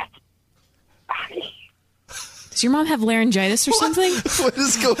saying Does your mom have laryngitis or something? What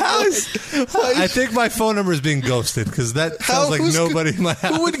is going on? I think my phone number is being ghosted because that sounds like nobody in my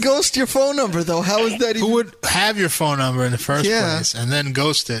house. Who would ghost your phone number, though? How is that even? Who would have your phone number in the first place and then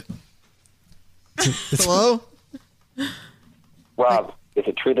ghost it? Hello? Rob, is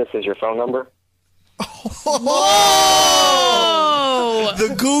it true this is your phone number? Whoa! The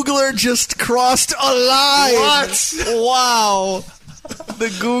Googler just crossed a line. What? Wow. The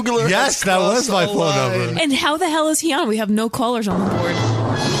Googler. Yes, that was my phone number. And how the hell is he on? We have no callers on the board.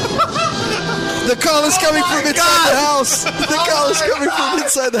 The call is coming from inside the house. The call is coming from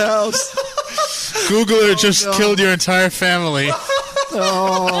inside the house. Googler just killed your entire family.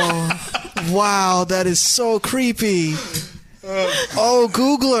 Oh, wow. That is so creepy. Oh,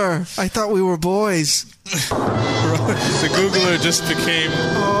 Googler. I thought we were boys. The Googler just became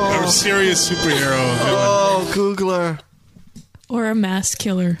a serious superhero. Oh, Googler. Or a mass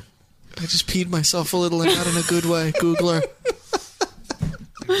killer. I just peed myself a little and not in a good way, Googler.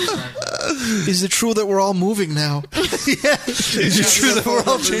 Is it true that we're all moving now? Yeah. Is it true that we're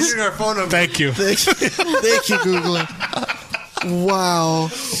all changing our phone number? Thank you. Thank you, Googler. Wow.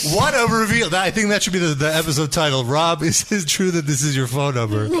 What a reveal. I think that should be the episode title. Rob, is it true that this is your phone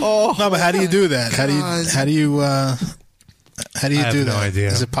number? Oh, no, but how do you do that? How do you do that? No idea.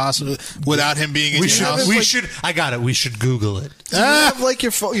 Is it possible without him being in your house? I got it. We should Google it. Do you have like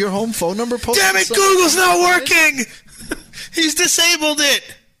your home phone number posted? Damn it, Google's not working. He's disabled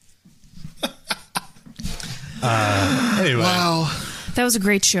it. Anyway. Wow. That was a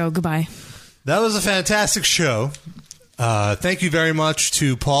great show. Goodbye. That was a fantastic show. Thank you very much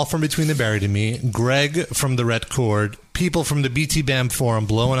to Paul from Between the Buried and Me, Greg from the Red Chord, people from the BT Bam forum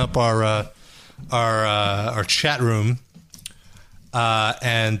blowing up our chat room,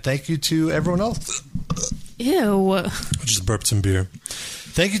 and thank you to everyone else. Ew. Just burped some beer.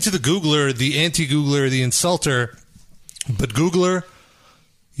 Thank you to the Googler, the anti-Googler, the insulter, but Googler,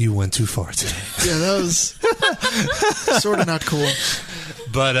 you went too far today. Yeah, that was sort of not cool.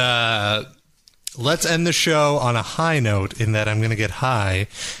 But let's end the show on a high note in that I'm going to get high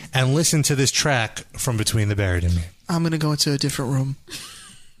and listen to this track from Between the Buried and Me. I'm going to go into a different room.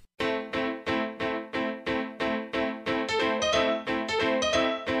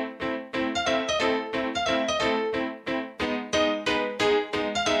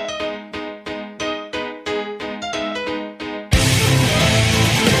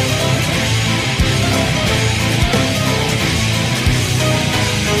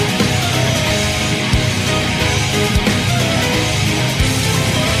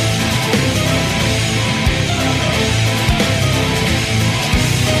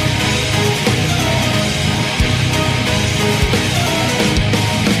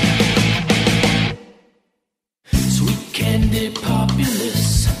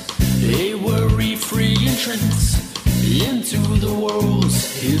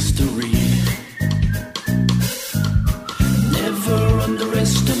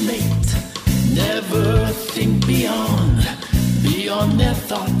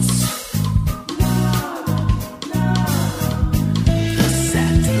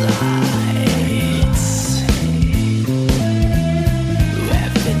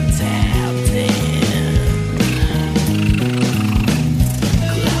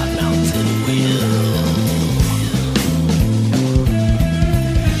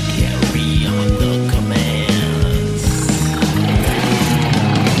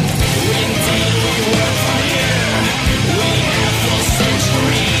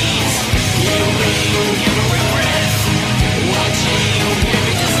 Centuries.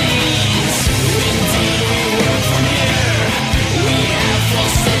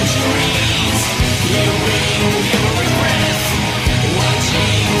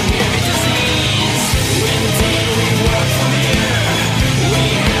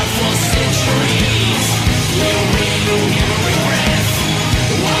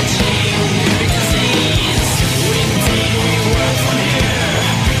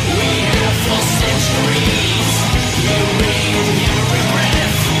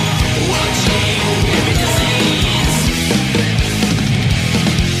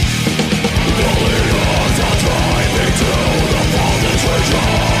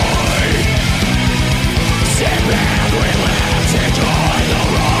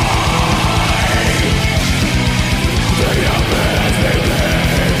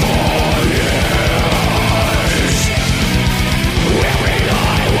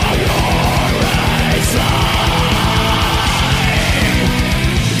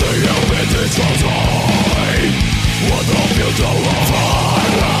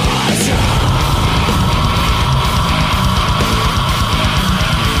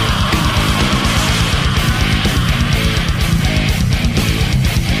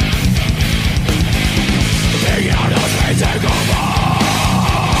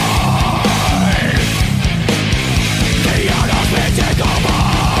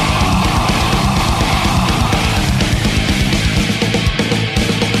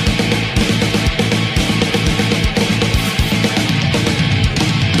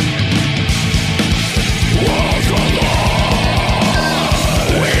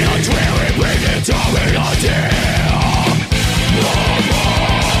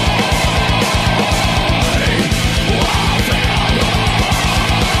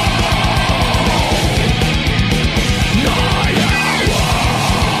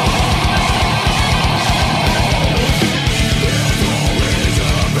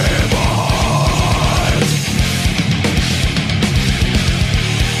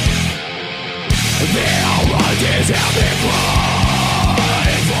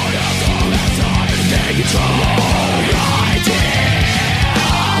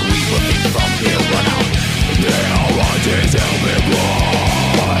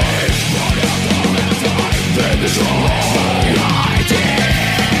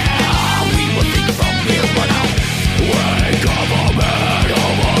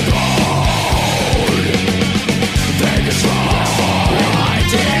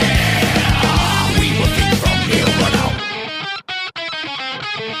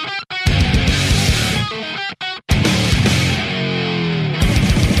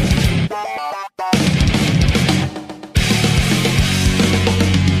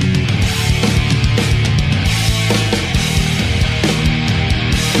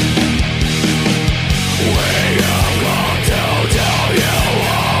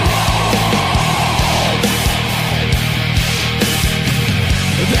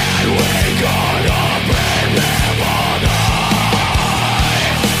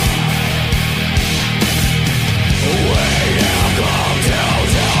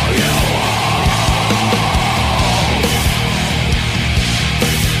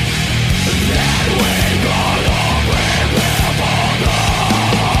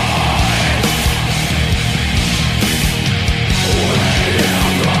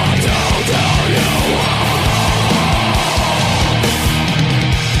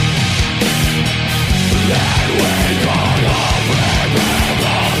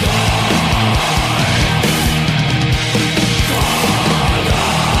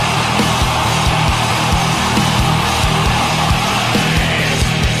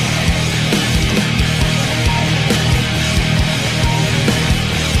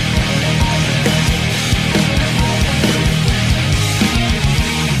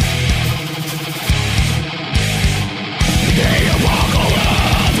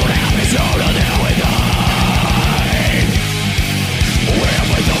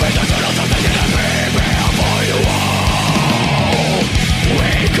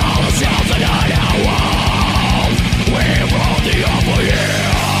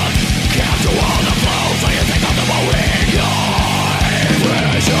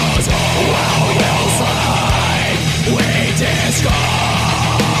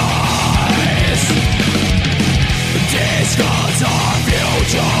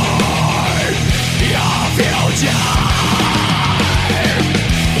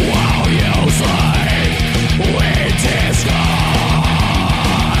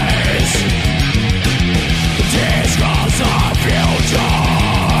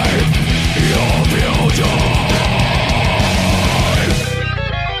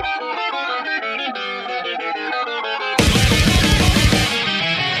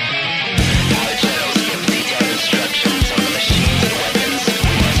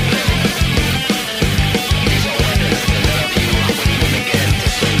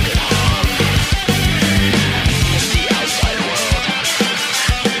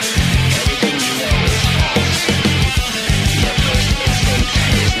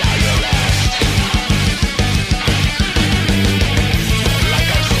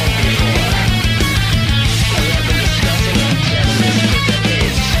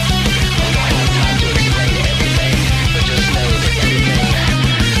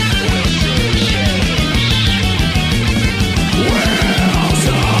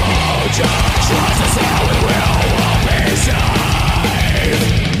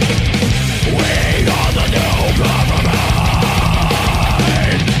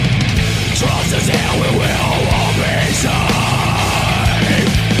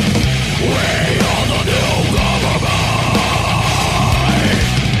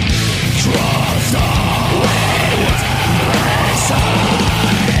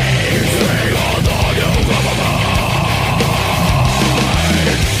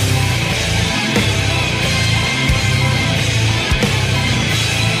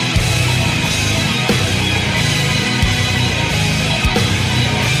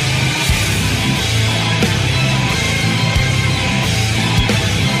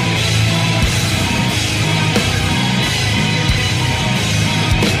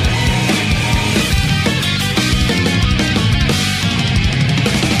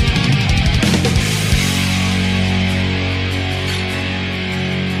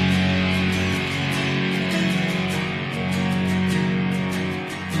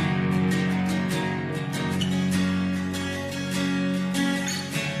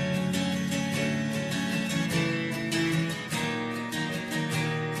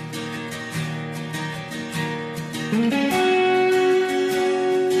 Bye.